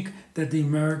 I think that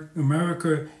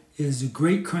America is a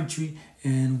great country,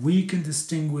 and we can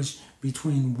distinguish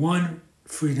between one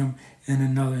freedom and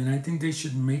another. And I think they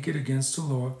should make it against the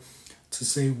law to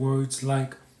say words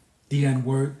like the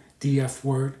N-word, the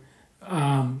F-word,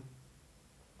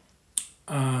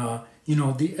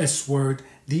 the S-word,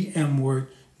 the M-word.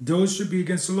 Those should be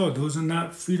against the law. Those are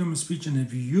not freedom of speech, and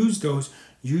if you use those,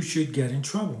 you should get in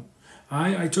trouble.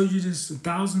 I told you this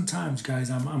 1,000 times, guys.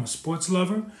 I'm a sports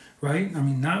lover, right? I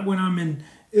mean, not when I'm in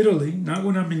Italy, not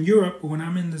when I'm in Europe, but when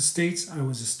I'm in the States, I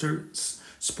was a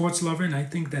sports lover, and I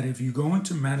think that if you go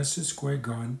into Madison Square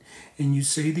Garden and you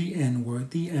say the N word,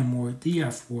 the M word, the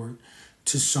F word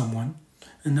to someone,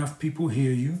 enough people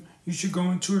hear you, you should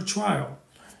go into a trial.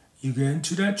 You get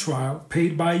into that trial,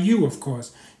 paid by you, of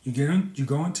course. You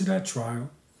go into that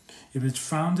trial. If it's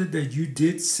found that you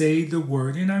did say the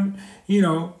word, and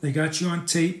they got you on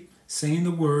tape saying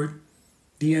the word,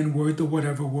 the N word, the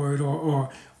whatever word, or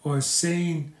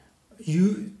saying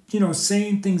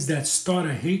saying things that start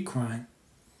a hate crime,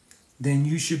 then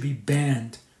you should be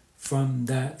banned from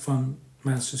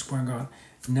Madison Square Garden,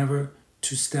 never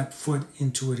to step foot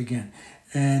into it again.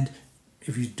 And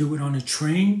if you do it on a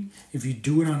train, if you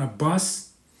do it on a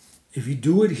bus, if you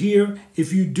do it here,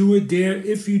 if you do it there,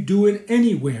 if you do it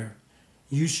anywhere,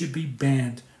 you should be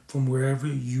banned from wherever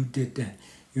you did that.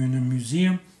 You're in a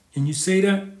museum and you say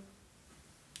that,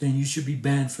 then you should be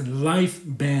banned for life,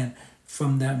 banned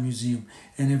from that museum.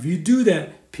 And if you do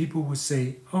that, people will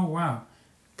say, oh wow,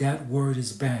 that word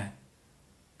is bad,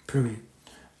 period.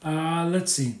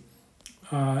 Let's see.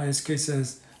 SK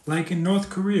says, like in North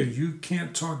Korea, you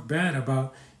can't talk bad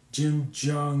about Kim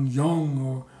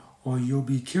Jong-un or you'll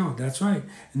be killed. That's right.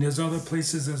 And there's other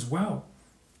places as well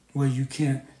where you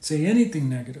can't say anything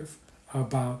negative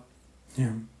about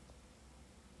him.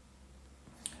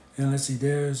 And let's see,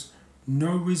 there's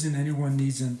no reason anyone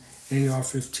needs an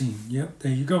AR-15. Yep,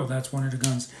 there you go. That's one of the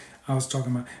guns I was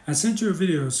talking about. I sent you a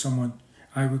video of someone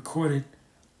I recorded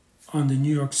on the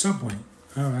New York subway.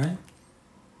 All right.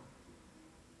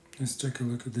 Let's take a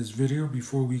look at this video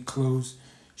before we close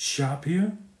shop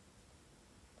here.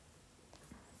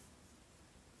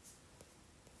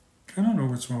 I don't know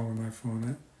what's wrong with my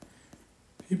phone.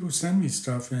 People send me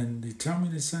stuff and they tell me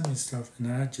they send me stuff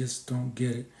and I just don't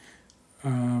get it.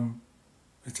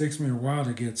 It takes me a while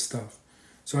to get stuff.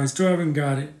 So I still haven't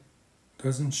got it.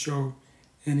 Doesn't show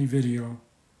any video.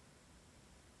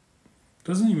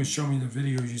 Doesn't even show me the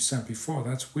video you sent before.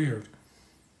 That's weird.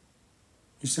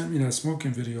 You sent me that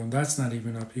smoking video and that's not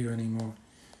even up here anymore.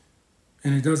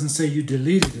 And it doesn't say you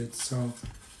deleted it, so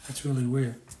that's really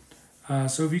weird.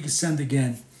 So if you could send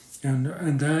again,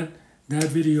 and that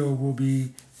video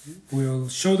we'll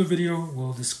show the video,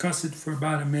 we'll discuss it for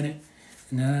about a minute,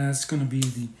 and then that's going to be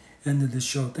the end of the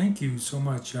show. Thank you so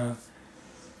much,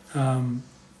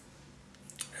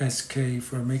 SK,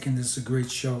 for making this a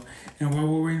great show. And while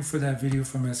we're waiting for that video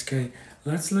from SK,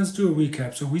 let's do a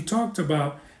recap. So we talked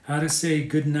about how to say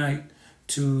good night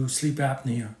to sleep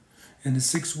apnea. And the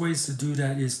 6 ways to do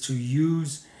that is to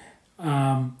use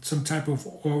some type of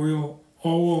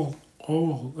oral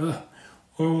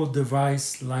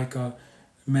device like a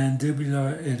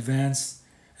mandibular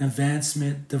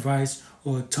advancement device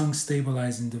or a tongue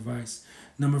stabilizing device.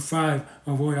 Number 5,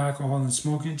 avoid alcohol and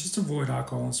smoking. Just avoid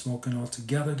alcohol and smoking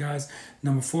altogether, guys.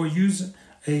 Number 4, use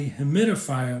a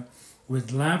humidifier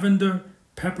with lavender,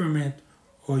 peppermint,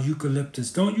 or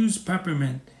eucalyptus. Don't use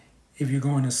peppermint if you're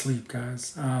going to sleep,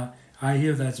 guys. I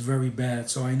hear that's very bad.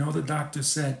 So I know the doctor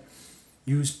said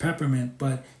use peppermint,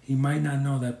 but he might not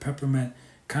know that peppermint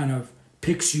kind of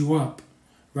picks you up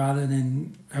rather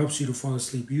than helps you to fall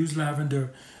asleep. Use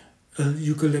lavender,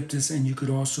 eucalyptus, and you could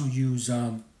also use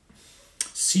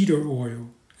cedar oil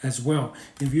as well.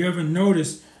 If you ever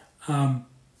noticed,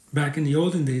 back in the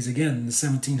olden days, again, in the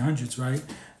 1700s, right,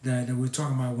 that we're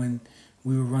talking about when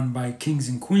we were run by kings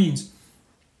and queens,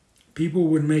 people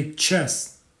would make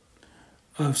chests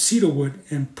of cedar wood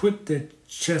and put the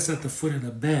chest at the foot of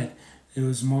the bed. It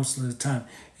was most of the time.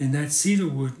 And that cedar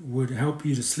wood would help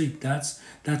you to sleep. That's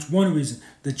one reason.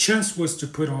 The chest was to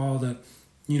put all the,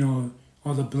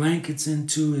 all the blankets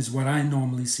into, is what I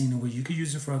normally see in the way. You could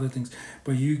use it for other things,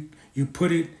 but you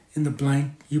put it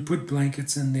in you put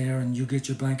blankets in there and you get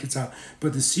your blankets out.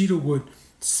 But the cedar wood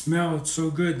smelled so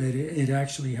good that it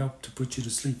actually helped to put you to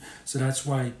sleep. So that's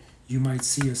why you might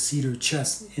see a cedar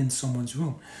chest in someone's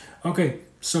room. Okay,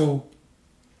 so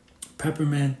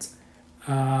peppermint.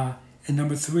 And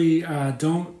number 3,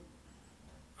 don't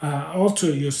alter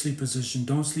your sleep position.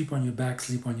 Don't sleep on your back,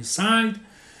 sleep on your side.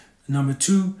 Number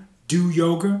 2, do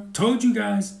yoga. Told you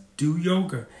guys, do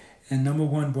yoga. And number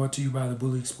 1, brought to you by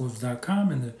thebullyexposed.com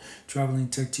and the Traveling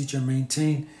Tech Teacher.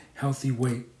 Maintain healthy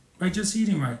weight by just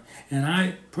eating right. And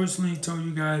I personally told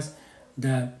you guys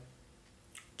that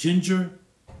ginger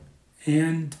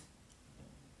and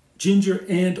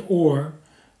or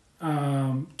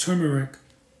turmeric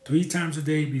 3 times a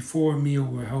day before a meal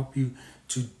will help you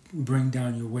to bring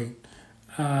down your weight.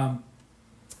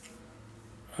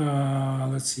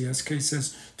 Let's see. SK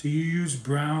says, do you use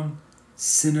brown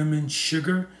cinnamon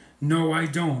sugar? No, I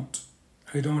don't.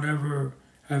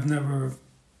 I've never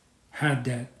had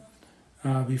that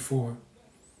before.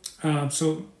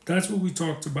 So that's what we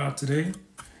talked about today.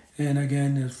 And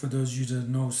again, for those of you that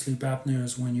know, sleep apnea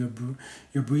is when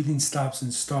your breathing stops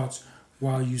and starts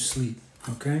while you sleep.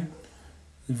 Okay,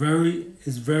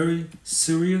 it's very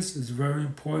serious. It's very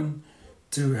important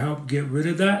to help get rid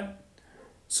of that.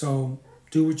 So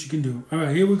do what you can do. All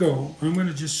right, here we go. I'm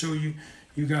gonna just show you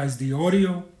guys the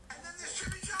audio.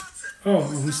 Oh,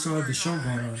 we still have the show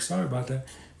going on. Sorry about that.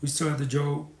 We still have the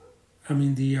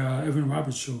Evan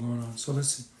Roberts show going on. So let's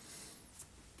see.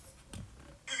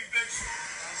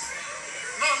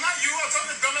 No, not you. I'm talking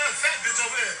to the dumbass fat bitch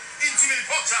over here. Eating too many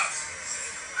pork chops.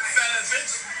 Fat ass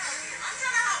bitch. I'm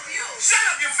trying to help you. Shut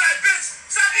up, you fat bitch.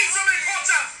 Stop eating so many pork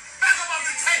chops. Back up off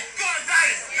the tank. Go on a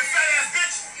diet, you fat ass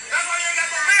bitch. That's why you ain't got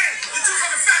no man. You're too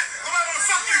fucking fat. Nobody wanna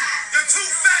fuck you. You're too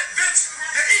fat, bitch.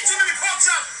 You eat too many pork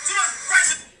chops. Too much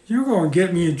rice. You're going to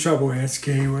get me in trouble, SK,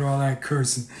 with all that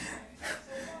cursing.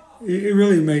 It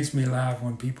really makes me laugh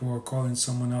when people are calling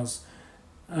someone else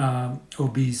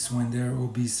obese when they're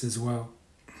obese as well.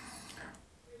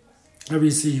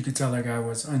 Obviously, you could tell that guy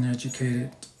was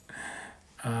uneducated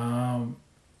and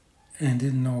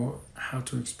didn't know how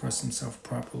to express himself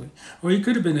properly. Or he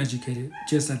could have been educated,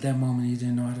 just at that moment he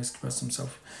didn't know how to express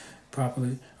himself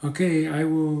properly. Okay, I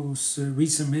will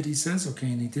resubmit, he says.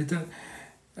 Okay, and he did that.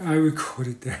 I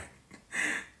recorded that.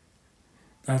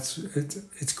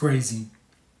 It's crazy.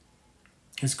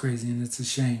 It's crazy, and it's a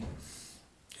shame.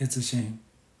 It's a shame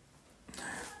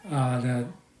that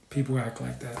people act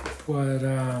like that. But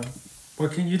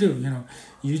what can you do?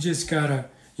 You just gotta,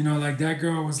 like that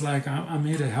girl was like, I'm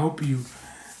here to help you.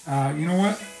 You know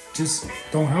what? Just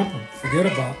don't help him. Forget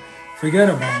about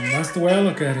him. That's the way I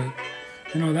look at it.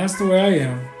 That's the way I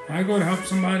am. I go to help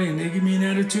somebody and they give me an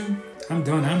attitude, I'm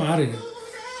done. I'm out of here.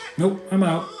 Nope, I'm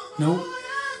out. Nope.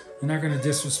 You're not gonna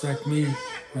disrespect me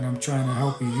when I'm trying to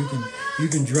help you. You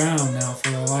can drown now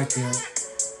for all I care.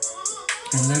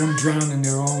 And let them drown in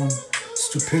their own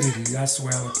stupidity. That's the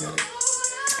way I look at it.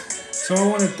 So I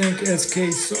want to thank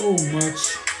SK so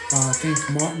much. Thank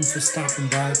Martin for stopping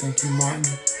by. Thank you, Martin.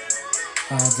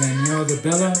 Danielle the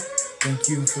Bella, thank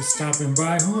you for stopping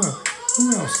by. Who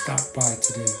else stopped by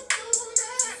today?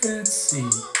 Let's see.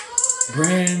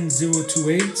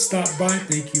 Brand028 stopped by.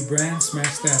 Thank you, Brand.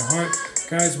 Smash that heart.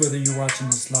 Guys, whether you're watching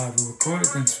this live or recorded,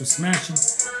 thanks for smashing.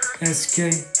 SK,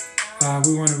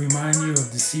 we want to remind you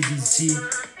of the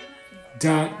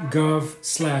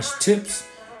cdc.gov/tips,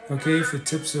 okay, for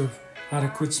tips of how to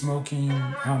quit smoking,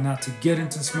 how not to get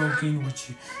into smoking, which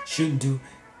you shouldn't do.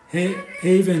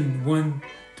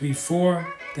 Haven134,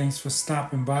 thanks for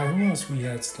stopping by. Who else we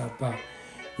had stop by?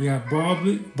 We had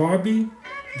Barbie,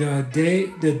 the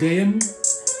Dayan,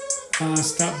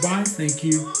 stopped by. Thank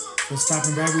you for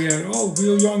stopping by. We had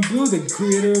Real Young Blue, the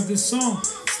creator of this song,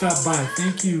 stopped by.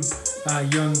 Thank you,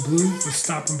 Young Blue, for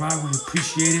stopping by. We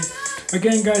appreciate it.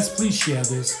 Again, guys, please share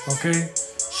this, okay?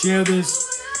 Share this.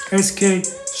 SK,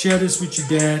 share this with your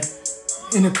dad.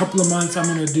 In a couple of months, I'm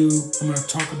gonna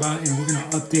talk about it, and we're gonna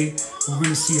update. We're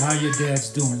gonna see how your dad's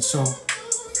doing. So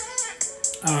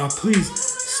please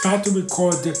start to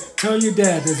record. Tell your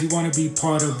dad, does he want to be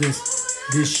part of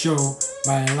this show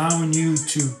by allowing you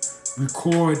to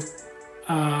record,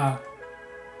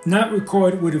 not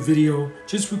record with a video,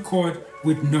 just record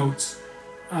with notes.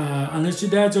 Unless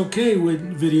your dad's okay with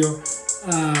video,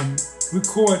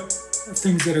 record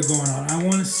things that are going on. I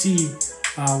want to see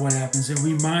what happens, and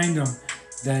remind him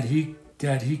that he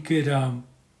could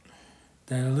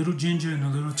that a little ginger and a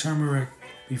little turmeric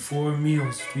before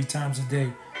meals 3 times a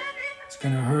day, it's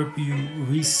gonna help you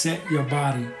reset your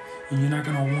body, and you're not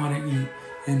gonna want to eat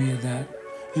any of that.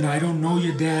 I don't know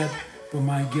your dad, but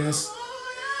my guess,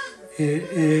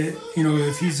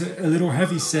 if he's a little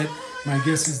heavy set, my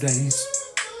guess is that he's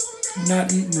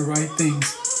not eating the right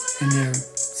things, and they're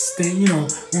staying.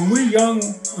 When we're young,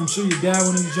 I'm sure your dad,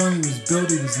 when he was young, he was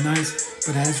built, he was nice.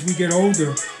 But as we get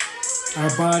older, our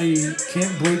body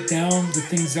can't break down the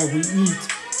things that we eat,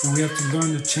 and we have to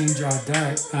learn to change our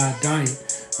diet.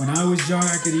 When I was young,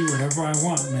 I could eat whatever I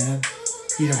want, man.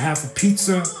 Eat a half a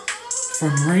pizza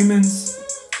from Raymond's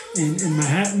in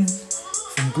Manhattan,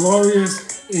 from Gloria's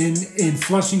in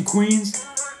Flushing, Queens.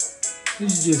 You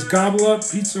just gobble up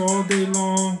pizza all day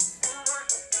long.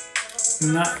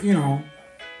 Not,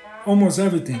 almost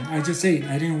everything. I just ate.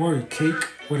 I didn't worry. Cake,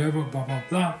 whatever, blah, blah,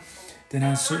 blah. Then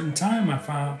at a certain time, I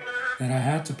found that I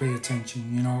had to pay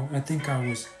attention. I think I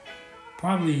was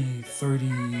probably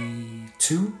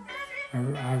 32.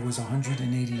 I was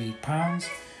 188 pounds.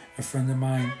 A friend of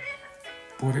mine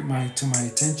brought it to my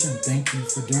attention. Thank you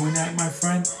for doing that, my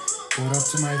friend. Brought up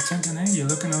to my attention, hey, you're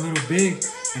looking a little big.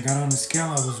 I got on the scale,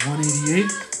 I was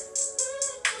 188.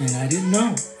 And I didn't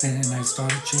know. And I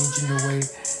started changing the way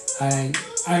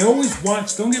I always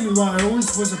watched, don't get me wrong, I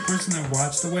always was a person that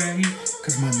watched the way I eat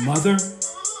because my mother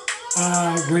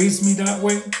raised me that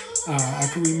way. I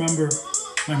can remember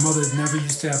my mother never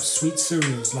used to have sweet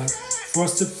cereals like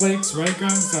Frosted Flakes, right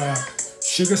guys?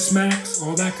 Sugar Smacks,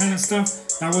 all that kind of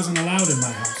stuff. That wasn't allowed in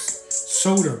my house.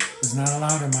 Soda was not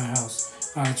allowed in my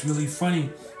house. It's really funny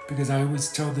because I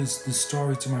always tell this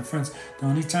story to my friends. The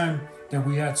only time that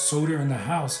we had soda in the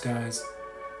house, guys,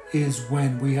 is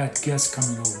when we had guests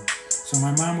coming over. So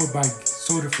my mom would buy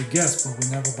soda for guests, but would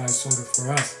never buy soda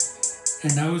for us.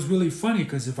 And that was really funny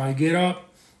because if I get up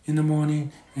in the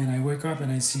morning and I wake up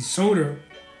and I see soda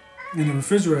in the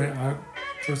refrigerator,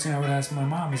 first thing I would ask my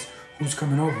mom is, who's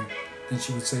coming over? Then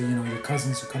she would say, you know, your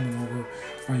cousins are coming over,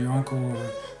 or your uncle,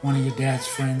 or one of your dad's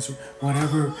friends,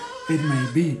 whatever it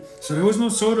may be. So there was no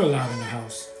soda allowed in the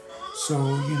house. So,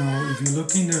 you know, if you're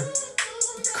looking to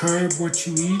curb what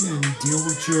you eat and deal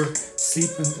with your sleep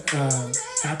and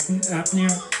apnea,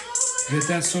 get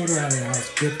that soda out of the house.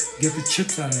 Get the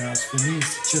chips out of the house. For me,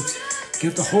 it's the chips.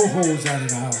 Get the ho-hos out of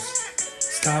the house.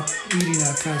 Stop eating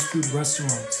at fast food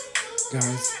restaurants,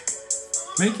 guys.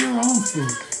 Make your own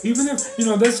food. Even if, you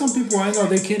know, there's some people I know,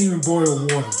 they can't even boil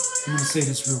water. I'm going to say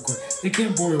this real quick. They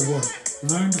can't boil water.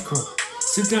 Learn to cook.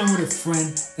 Sit down with a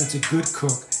friend that's a good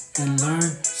cook and learn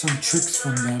some tricks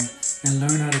from them and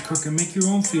learn how to cook and make your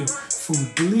own food.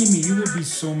 Believe me, you will be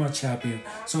so much happier.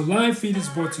 So Live Feed is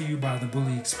brought to you by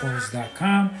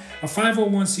thebullyexposed.com, a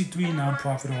 501c3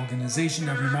 nonprofit organization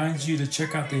that reminds you to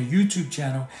check out their YouTube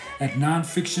channel at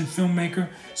Nonfiction Filmmaker.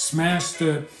 Smash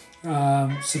the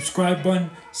subscribe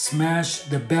button, smash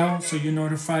the bell so you're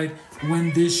notified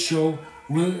when this show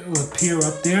will appear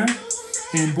up there.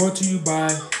 And brought to you by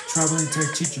Traveling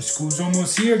Tech Teacher. School's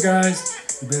almost here,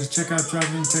 guys. You better check out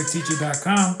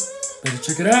travelingtechteacher.com. Better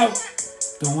check it out.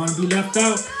 Don't want to be left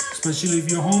out, especially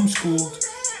if you're homeschooled.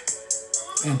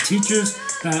 And teachers,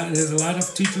 there's a lot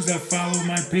of teachers that follow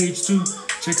my page too.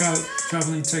 Check out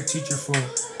Traveling Tech Teacher for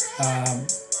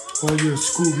all your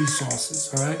school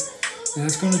resources, all right? And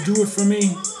that's going to do it for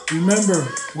me. Remember,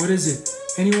 what is it?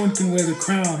 Anyone can wear the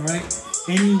crown, right?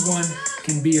 Anyone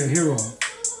can be a hero.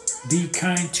 Be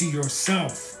kind to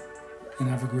yourself and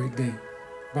have a great day.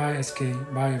 Bye, SK.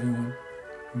 Bye, everyone.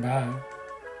 Bye.